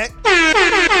prospect.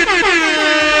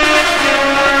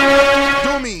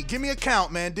 Doomy, give me a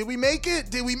count, man. Did we make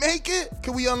it? Did we make it?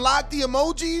 Can we unlock the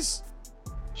emojis?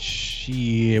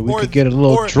 Shit, we could get a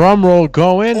little drum roll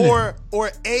going. Or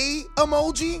a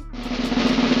emoji?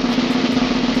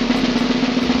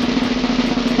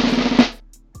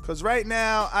 Because right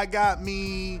now, I got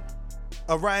me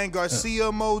a Ryan Garcia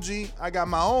emoji. I got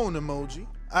my own emoji.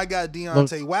 I got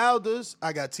Deontay Wilder's.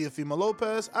 I got Teofimo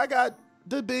Lopez. I got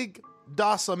the big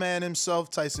Dasa man himself,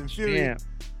 Tyson Fury. Yeah.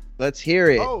 Let's hear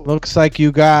it. Oh. Looks like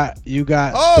you got.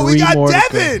 Oh, we 3 got more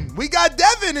Devin. We got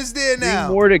Devin is there now.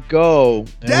 3 more to go.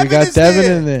 And we got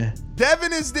Devin in there.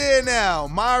 Devin is there now.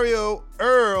 Mario,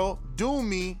 Earl,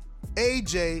 Doomy,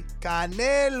 AJ,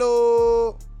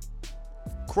 Canelo,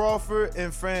 Crawford,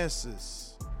 and Francis.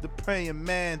 The praying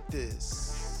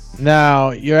mantis.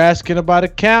 Now you're asking about a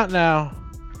count. Now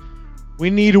we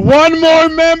need 1 more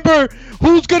member.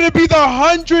 Who's gonna be the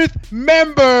 100th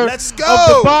member? Let's go. Of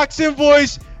the Boxing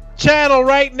Voice channel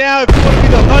right now. If you want to be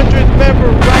the 100th member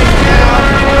right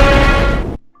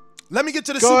now. Let me get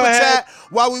to the Go super ahead. chat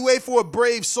while we wait for a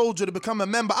brave soldier to become a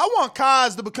member. I want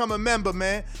Kaz to become a member,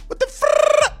 man. What the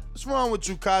what's wrong with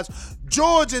you, Kaz?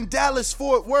 George in Dallas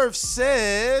Fort Worth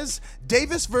says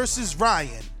Davis versus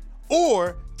Ryan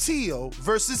or Teo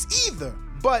versus either.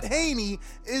 But Haney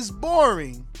is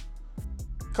boring.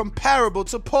 Comparable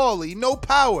to Paulie. No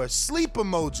power. Sleep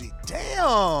emoji.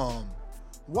 Damn.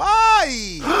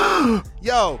 Why?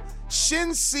 Yo,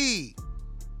 Shin C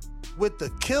with the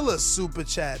killer super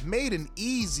chat made an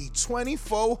easy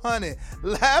 2,400.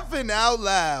 Laughing out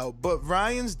loud. But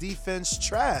Ryan's defense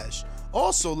trash.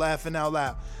 Also laughing out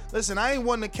loud. Listen, I ain't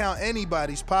one to count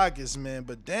anybody's pockets, man,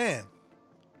 but damn.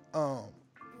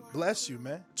 Bless you,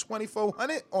 man.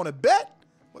 2,400 on a bet?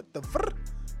 What the frick?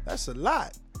 That's a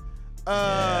lot.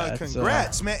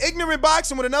 Congrats, man. Ignorant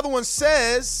Boxing with another one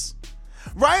says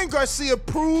Ryan Garcia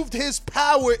proved his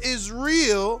power is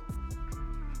real.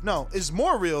 No, is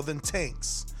more real than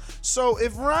Tank's. So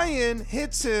if Ryan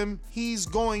hits him, he's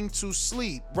going to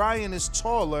sleep. Ryan is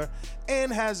taller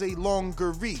and has a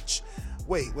longer reach.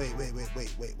 Wait.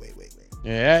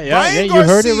 Yeah, you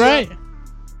heard it right.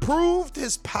 Proved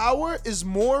his power is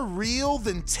more real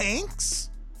than Tank's.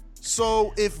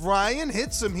 So if Ryan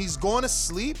hits him, he's going to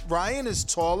sleep. Ryan is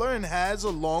taller and has a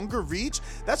longer reach.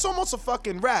 That's almost a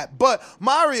fucking rap. But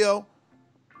Mario,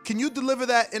 can you deliver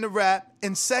that in a rap?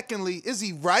 And secondly, is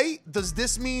he right? Does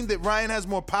this mean that Ryan has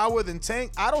more power than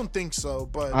Tank? I don't think so.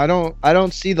 But I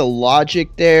don't see the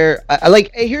logic there. I like.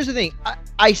 Hey, here's the thing.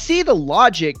 I see the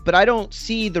logic, but I don't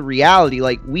see the reality.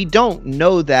 Like, we don't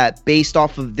know that based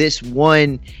off of this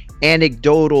one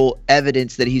anecdotal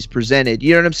evidence that he's presented.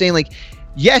 You know what I'm saying? Like,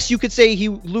 yes, you could say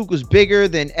Luke was bigger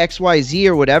than XYZ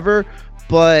or whatever,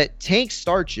 but Tank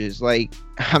starches. Like,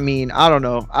 I mean, I don't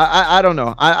know. I don't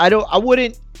know. I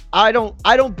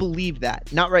don't believe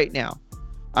that. Not right now.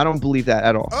 I don't believe that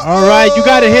at all. All right, you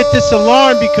got to hit this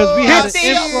alarm because we had an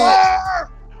info.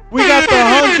 We got the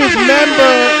 100th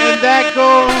member, and that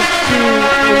goes to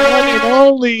the one and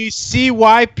only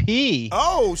CYP.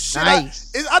 Oh, shit.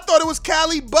 Nice. I thought it was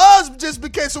Cali Buzz just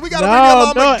became, so we got to bring him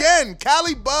up again.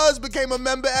 Cali Buzz became a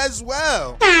member as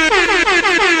well. Mario,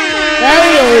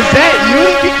 is that you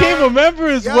that became a member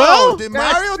as well? Did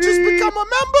Mario just become a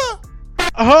member?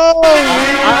 Oh,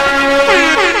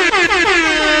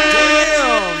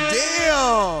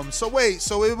 damn. So wait,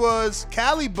 so it was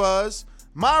Cali Buzz,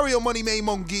 Mario Money May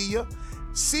Monguilla,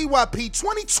 CYP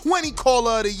 2020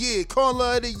 Caller of the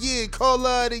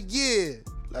Year.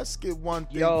 Let's get one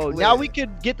thing clear. Now we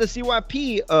could get the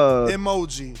CYP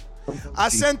emoji. I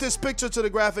sent this picture to the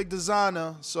graphic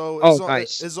designer, so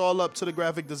nice. It's all up to the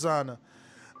graphic designer.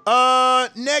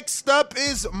 Next up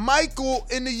is Michael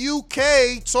in the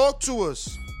UK. Talk to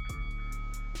us.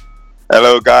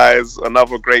 Hello, guys.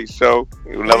 Another great show.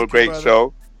 Another great brother.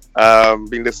 show.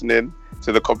 Been listening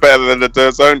to the better than the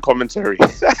DAZN commentary.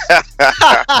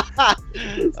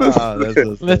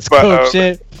 Let's go,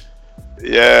 shit.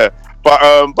 Yeah,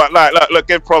 but like, look,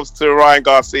 give props to Ryan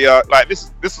Garcia. Like this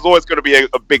is always going to be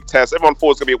a big test. Everyone thought it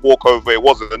was going to be a walkover. It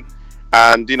wasn't,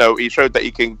 and he showed that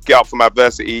he can get up from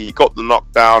adversity. He got the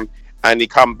knockdown, and he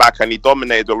come back and he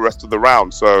dominated the rest of the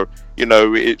round. So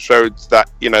it showed that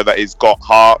that he's got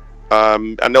heart.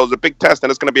 And there was a big test, and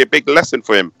it's going to be a big lesson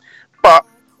for him. But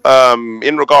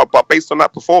based on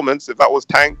that performance, if that was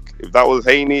Tank, if that was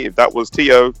Haney, if that was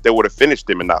Tio, they would have finished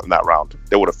him in that round.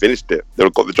 They would have finished it. They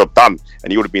would have got the job done,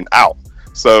 and he would have been out.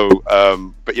 So,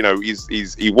 but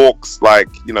he walks like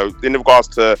in regards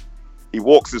to he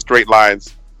walks in straight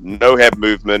lines, no head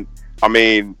movement. I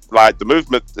mean, like the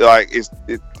movement, like is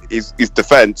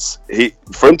defense.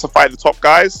 For him to fight the top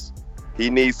guys, he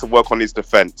needs to work on his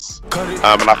defense. And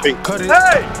I think.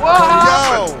 Hey,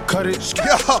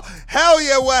 yo, hell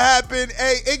yeah, what happened?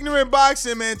 Hey, Ignorant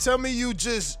Boxing, man, tell me you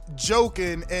just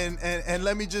joking, and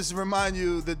let me just remind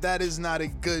you that is not a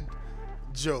good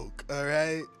joke. All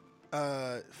right,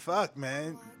 fuck,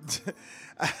 man.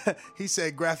 He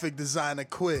said graphic designer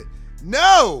quit.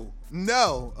 No,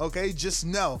 okay, just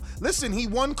no. Listen, he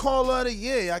won Call of the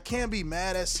Year. I can't be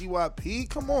mad at CYP.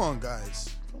 Come on, guys.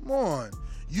 Come on.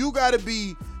 You gotta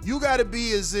be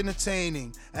as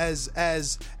entertaining as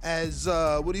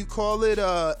what do you call it?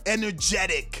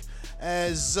 Energetic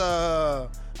as I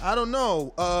don't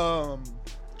know.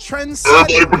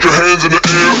 Trendsetting. Everybody put your hands in the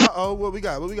air. Oh, what we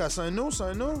got? Something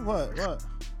new? What?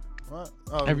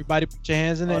 Oh. Everybody put your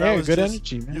hands in the air. Good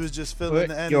energy, man. You was just feeling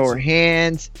the energy. Your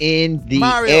hands in the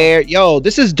Mario. air. Yo,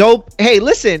 this is dope. Hey,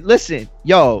 listen.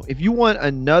 Yo, if you want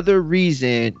another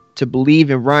reason to believe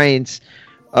in Ryan's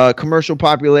commercial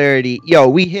popularity, yo,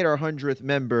 we hit our 100th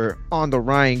member on the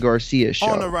Ryan Garcia show.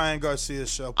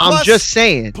 I'm just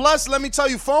saying. Plus, let me tell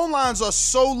you, phone lines are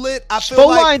so lit. Phone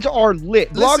lines are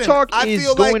lit. Blog Talk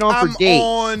is going on for days.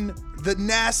 On the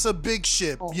NASA big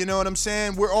ship. You know what I'm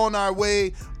saying? We're on our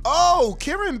way. Oh,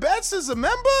 Kieran Betts is a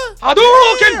member?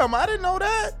 Damn, I didn't know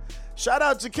that. Shout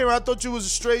out to Kieran. I thought you was a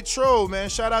straight troll, man.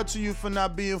 Shout out to you for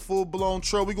not being full-blown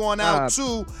troll. We going out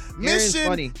to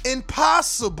Mission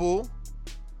Impossible,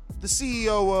 the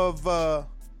CEO of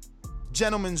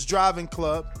Gentlemen's Driving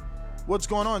Club. What's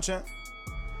going on, champ?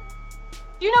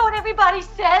 You know what everybody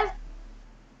says?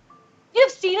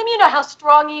 You've seen him. You know how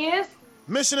strong he is.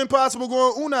 Mission Impossible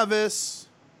going una vez.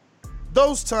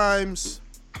 Those times.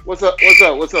 What's up?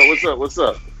 Talk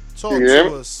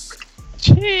to us.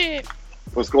 Shit.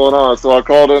 What's going on? So I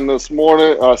called in this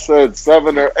morning. I said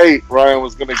 7 or 8. Ryan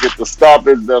was going to get the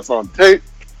stoppage. That's on tape.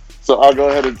 So I'll go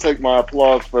ahead and take my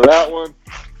applause for that one.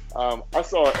 I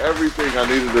saw everything I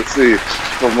needed to see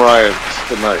from Ryan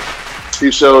tonight.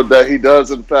 He showed that he does,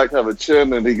 in fact, have a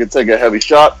chin and he can take a heavy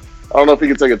shot. I don't know if he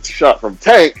can take a shot from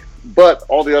Tank, but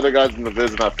all the other guys in the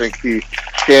division, I think he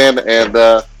can.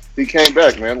 And he came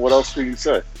back, man. What else do you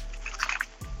say?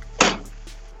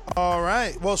 All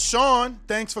right. Well, Sean,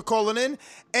 thanks for calling in.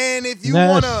 And if you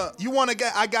wanna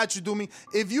get, I got you, Doomy.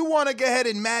 If you wanna go ahead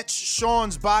and match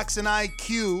Sean's boxing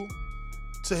IQ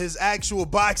to his actual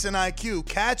boxing IQ,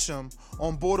 catch him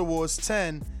on Border Wars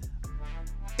 10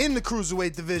 in the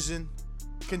cruiserweight division,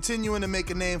 continuing to make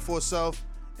a name for himself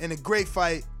in a great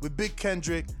fight with Big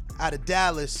Kendrick out of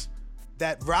Dallas,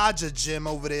 that Roger gym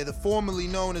over there, the formerly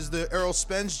known as the Earl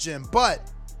Spence gym. But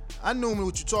I knew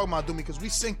what you're talking about, Doomy, because we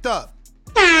synced up.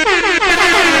 We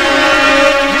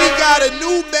got a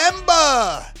new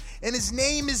member, and his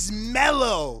name is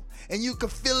Mellow, and you can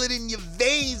feel it in your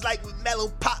veins like with Mellow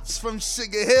Pops from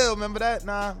Sugar Hill. Remember that?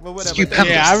 Nah, but whatever.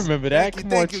 Yeah, I remember that.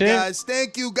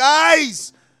 Thank you,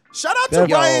 guys. Shout out to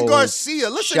Ryan Garcia.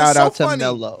 Listen, shout it's so out to funny.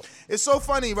 Mellow. It's so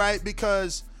funny, right?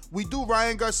 Because we do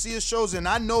Ryan Garcia shows, and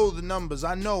I know the numbers.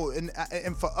 I know, and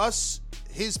for us,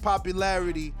 his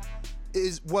popularity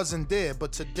wasn't there,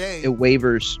 but today it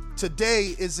wavers.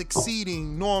 Today is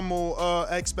exceeding normal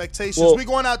expectations. We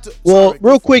going out to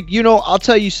real quick. I'll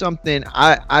tell you something.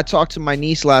 I talked to my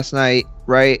niece last night,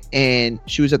 right, and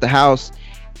she was at the house,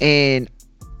 and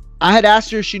I had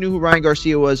asked her if she knew who Ryan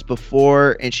Garcia was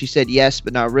before, and she said yes,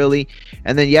 but not really.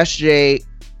 And then yesterday,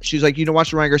 she was like, "You don't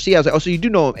watch Ryan Garcia?" I was like, "Oh, so you do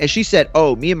know him?" And she said,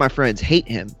 "Oh, me and my friends hate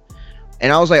him."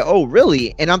 And I was like, "Oh,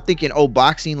 really?" And I'm thinking, "Oh,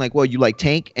 boxing, like, well, you like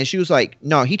Tank?" And she was like,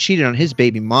 "No, he cheated on his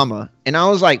baby mama." And I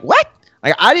was like, "What?"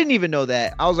 Like, I didn't even know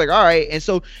that. I was like, "All right." And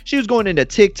so she was going into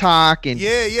TikTok and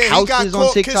houses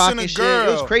on TikTok and shit.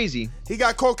 It was crazy. He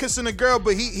got caught kissing a girl,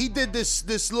 but he did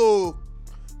this little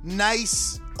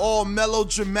nice, all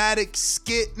melodramatic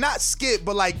skit, not skit,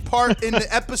 but like part in the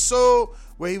episode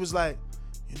where he was like,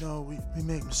 you know, we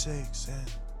make mistakes,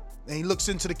 and he looks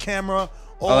into the camera.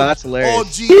 That's hilarious. All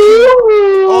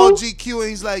GQ, and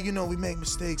he's like, you know, we make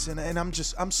mistakes, and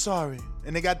I'm sorry.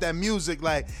 And they got that music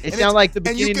like. It sounds like the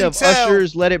beginning of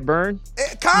Usher's "Let It Burn."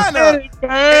 Kind of,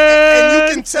 and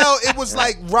you can tell it was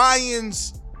like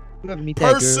Ryan's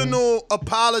personal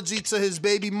apology to his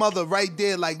baby mother right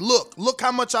there. Like, look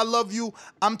how much I love you.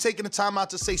 I'm taking the time out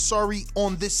to say sorry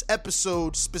on this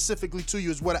episode specifically to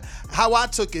you is how I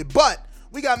took it. But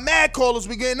we got mad callers.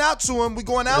 We getting out to him. We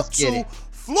going out to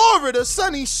Florida,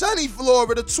 sunny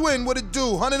Florida. Twin, what it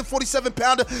do? 147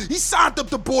 pounder. He signed up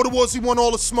the Border Wars. He want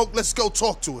all the smoke. Let's go.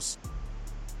 Talk to us.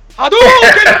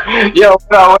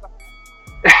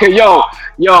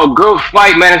 Yo, good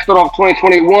fight, man. It started off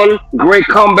 2021. Great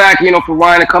comeback, you know, for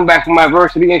Ryan to come back from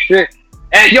adversity and shit.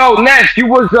 And yo, Ness, you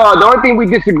was the only thing we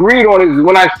disagreed on is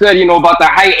when I said, you know, about the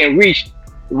height and reach.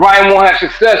 Ryan won't have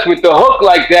success with the hook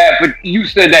like that, but you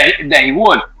said that he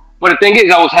would. But the thing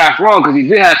is, I was half wrong because he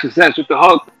did have success with the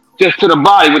hook, just to the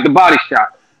body with the body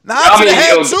shot. To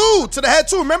the head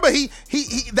too. Remember, he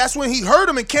that's when he hurt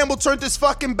him, and Campbell turned his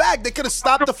fucking back. They could have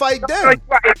stopped the fight then.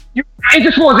 It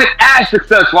just wasn't as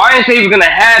successful. I didn't say he was gonna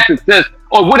have success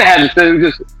or would have had success. It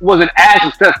just wasn't as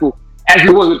successful as he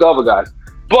was with the other guys.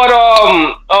 But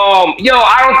I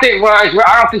don't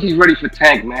think he's ready for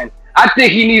Tank, man. I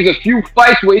think he needs a few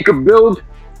fights where he could build,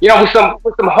 you know, with some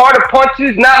harder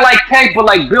punches, not like Tank, but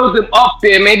like build him up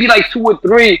there, maybe like 2 or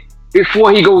 3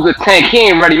 before he goes to Tank. He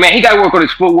ain't ready, man. He got to work on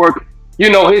his footwork, you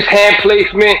know, his hand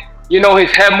placement, you know,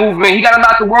 his head movement. He got a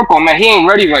lot to work on, man. He ain't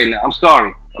ready right now. I'm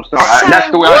sorry. That's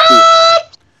the way I see it.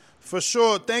 For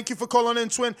sure. Thank you for calling in,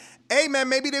 Twin. Hey, man,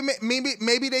 maybe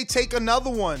they take another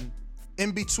one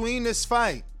in between this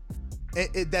fight.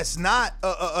 That's not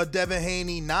a Devin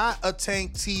Haney, not a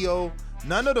Tank T.O.,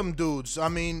 none of them dudes. I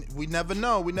mean, we never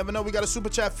know. We got a super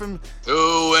chat from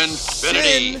to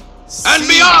infinity and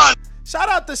beyond. Shout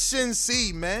out to Shin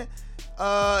C, man.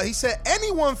 He said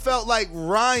anyone felt like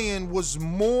Ryan was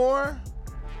one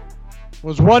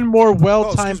more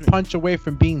well-timed punch away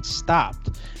from being stopped.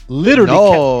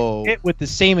 Literally kept hit with the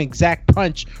same exact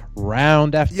punch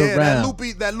round after round.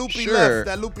 That loopy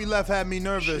left had me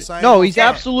nervous. He's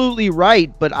absolutely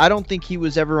right, but I don't think he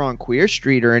was ever on Queer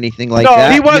Street or anything like that.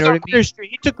 No, he was on Queer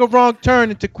Street. He took a wrong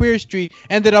turn into Queer Street,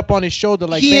 ended up on his shoulder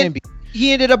like Bambi.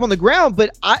 He ended up on the ground,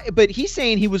 but he's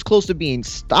saying he was close to being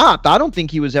stopped. I don't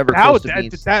think he was ever close to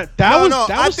being stopped. I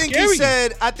think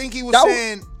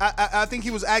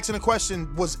he was asking a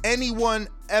question. Was anyone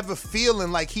ever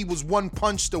feeling like he was one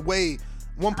punch away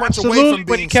from being stopped?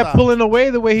 But he kept pulling away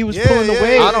the way he was pulling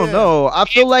away. I don't know. I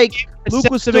feel like Luke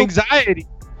was some anxiety.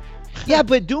 Yeah,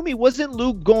 but Doomy, wasn't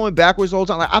Luke going backwards all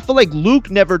the time? Like, I feel like Luke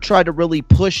never tried to really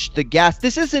push the gas.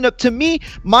 This isn't up to me.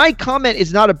 My comment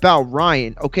is not about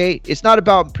Ryan, okay? It's not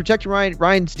about protecting Ryan.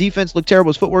 Ryan's defense looked terrible.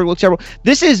 His footwork looked terrible.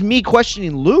 This is me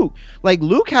questioning Luke. Like,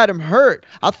 Luke had him hurt.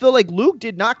 I feel like Luke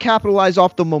did not capitalize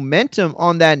off the momentum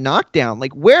on that knockdown.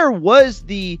 Like, where was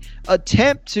the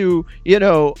attempt to,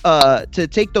 to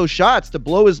take those shots, to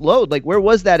blow his load? Like, where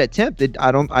was that attempt?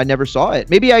 I never saw it.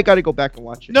 Maybe I got to go back and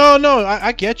watch it. No,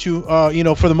 I get you.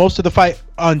 For the most of the fight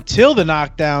until the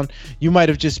knockdown, you might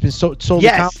have just been solely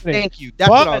confident. Thank you. That's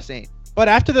what I was saying. But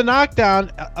after the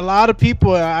knockdown, a lot of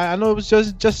people, I know it was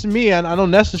just me, and I know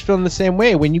Ness was feeling the same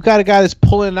way. When you got a guy that's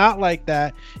pulling out like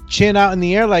that, chin out in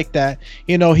the air like that,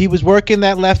 he was working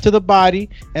that left to the body,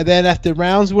 and then after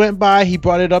rounds went by, he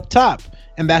brought it up top.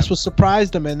 And that's what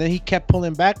surprised him. And then he kept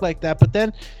pulling back like that. But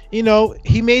then,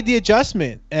 he made the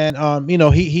adjustment. And,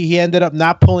 he ended up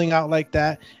not pulling out like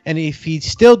that. And if he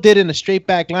still did in a straight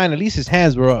back line, at least his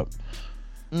hands were up.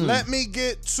 Let me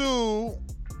get to...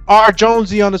 R.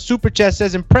 Jonesy on the super chat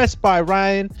says, impressed by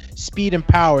Ryan, speed and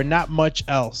power, not much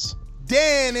else.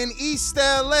 Dan in East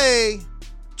LA,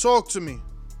 talk to me.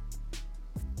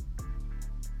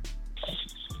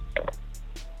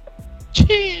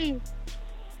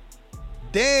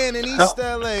 Dan in East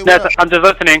LA. I'm just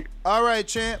listening. All right,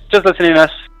 champ. Just listening to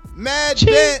us. Mad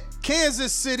Bet,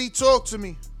 Kansas City, talk to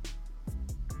me.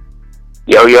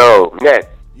 Yo, Ness.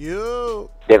 Yo.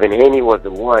 Devin Haney was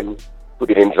the one who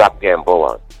didn't drop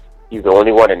Gamboa. He's the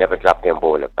only one that never dropped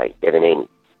Gamboa in a fight, Devin Haney.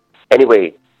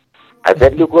 Anyway, I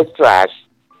said Luke was trash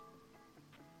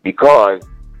because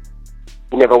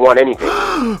he never won anything.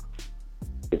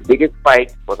 His biggest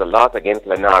fight was a loss against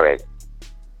Linares.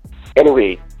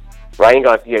 Anyway, Ryan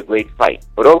Garcia, a great fight.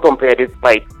 But don't compare this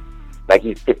fight like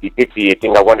he's 50-50. I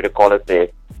think I wanted to call it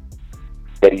that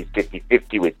he's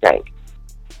 50-50 with Tank.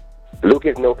 Luke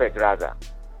is no Pedraza.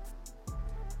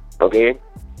 Okay?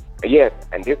 Yes,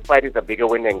 and this fight is a bigger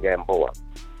win than Gamboa.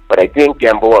 But I think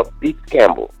Gamboa beats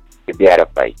Campbell if they had a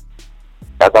fight.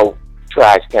 That's how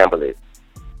trash Campbell is.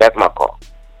 That's my call.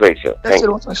 Great show. That's it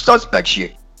on some suspect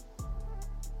shit.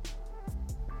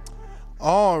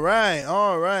 All right.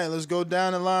 Let's go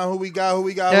down the line. Who we got?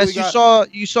 Yes,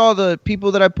 you saw the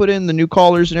people that I put in, the new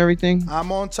callers and everything.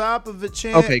 I'm on top of it,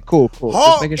 champ. Okay, cool.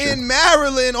 Hawk in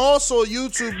Maryland, also a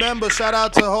YouTube member. Shout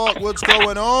out to Hawk. What's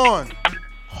going on?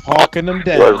 Hawking them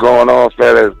down. What's going on,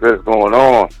 fellas? What's going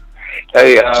on?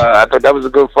 Hey, I thought that was a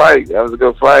good fight.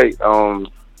 Ryan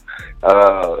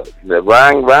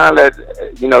let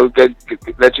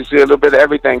let you see a little bit of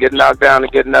everything, getting knocked down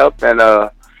and getting up, and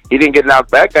he didn't get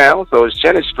knocked back down, so his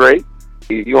chin is straight.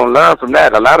 You're gonna learn from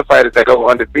that. A lot of fighters that go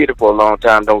undefeated for a long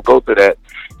time don't go through that,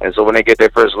 and so when they get their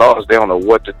first loss, they don't know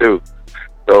what to do.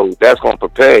 So that's gonna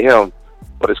prepare him.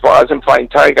 But as far as him fighting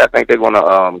Tyke, I think they're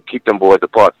gonna keep them boys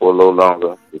apart for a little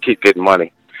longer and keep getting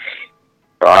money.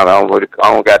 So I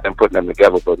don't got them putting them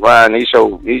together. But Ryan, he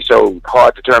showed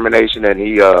hard determination, and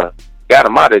he got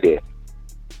him out of there.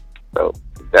 So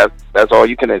that's all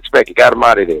you can expect. He got him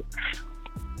out of there.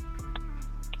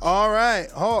 All right,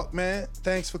 Hawk, man.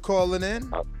 Thanks for calling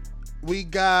in. We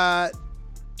got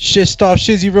Shitstuff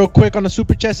Shizzy real quick on the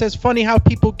super chat says, funny how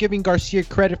people giving Garcia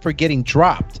credit for getting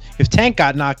dropped. If Tank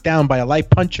got knocked down by a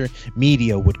light puncher,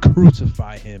 media would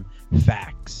crucify him.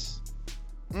 Facts.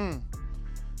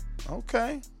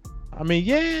 Okay. I mean,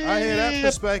 yeah. I hear that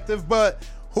perspective, but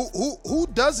who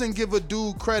doesn't give a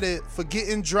dude credit for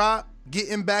getting dropped,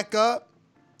 getting back up,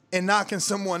 and knocking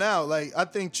someone out? Like, I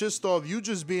think Chistov, you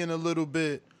just being a little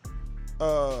bit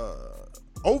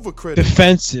overcritical,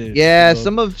 defensive. Yeah,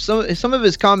 some of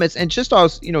his comments, and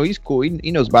Chistov's, he's cool.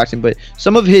 He knows boxing, but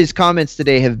some of his comments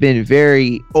today have been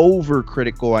very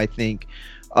overcritical, I think.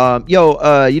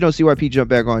 You don't CYP jump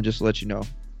back on, just to let you know.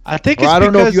 I think I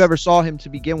don't know if you ever saw him to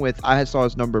begin with. I saw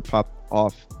his number pop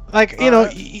off. Like,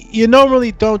 you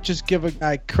normally don't just give a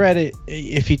guy credit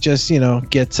if he just,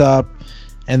 gets up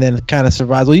and then kind of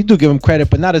survives. Well, you do give him credit,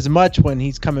 but not as much when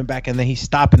he's coming back and then he's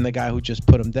stopping the guy who just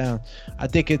put him down. I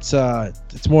think it's more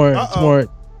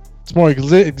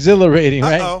exhilarating,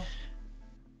 right?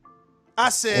 I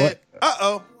said,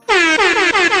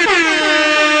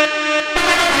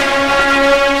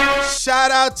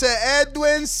 Shout out to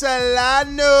Edwin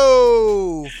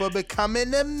Solano for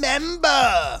becoming a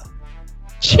member.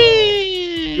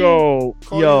 Cheese. Call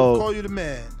you the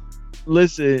man.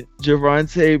 Listen,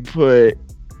 Javante put,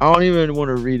 I don't even want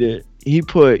to read it. He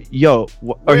put,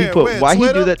 why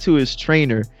he do that to his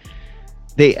trainer?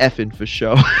 They effing for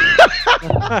show. He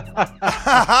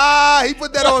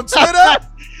put that on Twitter?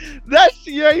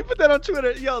 He put that on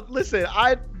Twitter. Yo, listen,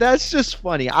 that's just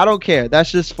funny. I don't care.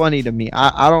 That's just funny to me.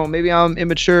 I don't, maybe I'm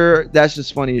immature. That's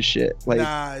just funny as shit. Like,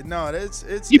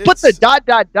 it's you put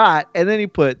the ... and then he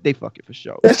put they fuck it for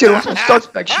show. That shit on some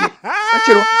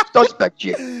suspect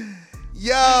shit.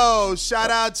 Yo,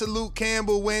 shout out to Luke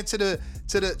Campbell. Went to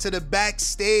the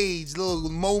backstage little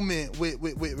moment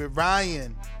with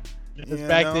Ryan. It's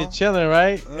back there chilling,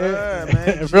 right? Yeah,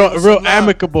 man. real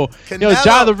amicable. Canelo,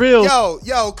 Ja the real.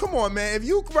 Yo, come on, man. If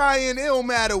you Ryan, it don't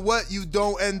matter what you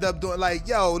don't end up doing. Like,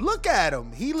 yo, look at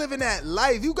him. He living that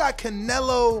life. You got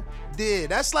Canelo there.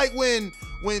 That's like when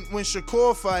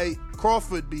Shakur fight,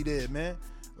 Crawford be there, man.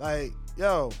 Like,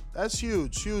 yo, that's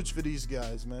huge for these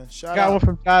guys, man. Shout out. Got one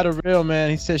from Ja the real,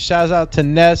 man. He says, shouts out to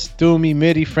Ness, Doomy,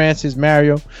 Mitty, Francis,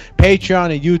 Mario,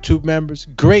 Patreon and YouTube members.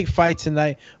 Great fight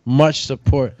tonight. Much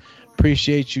support.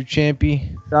 Appreciate you,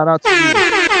 Champy. Shout out to you.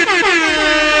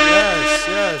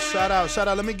 Yes. Shout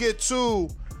out. Let me get to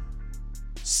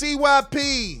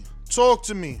CYP. Talk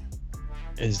to me.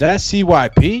 Is that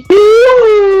CYP?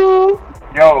 Yo,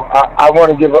 I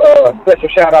want to give a special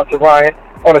shout out to Ryan.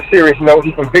 On a serious note,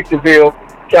 he's from Victorville,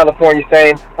 California,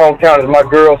 same hometown as my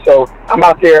girl. So I'm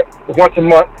out there once a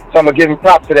month, so I'm going to give him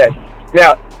props for that.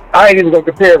 Now, I ain't even going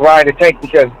to compare Ryan to Tank,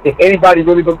 because if anybody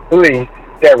really believes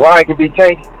that Ryan can be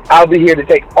Tank, I'll be here to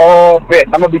take all bets.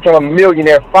 I'm going to become a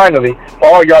millionaire finally for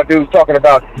all y'all dudes talking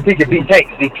about he can beat Tank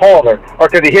because he's taller or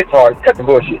because he hits hard. Cut the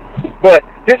bullshit. But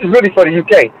this is really for the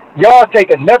UK. Y'all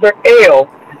take another L,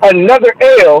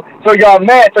 so y'all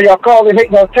mad, so y'all call it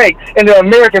hating on Tank and the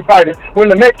American fighters when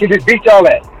the Mexicans just beat y'all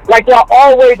ass. Like, y'all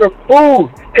always are fools.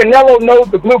 Canelo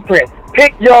knows the blueprint.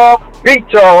 Pick y'all, beat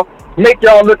y'all, make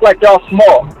y'all look like y'all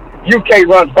small. UK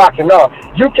runs boxing off.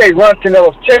 UK runs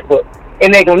Canelo's checkbook,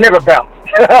 and they gonna never bounce.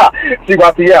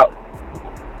 CYP out.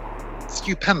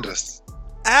 Stupendous.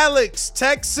 Alex,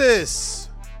 Texas.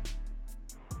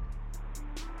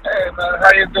 Hey, man,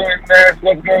 how you doing, man?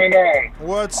 What's going on?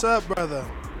 What's up, brother?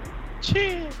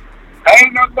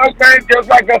 Ain't no man, just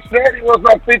like I said, it was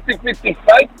a 50-50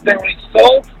 fight. The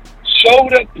results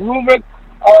showed it, proved it.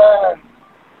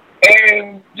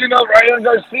 And, you know, Ryan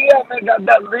Garcia, man, got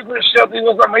that liver shot. It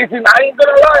was amazing. I ain't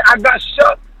gonna lie. I got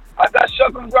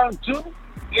shot on round 2.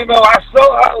 You know, I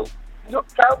saw how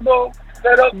Campbell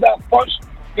set up that punch.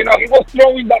 You know, he was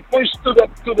throwing that punch to the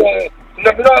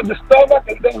middle of the stomach,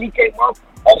 and then he came up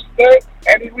upstairs,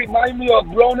 and it reminded me of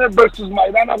Broner versus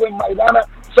Maidana when Maidana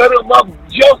set him up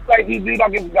just like he did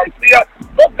against Garcia.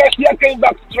 But Garcia came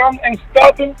back strong and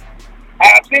stopped him.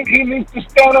 I think he needs to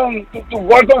stand on to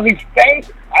work on his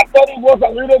stance. I thought it was a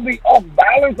little bit off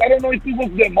balance. I don't know if it was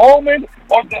the moment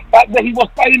or the fact that he was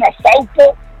fighting a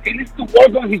southpaw. He needs to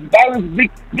work on his balance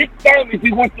big time if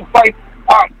he wants to fight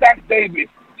Tank Davis.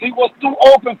 He was too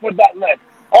open for that left.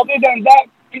 Other than that,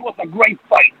 it was a great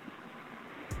fight.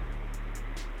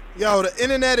 Yo, the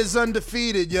internet is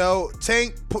undefeated, yo.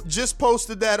 Tank just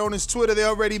posted that on his Twitter. They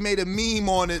already made a meme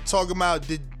on it talking about,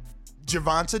 did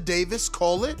Gervonta Davis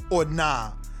call it or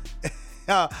nah?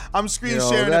 I'm screen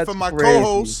sharing it for my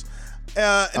co-host.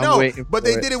 No, but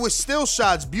they did it with still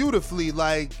shots beautifully,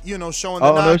 like, you know, showing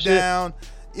the knockdown.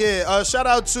 Yeah, shout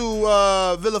out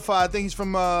to Vilify. I think he's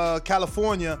from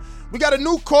California. We got a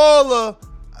new caller.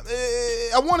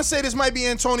 I want to say this might be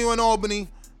Antonio in Albany,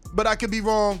 but I could be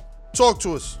wrong. Talk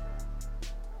to us.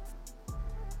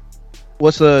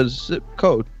 What's the zip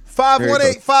code?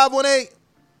 518.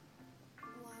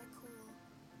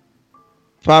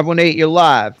 518, you're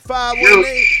live.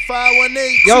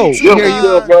 518. Yo, here you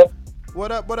up, bro.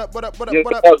 What up,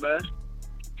 man?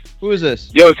 Who is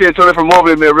this? Yo, it's Antonio from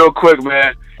Albany, man, real quick,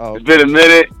 man. Oh. It's been a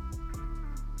minute.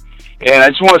 And I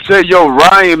just want to say, yo,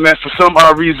 Ryan, man, for some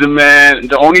odd reason, man,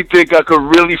 the only thing I could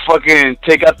really fucking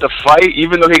take out the fight,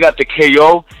 even though he got the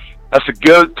KO, that's a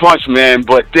good punch, man.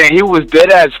 But then he was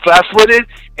dead-ass flat-footed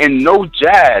and no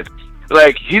jab.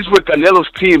 Like, he's with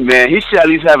Canelo's team, man. He should at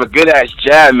least have a good-ass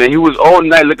jab, man. He was all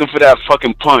night looking for that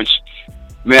fucking punch.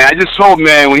 Man, I just hope,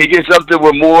 man, when he gets up there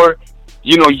with more,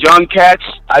 you know, young cats,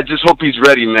 I just hope he's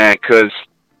ready, man, because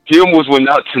he almost went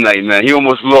out tonight, man. He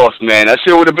almost lost, man. That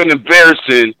shit would have been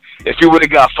embarrassing if he would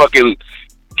have got fucking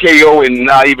KO and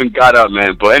not even got up,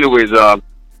 man. But anyways,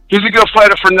 he's a good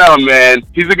fighter for now, man.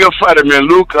 He's a good fighter, man.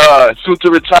 Luke, soon to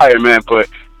retire, man. But,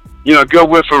 you know, good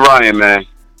win for Ryan, man.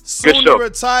 Soon to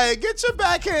retire. Get your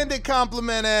backhanded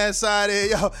compliment ass out of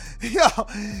here.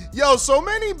 Yo, so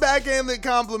many backhanded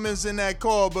compliments in that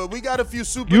call, but we got a few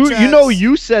super chats. You know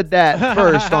you said that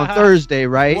first on Thursday,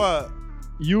 right? What?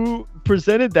 You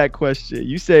presented that question.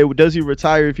 You said, does he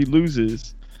retire if he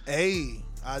loses? Hey,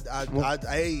 I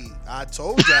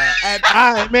told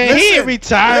y'all. Man, listen, he ain't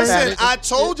retired. Listen, I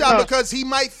told y'all because he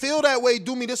might feel that way.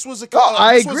 Do me. This was a.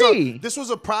 I agree. This was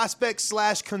a prospect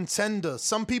 / contender.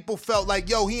 Some people felt like,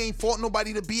 yo, he ain't fought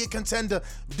nobody to be a contender.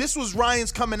 This was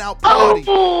Ryan's coming out party.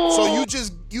 So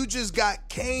you just got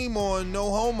came on no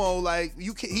homo. Like he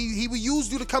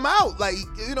used you to come out. Like,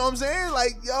 you know what I'm saying?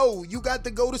 Like, yo, you got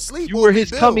to go to sleep. You were his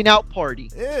coming out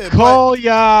party. Yeah. Call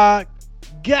ya.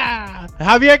 God,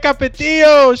 Javier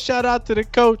Capetillo, shout out to the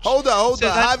coach. Hold on.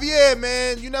 Javier,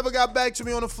 man, you never got back to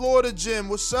me on the Florida gym.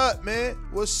 What's up, man?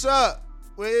 What's up?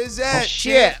 Where is that? Oh,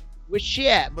 shit. What's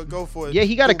shit? But go for it. Yeah,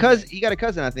 he got a cousin. He got a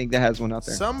cousin, I think, that has one out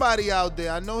there. Somebody out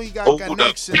there. I know he got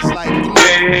connections like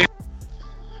glue.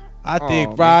 I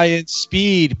think Ryan's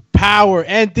speed, power,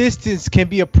 and distance can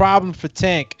be a problem for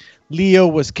Tank. Leo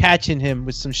was catching him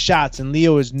with some shots, and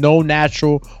Leo is no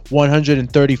natural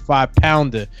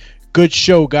 135-pounder. Good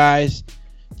show, guys.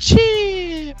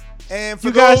 Cheer. And for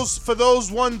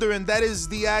those wondering, that is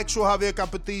the actual Javier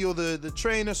Capetillo, the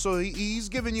trainer. So he's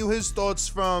giving you his thoughts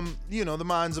from, you know, the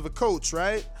minds of a coach,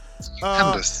 right?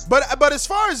 But as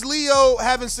far as Leo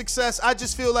having success, I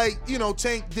just feel like, you know,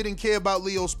 Tank didn't care about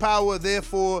Leo's power.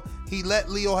 Therefore, he let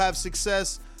Leo have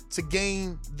success to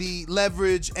gain the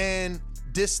leverage and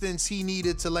distance he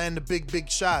needed to land the big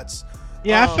shots.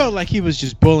 Yeah, I felt like he was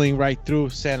just bullying right through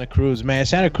Santa Cruz, man.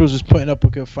 Santa Cruz was putting up a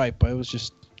good fight, but it was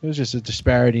just a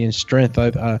disparity in strength.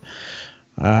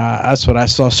 That's what I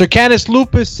saw. Sir Canis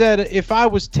Lupus said, if I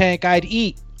was Tank, I'd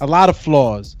eat a lot of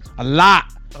flaws. A lot.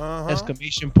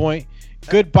 Exclamation point.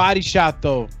 Good body shot,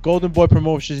 though. Golden Boy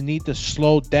Promotions need to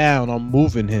slow down on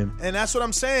moving him. And that's what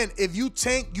I'm saying. If you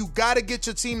Tank, you got to get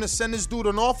your team to send this dude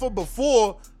an offer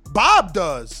before Bob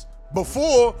does.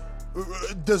 Before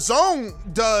the zone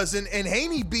does and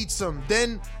Haney beats him.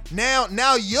 Then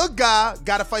now your guy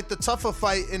got to fight the tougher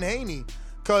fight in Haney,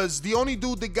 because the only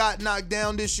dude that got knocked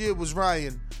down this year was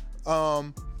Ryan.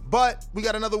 But we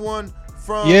got another one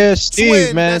from Steve,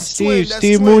 Twin. man. That's Steve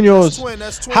Twin. Munoz.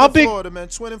 That's Twin How in big? Florida, man.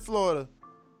 Twin in Florida.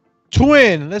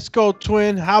 Twin, let's go,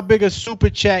 Twin. How big a super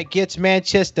chat gets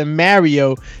Manchester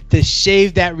Mario to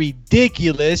shave that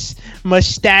ridiculous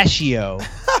mustachio?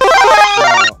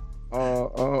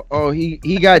 Oh,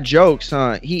 he got jokes,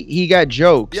 huh? He got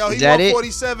jokes. Yo, Is he that won it?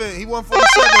 47. He won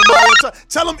 47.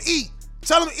 Tell him eat.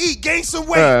 Tell him eat. Gain some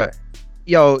weight.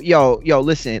 Yo,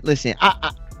 listen.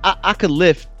 I could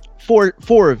lift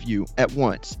four of you at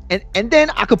once, and then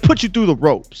I could put you through the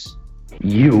ropes.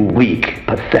 You weak,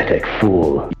 pathetic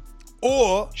fool.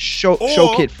 Or show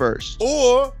Kid first.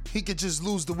 Or he could just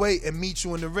lose the weight and meet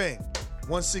you in the ring.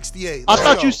 168. I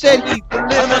thought you said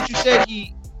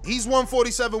he. He's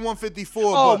 147, 154.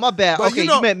 Oh, my bad. But Okay,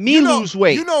 you meant me lose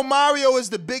weight. You know Mario is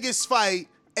the biggest fight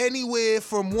anywhere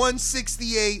from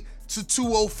 168 to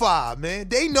 205, man.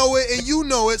 They know it and you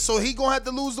know it, so he gonna have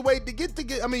to lose the weight to get.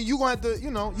 I mean, you gonna have to,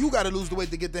 you gotta lose the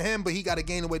weight to get to him, but he gotta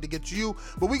gain the weight to get to you.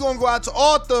 But we gonna go out to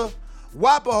Arthur,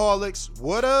 Wapaholics.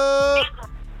 What up?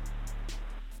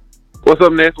 What's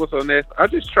up, Ness? I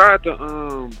just tried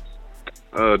to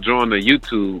join the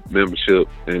YouTube membership,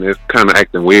 and it's kind of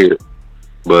acting weird.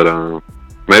 But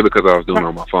maybe because I was doing it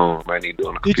on my phone, I need to do it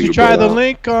on the computer. Did you try the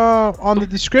link on the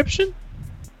description?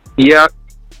 Yeah,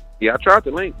 I tried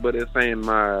the link, but it's saying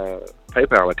my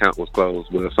PayPal account was closed,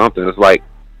 but it's something. It's like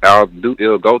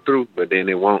it'll go through, but then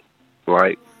it won't.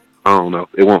 Like, I don't know,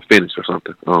 it won't finish or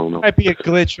something. I don't know. Might be a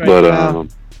glitch now.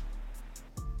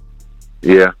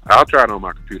 Yeah, I'll try it on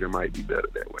my computer. It might be better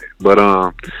that way. But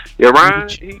yeah, Ryan,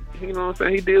 he you know what I'm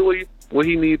saying, he did what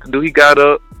he needed to do. He got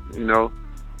up,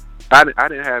 I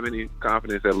didn't have any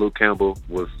confidence that Luke Campbell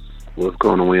was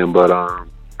going to win, but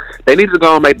they need to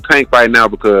go and make the Tank fight now,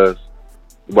 because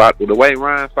the way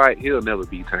Ryan fight, he'll never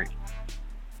beat Tank.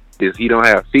 He don't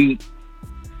have feet,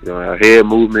 he don't have head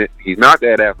movement. He's not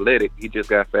that athletic. He just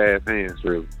got fast hands,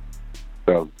 really.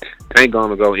 So Tank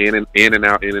gonna go in and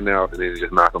out, and then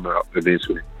just knock him out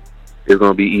eventually. It's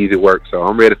gonna be easy work. So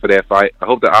I'm ready for that fight. I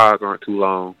hope the odds aren't too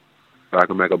long, so I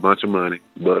can make a bunch of money.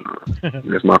 But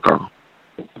that's my call.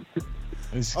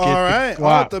 All right,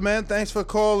 Arthur, man, thanks for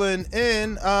calling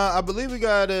in. I believe we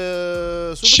got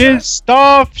a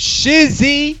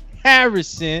Shizzy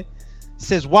Harrison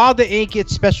says Wilder ain't get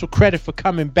special credit for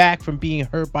coming back from being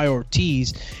hurt by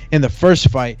Ortiz in the first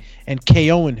fight and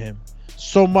KOing him.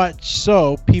 So much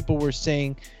so, people were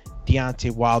saying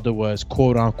Deontay Wilder was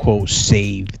quote unquote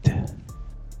saved.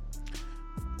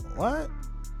 What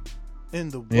in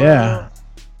the world? Yeah.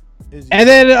 And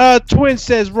then Twin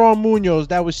says Ron Munoz,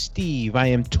 that was Steve. I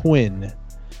am Twin.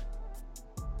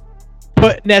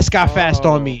 But Ness got fast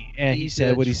on me, and he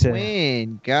said what he said.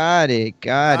 Twin, got it.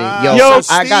 Yo,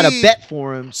 so I got a bet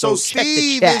for him. So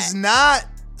Steve is not.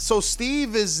 So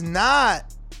Steve is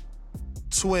not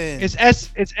Twin. It's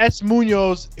S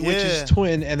Munoz, which is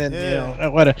Twin, and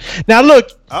then whatever. Now look,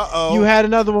 you had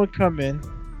another one come in,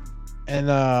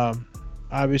 and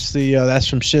obviously that's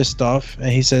from Shit Stuff, and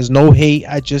he says no hate,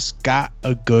 I just got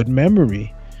a good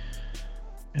memory.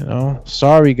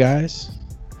 Sorry guys.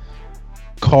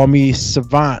 Call me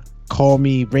Savant. Call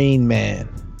me Rain Man.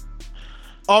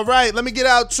 All right, let me get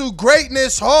out to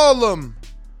Greatness Harlem.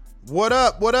 What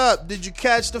up? What up? Did you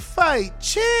catch the fight?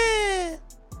 Chin.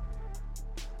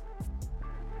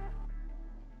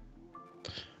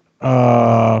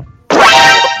 All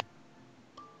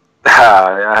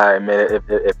right, man.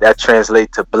 If that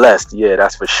translates to blessed, yeah,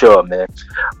 that's for sure, man.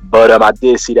 But I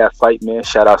did see that fight, man.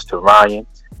 Shout outs to Ryan.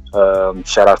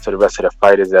 Shout outs to the rest of the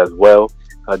fighters as well.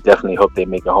 I definitely hope they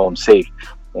make it home safe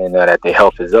and that their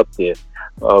health is up there.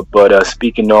 But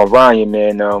speaking on Ryan,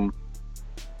 man,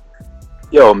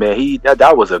 yo, man,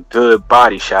 that was a good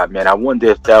body shot, man. I wonder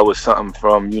if that was something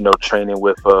from training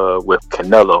with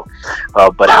Canelo.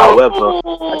 But however,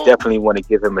 I definitely want to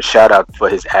give him a shout out for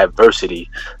his adversity.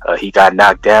 He got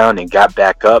knocked down and got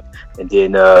back up, and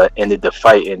then ended the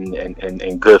fight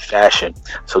in good fashion.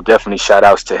 So definitely shout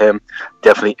outs to him.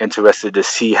 Definitely interested to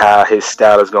see how his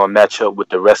style is going to match up with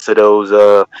the rest of those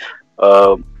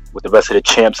with the rest of the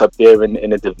champs up there in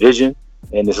the division.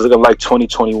 And it's looking like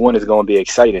 2021 is going to be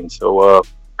exciting. So,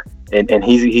 and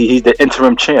he's the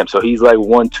interim champ. So he's like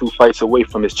 1-2 fights away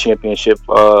from his championship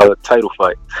title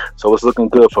fight. So it's looking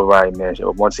good for Ryan, man.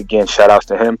 So once again, shout outs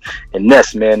to him. And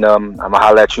Ness, man, I'm going to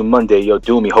holler at you Monday. Yo,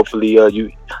 Doomy, hopefully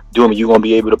you going to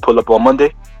be able to pull up on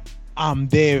Monday? I'm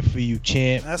there for you,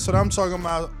 champ. That's what I'm talking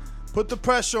about. Put the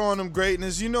pressure on him,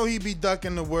 Greatness. He be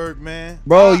ducking the work, man.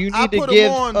 Bro, you need to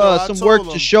give some work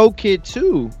to Show Kid,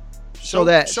 too. So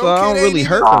I don't really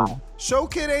hurt him. Show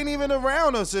Kid ain't even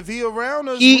around us. If he around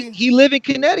us, he live in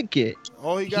Connecticut.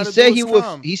 All he got to do is he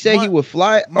come. He said he would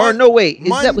fly. Or no, wait,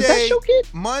 was that Show Kid?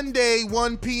 Monday,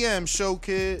 1 p.m. Show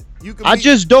Kid. You can. I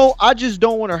just don't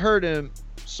want to hurt him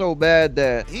so bad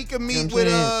that he can meet with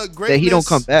Greatness. That he don't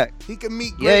come back. He can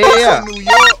meet Greatness in New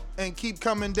York and keep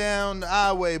coming down the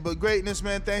highway. But Greatness,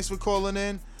 man, thanks for calling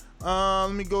in.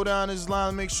 Let me go down this line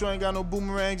and make sure I ain't got no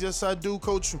boomerangs. Yes, I do.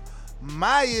 Coach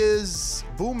Myers,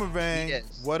 boomerang.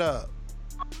 Yes. What up?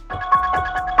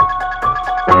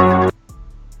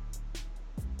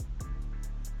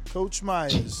 Coach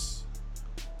Myers.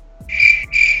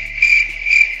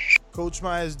 Coach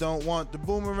Myers don't want the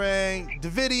boomerang.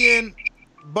 Davidian,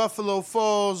 Buffalo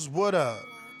Falls. What up?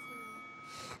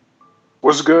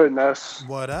 What's good, Ness?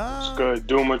 What up? What's good,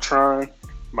 Doomatron,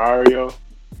 Mario?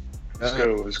 What's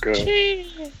good? What's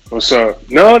good? What's up?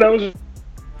 No,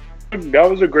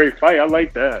 that was a great fight. I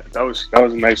like that. That was a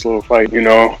nice little fight. You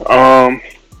know.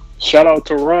 Shout out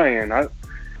to Ryan.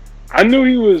 I knew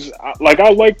he was like,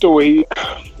 I liked the way he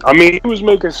was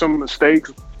making some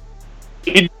mistakes.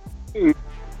 I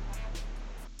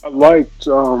liked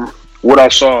what I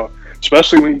saw,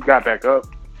 especially when he got back up.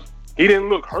 He didn't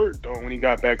look hurt though when he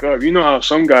got back up. You know how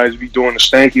some guys be doing the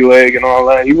stanky leg and all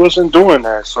that. He wasn't doing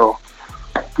that. So,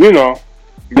 you know,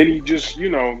 then he just, you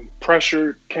know,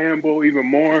 pressured Campbell even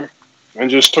more and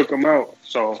just took him out.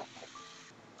 So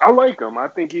I like him. I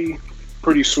think he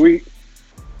pretty sweet.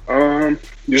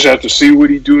 Just have to see what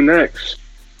he do next.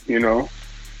 You know,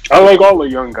 I like all the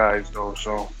young guys though.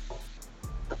 So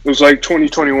it was like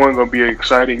 2021 gonna be an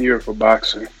exciting year for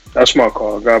boxing. That's my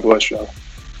call. God bless y'all.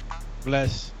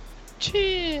 Bless.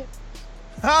 Cheers.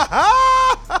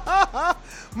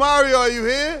 Mario, are you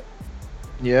here?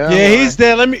 Yeah. Yeah, he's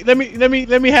there. Let me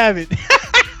have it.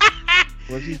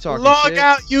 What's he talking? Log shit?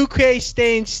 out UK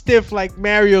staying stiff like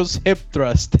Mario's hip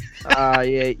thrust.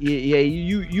 Yeah.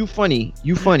 You funny.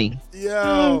 You funny.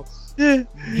 Yo. Yo,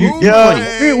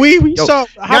 we saw.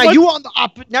 Now you on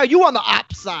the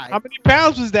op side. How many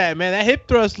pounds was that, man? That hip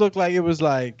thrust looked like it was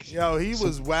like. Yo, he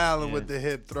was wilding with the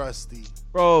hip thrusty.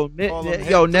 Bro,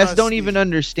 Ness don't even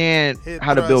understand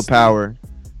how to build power.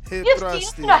 Hip You've thrusty.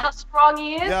 seen him, you know how strong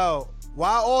he is. Yo,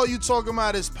 why all you talking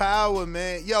about is power,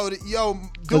 man? Yo,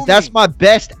 Because that's my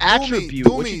best attribute.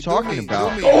 What you talking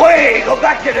about? Go away! Go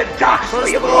back to the docks.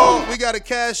 First of all, we got a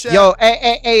cash out. Yo,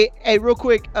 hey, real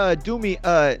quick, Doomy,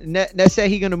 Ness said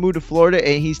he gonna move to Florida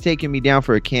and he's taking me down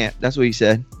for a camp. That's what he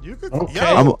said. You could, okay.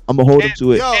 I'm gonna hold him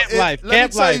to it. Yo, Camp let life.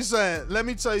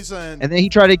 me tell you something. And then he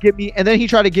tried to get me. And then he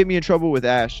tried to get me in trouble with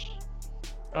Ash.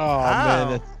 Oh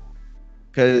man.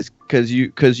 Cause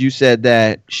you said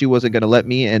that she wasn't gonna let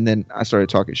me, and then I started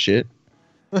talking shit.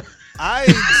 I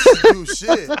ain't do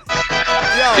shit. Yo,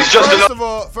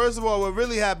 first of all, what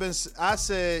really happens? I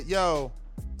said, yo,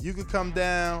 you could come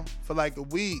down for like a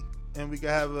week, and we could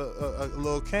have a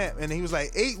little camp. And he was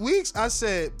like, 8 weeks. I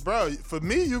said, bro, for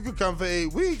me, you could come for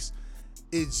 8 weeks.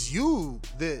 It's you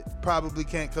that probably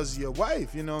can't because of your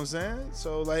wife. You know what I'm saying?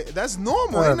 So like that's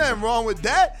normal. Ain't nothing wrong with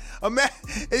that. I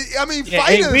mean,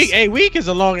 fighters. 8 week is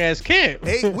a long ass camp.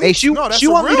 8 weeks. Hey, she want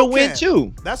me to win camp.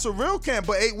 too. That's a real camp.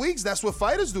 But 8 weeks, that's what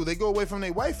fighters do. They go away from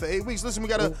their wife for 8 weeks. Listen, we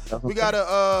got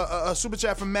a super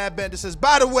chat from Mad Bent that says,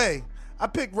 by the way, I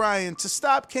picked Ryan to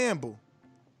stop Campbell.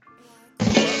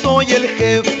 Soy el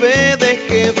jefe de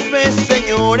jefes,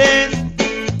 señores.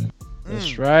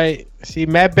 That's right. See,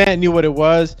 Matt Bent knew what it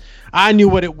was. I knew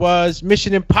what it was.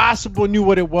 Mission Impossible knew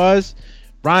what it was.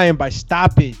 Ryan by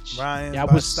stoppage. I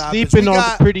was sleeping on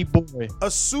the pretty boy. A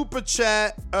super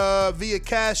chat via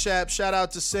Cash App. Shout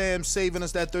out to Sam saving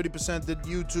us that 30% that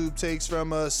YouTube takes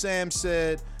from us. Sam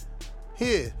said,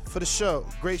 here for the show.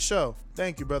 Great show.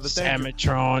 Thank you, brother. Thank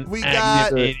Samatron. you. We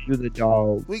got You the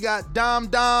dog. We got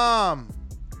Dom.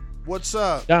 What's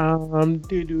up? Dom on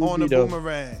the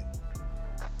boomerang.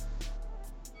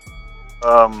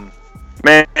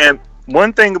 Man,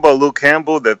 one thing about Luke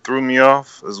Campbell that threw me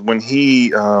off is when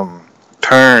he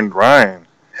turned Ryan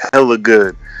hella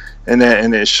good, and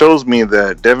it shows me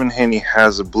that Devin Haney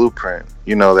has a blueprint.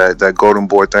 You know, that golden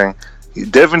boy thing.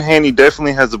 Devin Haney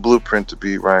definitely has a blueprint to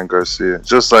beat Ryan Garcia,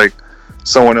 just like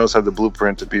someone else had the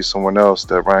blueprint to beat someone else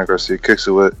that Ryan Garcia kicks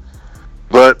it with.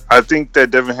 But I think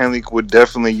that Devin Haney would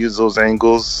definitely use those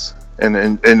angles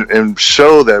and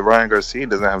show that Ryan Garcia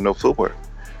doesn't have no footwork.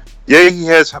 Yeah, he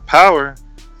has power,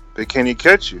 but can he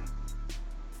catch you?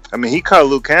 I mean, he caught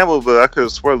Luke Campbell, but I could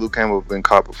have sworn Luke Campbell had been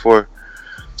caught before.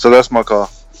 So that's my call.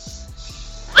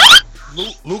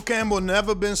 Luke Campbell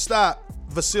never been stopped.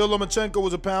 Vasil Lomachenko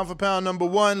was a pound-for-pound number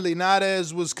one.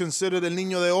 Linares was considered El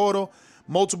Niño de Oro,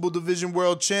 multiple division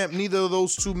world champ. Neither of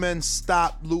those two men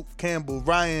stopped Luke Campbell.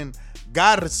 Ryan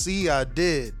Garcia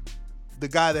did. The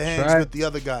guy that hangs with the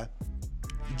other guy.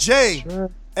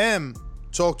 M,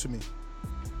 talk to me.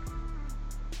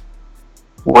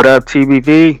 What up,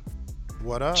 TBV?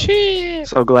 What up? Cheers.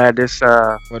 So glad this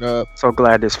what up? So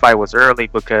glad this fight was early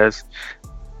because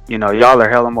you know y'all are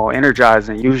hella more energized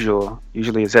than usual.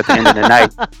 Usually it's at the end of the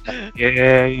night.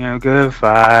 Yeah, good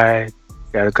fight.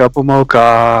 Got a couple more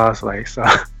cars, like so.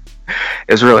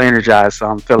 It's real energized, so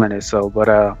I'm feeling it. So, but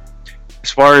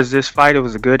as far as this fight, it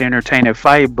was a good, entertaining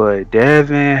fight. But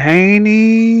Devin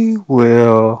Haney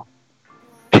will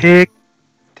pick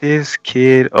this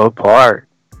kid apart.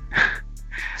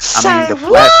 I mean, the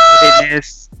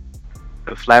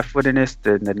flat-footedness,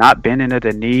 the not bending of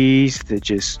the knees, the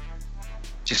just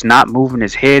not moving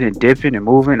his head and dipping and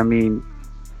moving. I mean,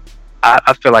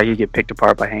 I feel like he get picked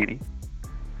apart by Haney.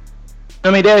 I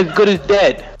mean, they're as good as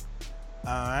dead.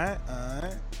 All right.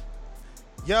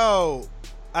 Yo,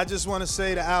 I just want to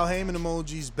say the Al Heyman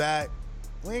emoji's back.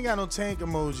 We ain't got no tank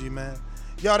emoji, man.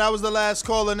 Yo, that was the last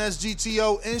call on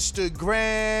SGTO,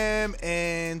 Instagram,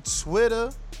 and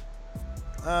Twitter.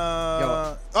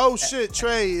 Oh shit,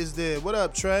 Trey is there. What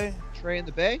up, Trey? Trey in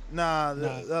the Bay? Nah,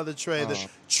 the other Trey. The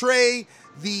Trey,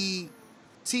 the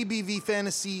TBV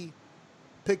Fantasy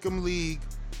Pick'em League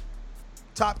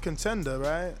top contender,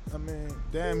 right? I mean,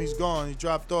 damn, he's gone. He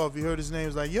dropped off. You heard his name.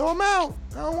 He's like, yo, I'm out.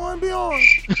 I don't want to be on.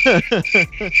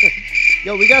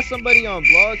 Yo, we got somebody on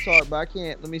Blog Talk, but I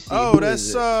can't. Let me see. Oh,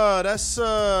 that's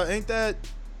ain't that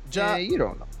Josh? Yeah, you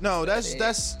don't know. No, that's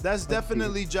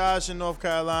definitely Josh in North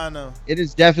Carolina. It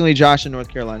is definitely Josh in North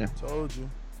Carolina. Told you.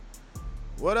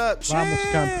 What up, Champ?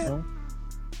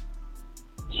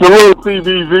 Salute,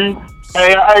 TBV.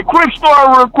 Hey, quick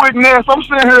story real quick, Ness. I'm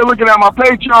sitting here looking at my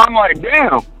Patreon. I'm like,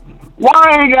 damn, why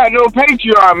I ain't got no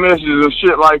Patreon messages and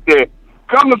shit like that?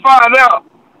 Come to find out,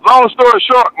 long story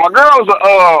short, my girl's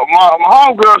my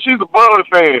homegirl, she's a Bud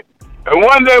fan. And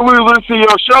one day we were listening to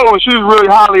your show and she was really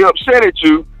highly upset at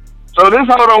you. So this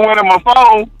hoe went on my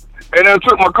phone and then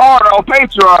took my card off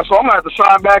Patreon. So I'm gonna have to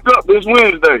sign back up this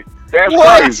Wednesday. That's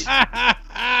crazy.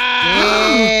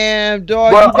 Damn,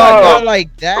 dog, you got that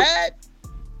like that?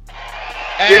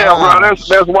 Yeah, bro, that's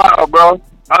wild, bro.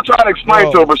 I tried to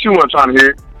explain to her, but she wasn't trying to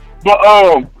hear it. But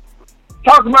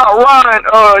talking about Ryan,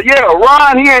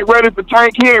 Ryan, he ain't ready for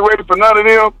Tank. He ain't ready for none of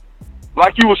them.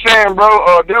 Like you were saying,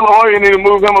 bro, De La Hoya need to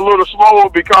move him a little slower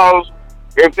because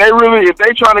if they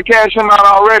trying to cash him out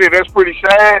already, that's pretty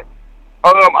sad.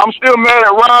 I'm still mad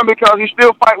at Ryan because he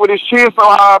still fight with his chin so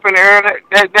high up in the air.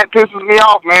 That pisses me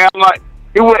off, man. I'm like,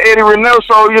 he was Eddie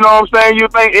Reynoso, you know what I'm saying? You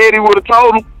think Eddie would have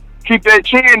told him, keep that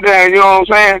chin down, you know what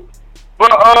I'm saying?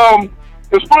 But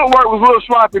his footwork was a little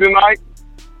sloppy tonight.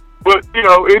 But, you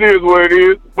know, it is what it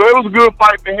is. But it was a good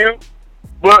fight for him.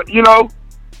 But, you know,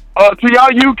 to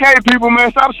y'all UK people, man,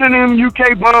 stop sending them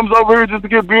UK bums over here just to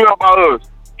get beat up by us.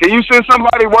 Can you send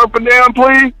somebody work for them,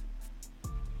 please?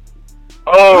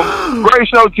 Great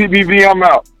show, TBV. I'm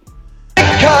out.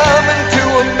 Coming to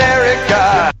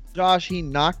America. Josh, he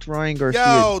knocked Ryan Garcia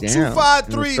down. Yo,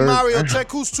 253, Mario.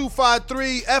 Check who's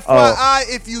 253.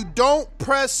 FYI, if you don't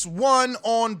press 1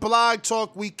 on Blog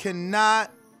Talk, we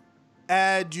cannot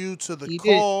add you to the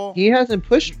call. He hasn't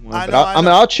pushed one.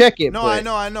 I'll check it. No, but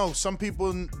I know. Some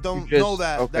people don't know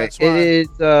that. Okay. That's why. It is.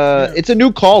 It's a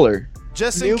new caller.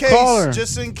 Just in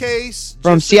case.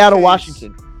 From Seattle,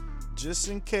 Washington. Just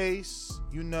in case.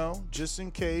 You know, just in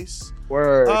case.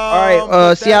 Word. All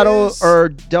right, Seattle or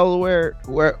Delaware,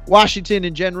 Washington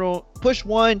in general. Push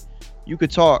 1. You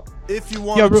could talk. If you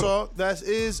want to talk, that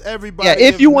is everybody. Yeah,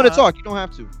 if you want to talk, you don't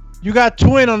have to. You got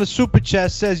Twin on the super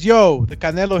chat says, "Yo, the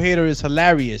Canelo hater is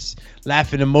hilarious,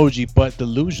 laughing emoji, but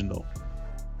delusional."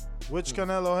 Which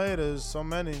Canelo haters? So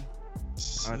many.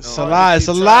 It's a lot. It's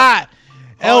a lot.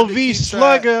 LV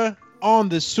Slugger on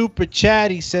the super chat,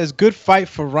 he says, "Good fight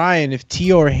for Ryan. If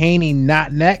Tio or Haney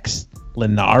not next,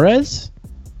 Linares."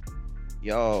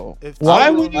 Yo,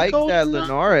 why would you like go that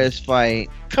Linares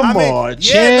fight? Come on,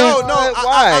 yeah, no.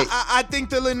 Why? I think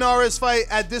the Linares fight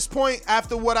at this point,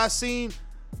 after what I've seen,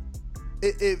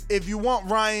 if you want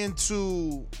Ryan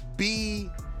to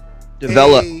be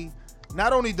develop.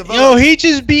 Not only develop. Yo, he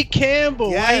just beat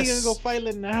Campbell. Yes. Why are you gonna go fight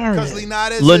Linares?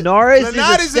 Because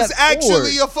Linares is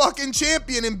actually a fucking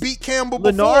champion and beat Campbell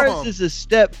Linares before him. is a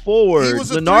step forward.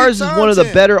 Was Linares is one of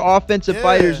the better offensive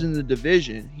fighters in the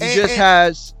division. He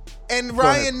has. And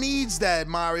Ryan needs that,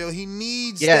 Mario. He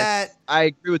needs that. I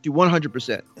agree with you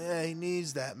 100%. Yeah, he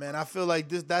needs that, man. I feel like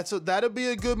that'll be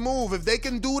a good move. If they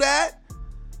can do that,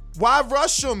 why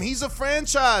rush him? He's a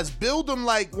franchise. Build him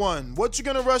like one. What you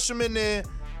gonna rush him in there?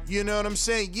 You know what I'm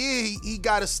saying? Yeah, he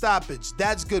got a stoppage.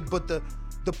 That's good. But the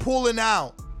pulling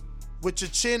out with your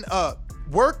chin up,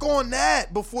 work on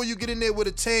that before you get in there with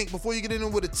a Tank, before you get in there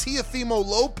with a Teofimo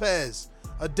Lopez,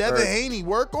 a Devin Haney.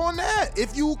 Work on that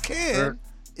if you can.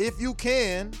 If you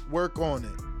can, work on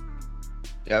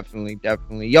it.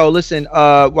 Definitely. Yo, listen,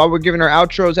 while we're giving our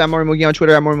outros, at Mario Mugi on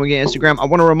Twitter, at Mario Mugi on Instagram, I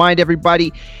want to remind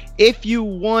everybody, if you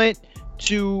want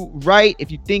to write,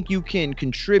 if you think you can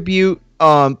contribute,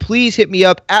 Please hit me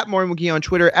up at Mario McGee on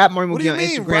Twitter, at Mario McGee on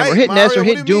Instagram, right, or hit Mario? Ness or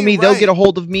hit Doomy. Right? They'll get a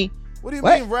hold of me. What do you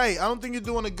mean right? I don't think you're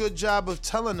doing a good job of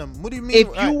telling them. What do you mean If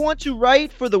right? you want to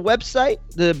write for the website,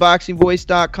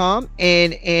 theboxingvoice.com,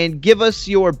 and give us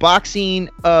your boxing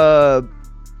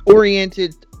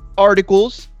oriented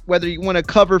articles, whether you want to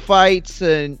cover fights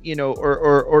and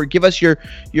or give us your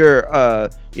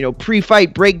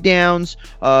pre-fight breakdowns,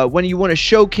 when you want to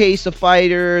showcase a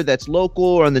fighter that's local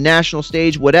or on the national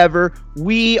stage, whatever,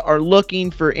 we are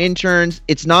looking for interns.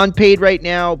 It's non-paid right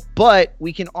now, but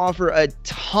we can offer a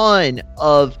ton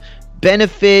of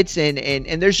benefits and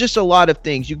there's just a lot of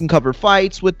things. You can cover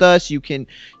fights with us. You can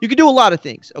do a lot of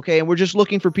things. Okay. And we're just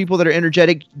looking for people that are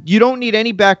energetic. You don't need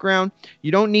any background.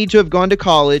 You don't need to have gone to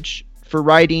college for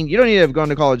writing. You don't need to have gone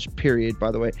to college, period,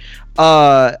 by the way.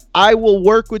 I will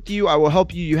work with you. I will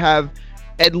help you. You have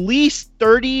at least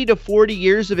 30 to 40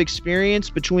 years of experience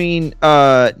between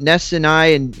Ness and I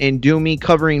and Doomy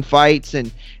covering fights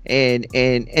and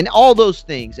all those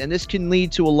things. And this can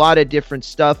lead to a lot of different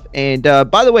stuff. And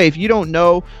by the way, if you don't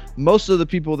know, most of the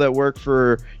people that work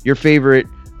for your favorite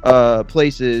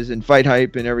places and Fight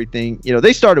Hype and everything,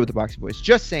 they started with the Boxing Voice.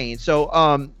 Just saying.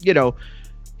 So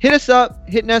hit us up,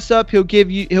 hit Ness up. He'll give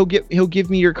me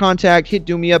your contact. Hit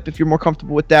Doomy up if you're more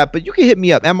comfortable with that. But you can hit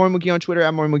me up at Mario McGee on Twitter,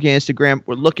 at Mario McGee on Instagram.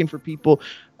 We're looking for people.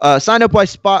 Sign up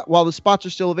while the spots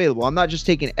are still available. I'm not just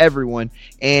taking everyone.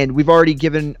 And we've already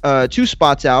given 2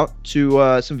 spots out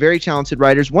to some very talented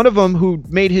writers. One of them who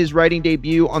made his writing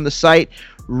debut on the site,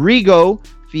 Rigo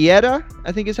Fieta,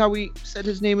 I think is how we said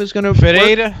his name is going to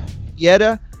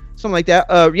Fieta. Something like that.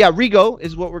 Rigo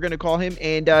is what we're going to call him.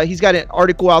 And he's got an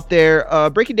article out there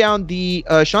breaking down the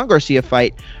Sean Garcia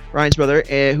fight, Ryan's brother,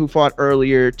 who fought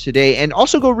earlier today. And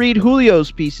also go read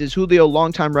Julio's pieces. Julio,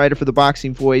 longtime writer for the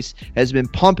Boxing Voice, has been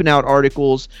pumping out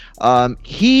articles.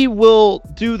 He will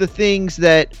do the things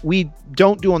that we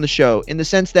don't do on the show, in the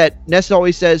sense that Ness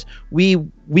always says, we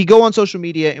go on social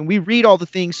media and we read all the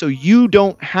things so you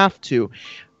don't have to.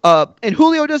 And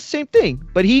Julio does the same thing,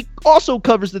 but he also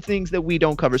covers the things that we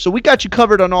don't cover. So we got you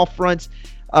covered on all fronts.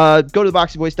 Go to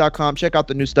theboxingvoice.com. Check out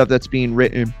the new stuff that's being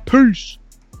written. Peace.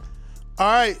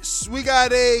 All right, so we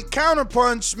got a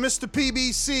counterpunch. Mr.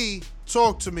 PBC,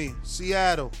 talk to me.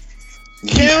 Seattle.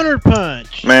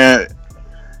 Counterpunch. Man,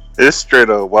 it's straight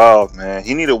up wild, man.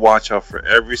 He need to watch out for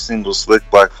every single slick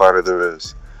black fighter there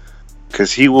is,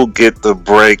 because he will get the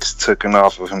brakes taken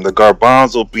off of him. The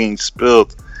garbanzo being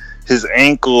spilled. His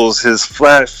ankles, his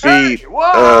flat feet. Hey,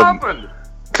 what happened?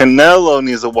 Canelo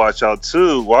needs to watch out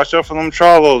too. Watch out for them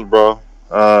Charlos, bro.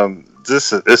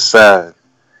 It's sad.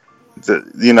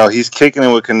 He's kicking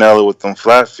it with Canelo with them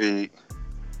flat feet.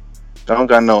 Don't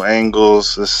got no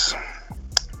angles. It's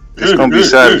gonna be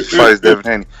sad if he fights Devin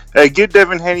Haney. Hey, get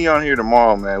Devin Haney on here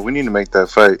tomorrow, man. We need to make that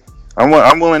fight.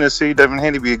 I'm willing to see Devin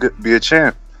Haney be a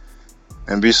champ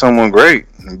and be someone great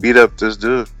and beat up this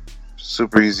dude.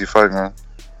 Super easy fight, man.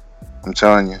 I'm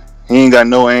telling you, he ain't got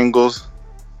no angles.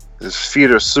 His feet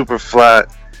are super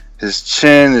flat. His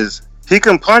chin is. He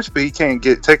can punch, but he can't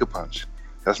take a punch.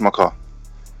 That's my call.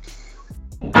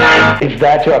 Is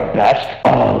that your best?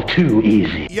 All too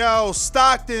easy. Yo,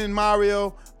 Stockton,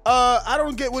 Mario. I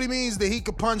don't get what he means that he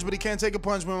could punch, but he can't take a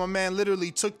punch when my man literally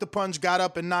took the punch, got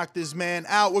up, and knocked his man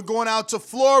out. We're going out to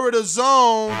Florida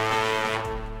Zone.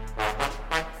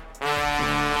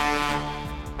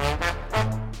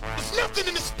 There's nothing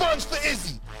in the sponge for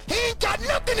Izzy. He ain't got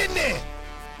nothing in there.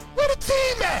 Where the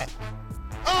team at?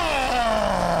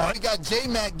 Oh, we got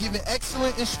J-Mac giving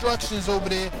excellent instructions over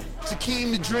there to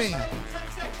Keem the Dream.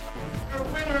 Your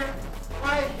winner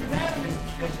by unanimous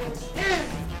decision is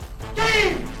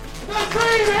Keem the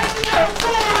Dream.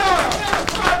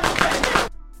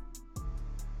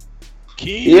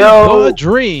 Keem the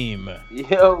Dream.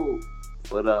 Yo,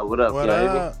 what up? What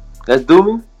up? That's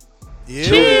Doomy? Yeah.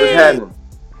 Doomy, what's happening?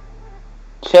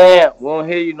 Champ, we don't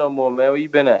hear you no more, man. Where you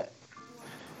been at?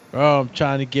 Bro, I'm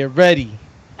trying to get ready.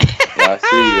 I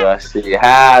see you.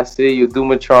 I see you.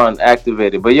 Doomatron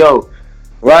activated. But yo,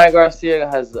 Ryan Garcia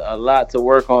has a lot to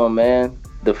work on, man.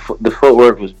 The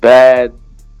footwork was bad,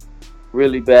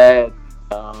 really bad.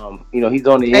 He's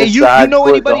on the inside. You know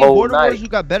anybody in Border night. Wars who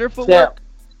got better footwork?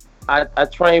 I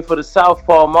trained for the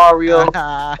Southpaw Mario,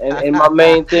 and my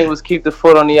main thing was keep the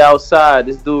foot on the outside.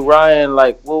 This dude Ryan,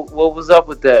 what was up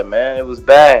with that, man? It was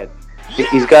bad.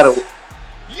 He's got to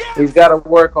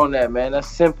work on that, man. That's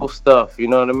simple stuff, you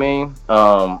know what I mean?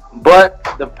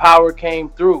 But the power came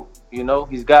through.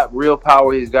 He's got real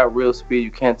power. He's got real speed.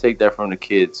 You can't take that from the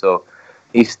kid. So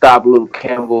he stopped Luke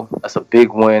Campbell. That's a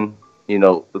big win.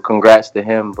 Congrats to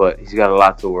him, but he's got a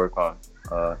lot to work on.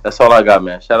 That's all I got,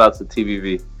 man. Shout out to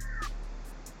TBV.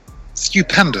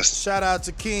 Stupendous. Shout out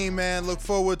to Keem, man. Look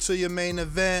forward to your main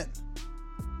event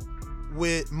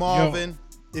with Marvin.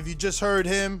 If you just heard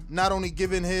him, not only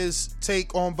giving his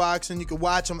take on boxing, you can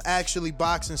watch him actually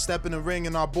box and step in the ring.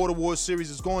 And our Border Wars series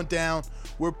is going down.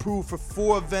 We're approved for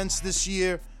 4 events this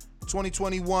year,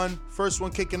 2021. First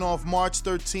one kicking off March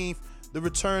 13th. The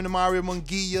return of Mario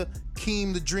Munguia,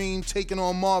 Keem the Dream, taking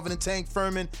on Marvin and Tank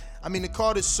Furman. I mean, the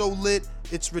card is so lit,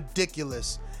 it's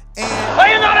ridiculous. And are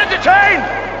you not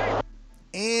entertained?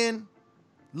 And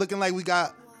looking like we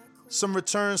got some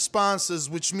return sponsors,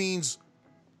 which means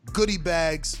goodie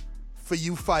bags for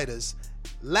you fighters.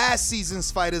 Last season's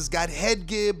fighters got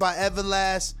headgear by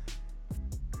Everlast,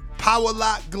 Power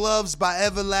Lock gloves by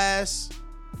Everlast,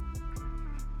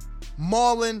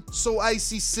 Marlon So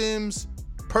Icy Sims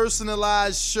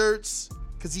personalized shirts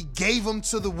because he gave them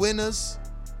to the winners,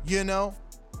 you know.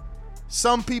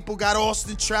 Some people got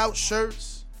Austin Trout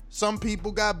shirts. Some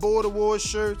people got Border Wars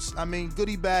shirts. I mean,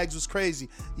 goodie bags was crazy.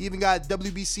 You even got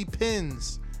WBC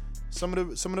pins. Some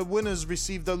of the winners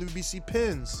received WBC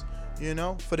pins, you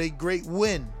know, for their great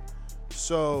win.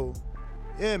 So,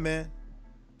 yeah, man.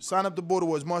 Sign up to Border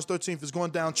Wars. March 13th is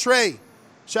going down. Trey.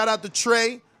 Shout out to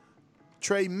Trey.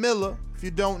 Trey Miller, if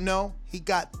you don't know. He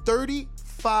got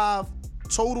 35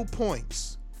 total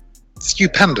points.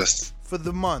 Stupendous. For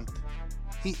the month.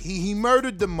 He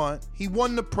murdered the month. He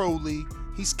won the Pro League.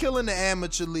 He's killing the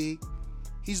Amateur League.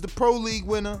 He's the Pro League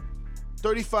winner.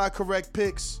 35 correct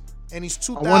picks. And he's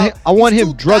 2,000. I want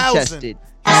him drug tested.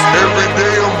 Every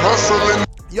day I'm hustling.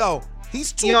 Yo,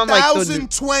 he's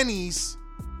 2020s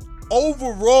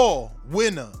overall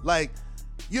winner. Like,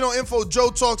 you know, Info Joe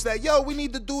talks that, yo, we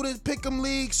need to do this pick'em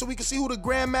league so we can see who the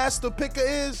Grandmaster picker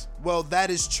is. Well, that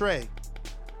is Trey.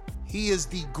 He is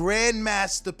the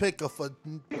Grandmaster picker for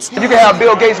 2020. You can have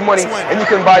Bill Gates money and you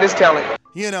can buy this talent.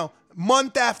 You know,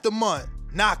 month after month,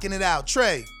 knocking it out.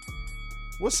 Trey,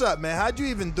 what's up, man? How'd you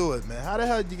even do it, man? How the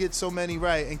hell did you get so many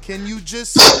right? And can you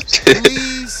just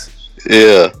please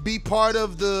be part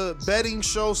of the betting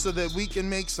show so that we can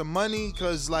make some money?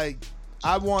 Because, like,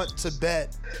 I want to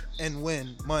bet and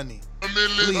win money.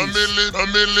 Please.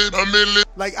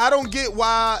 Like, I don't get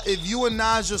why, if you and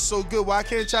Naj are so good, why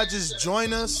can't y'all just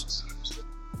join us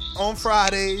on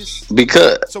Fridays?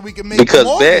 Because so we can make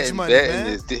mortgage money,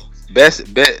 man.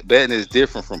 Betting is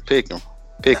different from picking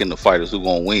the fighters who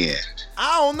gonna win.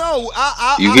 I don't know.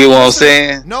 You get what I'm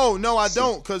saying? No, I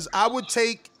don't. Because I would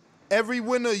take every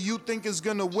winner you think is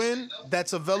gonna win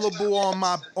that's available on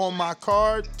my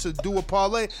card to do a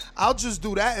parlay. I'll just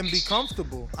do that and be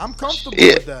comfortable. I'm comfortable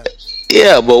with that.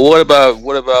 Yeah, but what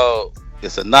about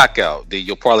it's a knockout? Then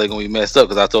your parlay gonna be messed up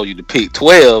because I told you to pick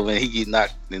 12 and he get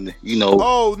knocked. And you know.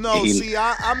 Oh no! See,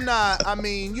 I'm not. I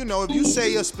mean, you know, if you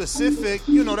say a specific,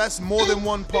 you know, that's more than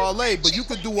one parlay. But you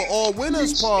could do an all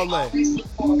winners parlay.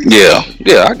 Yeah,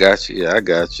 I got you.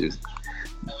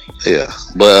 Yeah,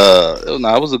 but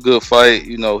no, it was a good fight.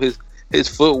 You know, his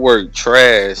footwork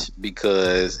trash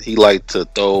because he liked to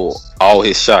throw all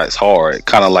his shots hard,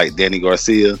 kind of like Danny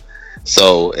Garcia.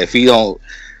 So if he don't,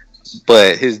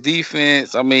 but his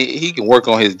defense, I mean, he can work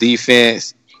on his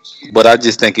defense. But I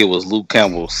just think it was Luke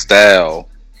Campbell's style.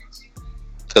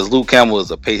 Because Luke Campbell is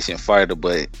a patient fighter,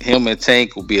 but him and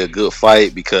Tank will be a good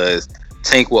fight because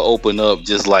Tank will open up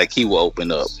just like he will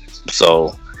open up.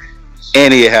 So,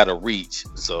 and he had a reach.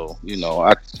 So, you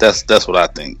know, that's what I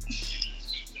think.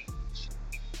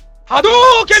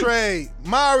 Trey,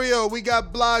 Mario, we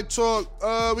got Blog Talk.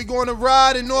 We going to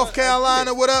ride in North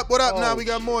Carolina. What up? Now we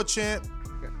got more, champ.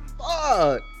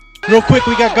 Fuck. Real quick,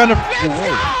 we got Gunner.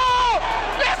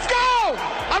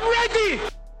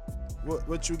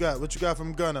 What you got? What you got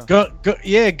from Gunner?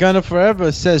 Gunner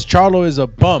Forever says Charlo is a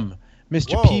bum.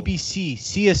 Mr. Whoa. PBC,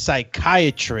 see a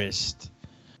psychiatrist.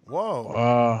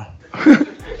 Whoa.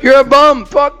 You're a bum.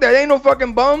 Fuck that. Ain't no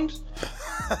fucking bums.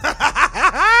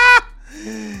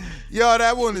 Yo,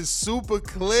 that one is super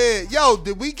clear. Yo,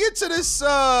 did we get to this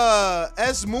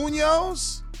S.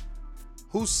 Munoz?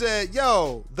 Who said,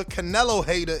 yo, the Canelo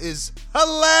hater is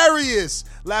hilarious.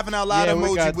 Laughing out loud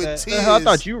emoji with tears. I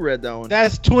thought you read that one.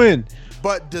 That's twin.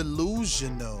 But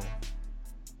delusional.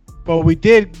 But we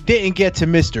didn't get to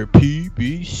Mr.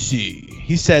 PBC.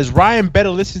 He says Ryan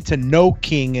better listen to No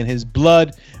King and his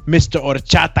blood, Mr.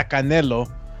 Horchata Canelo,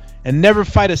 and never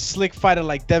fight a slick fighter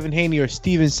like Devin Haney or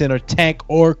Stevenson or Tank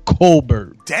or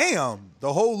Colbert. Damn,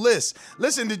 the whole list.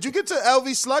 Listen, did you get to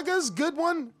LV Sluggers? Good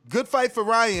one. Good fight for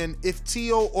Ryan. If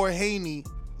Tio or Haney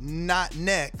not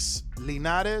next.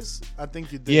 Linares? I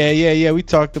think you did. Yeah. We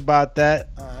talked about that.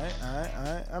 All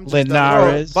right. I'm just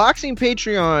Linares. Boxing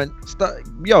Patreon.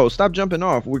 Stop jumping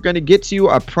off. We're going to get to you.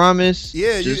 I promise.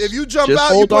 Yeah, just, if you jump just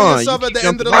out, hold you put on. yourself you at the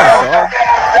end of the line.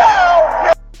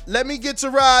 Let me get to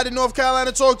Rod in North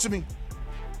Carolina. Talk to me.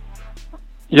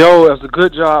 Yo, it was a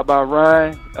good job by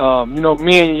Ryan.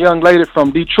 Me and a young lady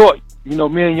from Detroit. We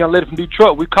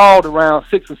called around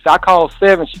 6 and I called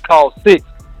 7. She called 6,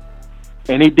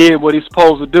 and he did what he's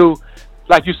supposed to do.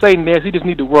 Like you say, Ness, he just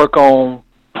need to work on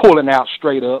pulling out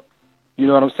straight up. You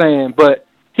know what I'm saying? But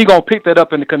he gonna pick that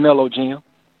up in the Canelo gym.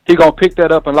 He gonna pick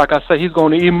that up, and like I say, he's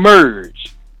gonna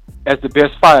emerge as the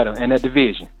best fighter in that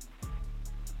division.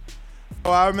 Oh,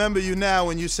 I remember you now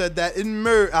when you said that.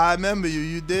 I remember you.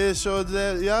 You did show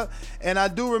that, yeah. And I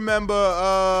do remember,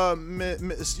 her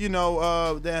name is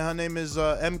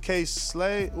MK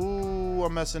Slay. Ooh,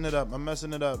 I'm messing it up.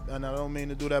 And I don't mean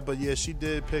to do that, but yeah, she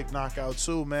did pick knockout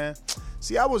too, man.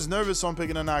 See, I was nervous on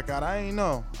picking a knockout. I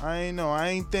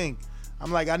ain't think.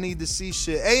 I'm like, I need to see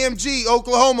shit. AMG,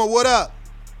 Oklahoma, what up?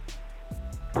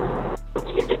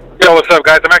 Yo, what's up,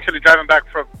 guys? I'm actually driving back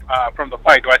from the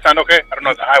fight. Do I sound okay? I don't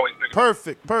know if the highway's big.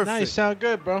 Perfect. Nice, sound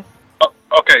good, bro.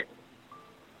 Okay.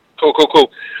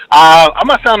 Cool. I'm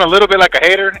gonna sound a little bit like a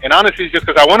hater, and honestly, it's just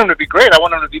because I want him to be great. I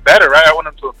want him to be better, right? I want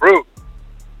him to improve.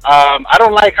 I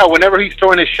don't like how whenever he's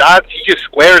throwing his shots, he just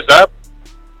squares up.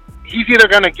 He's either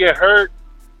gonna get hurt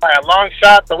by a long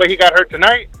shot, the way he got hurt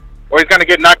tonight, or he's gonna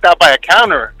get knocked out by a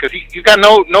counter because he's got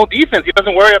no defense. He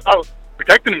doesn't worry about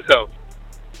protecting himself.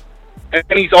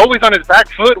 And he's always on his back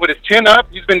foot with his chin up.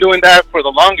 He's been doing that for the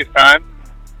longest time.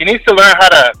 He needs to learn how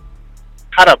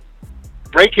to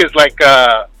break his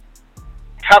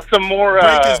have some more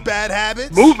break his bad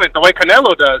habits movement the way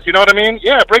Canelo does. You know what I mean?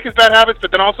 Yeah, break his bad habits,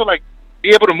 but then also be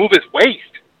able to move his waist.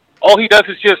 All he does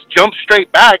is just jump straight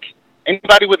back.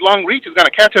 Anybody with long reach is gonna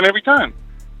catch him every time.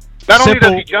 Not only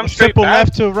does he jump straight back,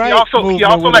 left to right he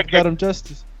also got him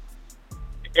justice.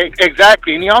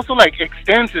 Exactly, and he also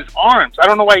extends his arms. I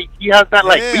don't know why he has that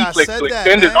reflex to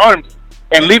extend his arms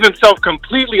and leave himself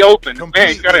completely open. Man,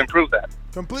 he's got to improve that.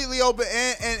 Completely open,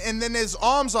 and then his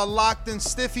arms are locked and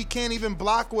stiff. He can't even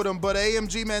block with them. But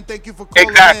AMG, man, thank you for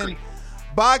calling in.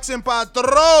 Boxing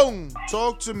Patron,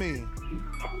 talk to me.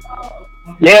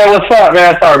 Yeah, what's up,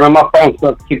 man? Sorry, man, my phone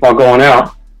stuff keep on going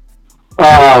out.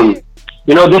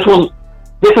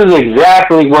 This is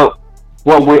exactly what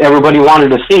everybody wanted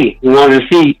to see. We wanted to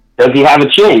see, does he have a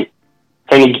chin?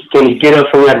 Can he get up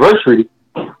from adversity?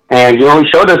 And, he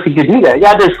showed us he could do that.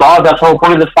 Yeah, there's flaws. That's the whole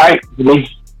point of the fight. He needs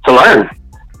to learn,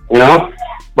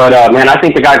 But, man, I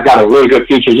think the guy's got a really good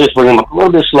future. Just bring him up a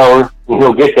little bit slower, and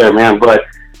he'll get there, man. But,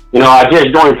 I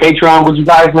just joined Patreon with you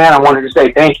guys, man. I wanted to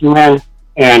say thank you, man.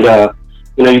 And,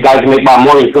 you guys make my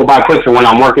mornings go by quicker when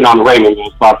I'm working on the Raymond,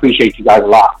 man. So I appreciate you guys a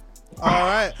lot. All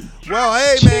right. Well,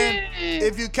 hey, man,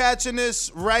 if you're catching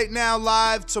this right now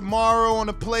live, tomorrow on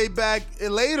the playback,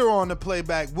 later on the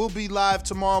playback, we'll be live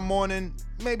tomorrow morning,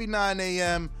 maybe 9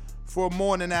 a.m. for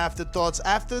morning afterthoughts.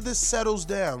 After this settles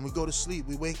down, we go to sleep,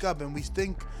 we wake up, and we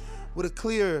think with a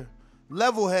clear,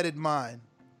 level-headed mind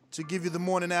to give you the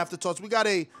morning afterthoughts. We got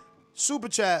a super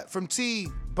chat from T.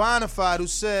 Bonafide who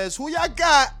says, who y'all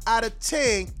got out of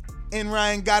Tank and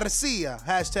Ryan Garcia?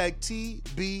 Hashtag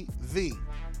TBV.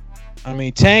 I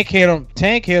mean, Tank hit him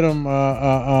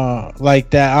like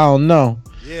that. I don't know.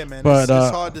 Yeah, man, but it's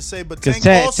hard to say. But Tank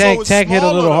hit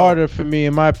a little harder for me,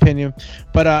 in my opinion.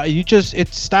 But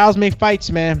it's styles make fights,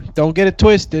 man. Don't get it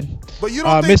twisted. But you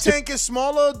don't think Tank is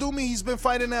smaller, Doomy? He's been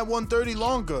fighting at 130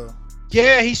 longer.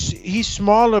 Yeah, he's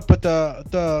smaller, but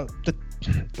the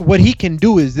what he can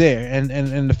do is there,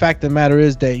 and the fact of the matter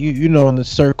is that in the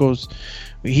circles.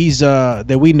 He's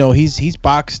that we know he's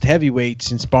boxed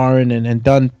heavyweights in sparring and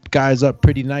done guys up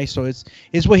pretty nice. So it's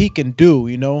what he can do,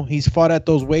 He's fought at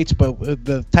those weights, but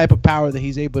the type of power that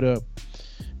he's able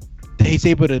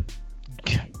to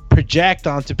project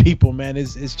onto people, man,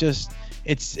 is just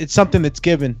it's something that's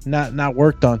given, not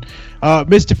worked on.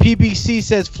 Mr. PBC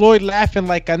says Floyd laughing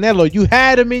like Canelo. You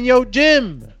had him in your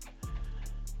gym.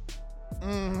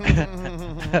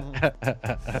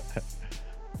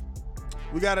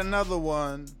 We got another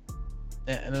one.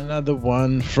 And another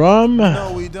one from...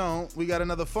 No, we don't. We got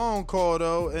another phone call,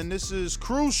 though, and this is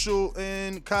Crucial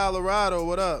in Colorado.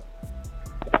 What up?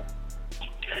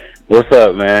 What's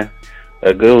up, man?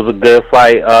 It was a good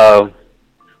fight.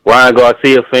 Ryan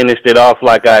Garcia finished it off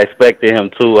like I expected him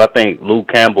to. I think Luke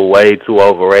Campbell way too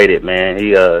overrated, man.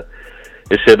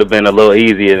 It should have been a little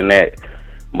easier than that.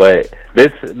 But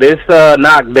this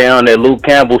knockdown that Luke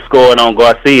Campbell scored on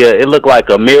Garcia, it looked like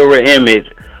a mirror image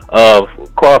of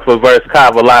Crawford versus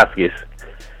Kavaliauskas.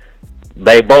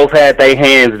 They both had their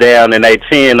hands down and their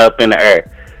chin up in the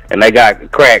air, and they got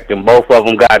cracked, and both of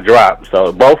them got dropped.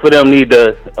 So both of them need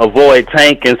to avoid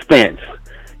Tank and Spence.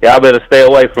 Y'all better stay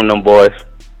away from them boys.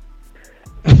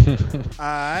 All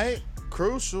right.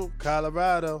 Crucial,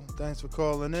 Colorado. Thanks for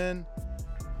calling in.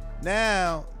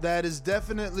 Now, that is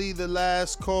definitely the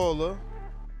last caller.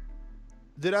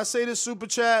 Did I say the super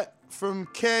chat from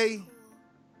K?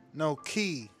 No,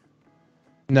 Key.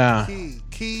 Nah.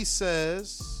 Key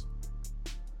says,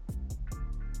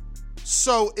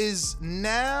 so is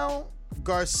now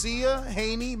Garcia,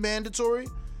 Haney mandatory?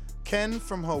 Ken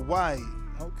from Hawaii.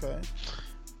 Okay.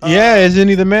 Yeah, isn't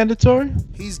he the mandatory?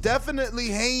 He's definitely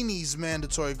Haney's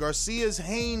mandatory. Garcia's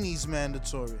Haney's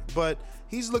mandatory. But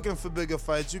he's looking for bigger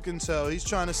fights. You can tell. He's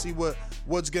trying to see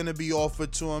what's going to be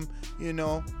offered to him. You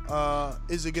know,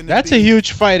 is it going to be... That's a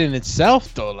huge fight in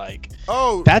itself, though. Like,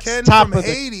 oh, that's Ken top from of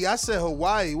the... Haiti. I said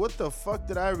Hawaii. What the fuck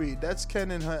did I read? That's Ken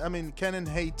and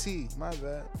Haiti. My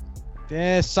bad.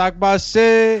 Yeah,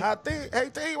 Sakbase.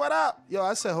 Haiti, what up? Yo,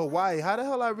 I said Hawaii. How the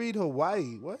hell I read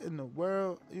Hawaii? What in the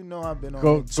world? You know I've been on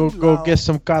Go get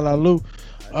some kalalu.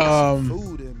 Some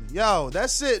food in me. Yo,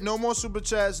 that's it. No more super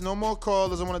chats. No more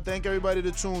callers. I want to thank everybody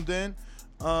that tuned in.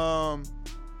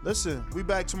 Listen, we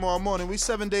back tomorrow morning. We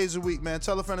 7 days a week, man.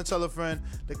 Tell a friend and tell a friend.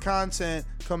 The content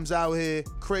comes out here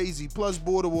crazy. Plus,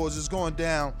 Border Wars is going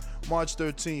down March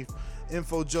 13th.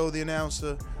 Info Joe, the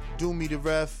announcer. Doomy, the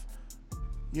ref.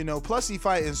 You know, plus he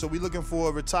fighting, so we looking for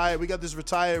a retired. We got this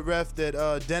retired ref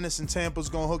that Dennis in Tampa's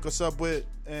gonna hook us up with,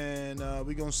 and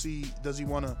we gonna see does he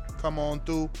want to come on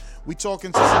through. We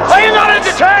talking to some. Are you not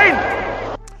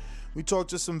entertained? We talked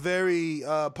to some very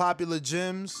popular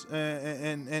gyms,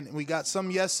 and we got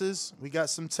some yeses. We got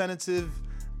some tentative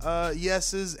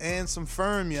yeses and some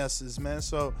firm yeses, man.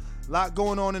 So a lot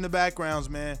going on in the backgrounds,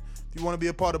 man. If you want to be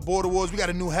a part of Border Wars, we got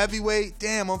a new heavyweight.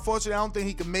 Damn, unfortunately, I don't think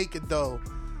he can make it though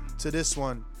to this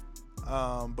one.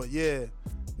 But yeah,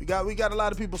 we got a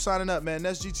lot of people signing up, man.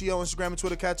 That's GTO, Instagram and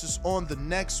Twitter. Catch us on the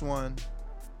next one.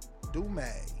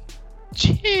 Doomay.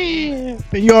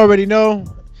 And you already know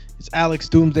it's Alex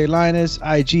Doomsday Linus,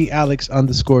 IG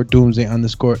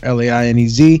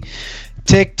Alex_Doomsday_LAINEZ.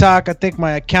 TikTok, I think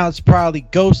my account's probably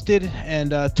ghosted,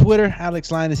 and Twitter,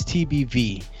 Alex Linus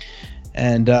TBV.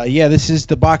 And yeah, this is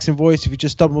the Boxing Voice. If you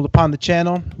just stumbled upon the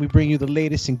channel, we bring you the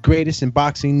latest and greatest in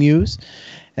boxing news.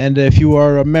 And if you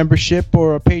are a membership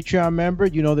or a Patreon member,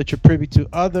 you know that you're privy to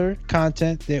other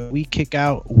content that we kick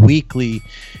out weekly.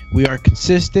 We are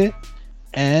consistent,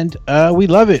 and we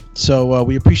love it. So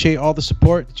we appreciate all the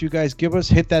support that you guys give us.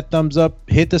 Hit that thumbs up,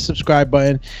 hit the subscribe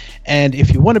button, and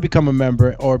if you want to become a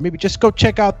member, or maybe just go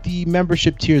check out the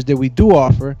membership tiers that we do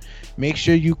offer, make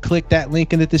sure you click that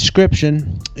link in the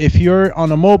description. If you're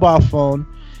on a mobile phone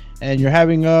and you're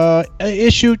having an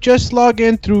issue, just log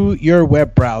in through your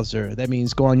web browser. That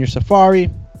means go on your Safari,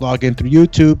 log in through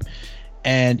YouTube,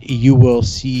 and you will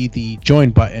see the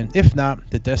join button. If not,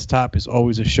 the desktop is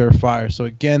always a surefire. So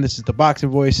again, this is the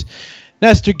Boxing Voice.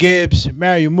 Nestor Gibbs,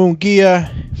 Mario Munguia,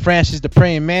 Francis the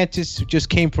Praying Mantis, who just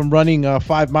came from running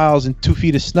 5 miles in 2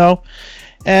 feet of snow.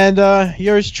 And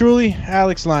yours truly,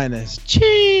 Alex Linus.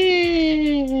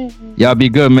 Cheers! Y'all be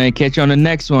good, man. Catch you on the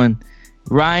next one.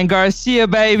 Ryan Garcia,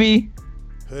 baby.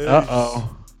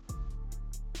 Uh-oh.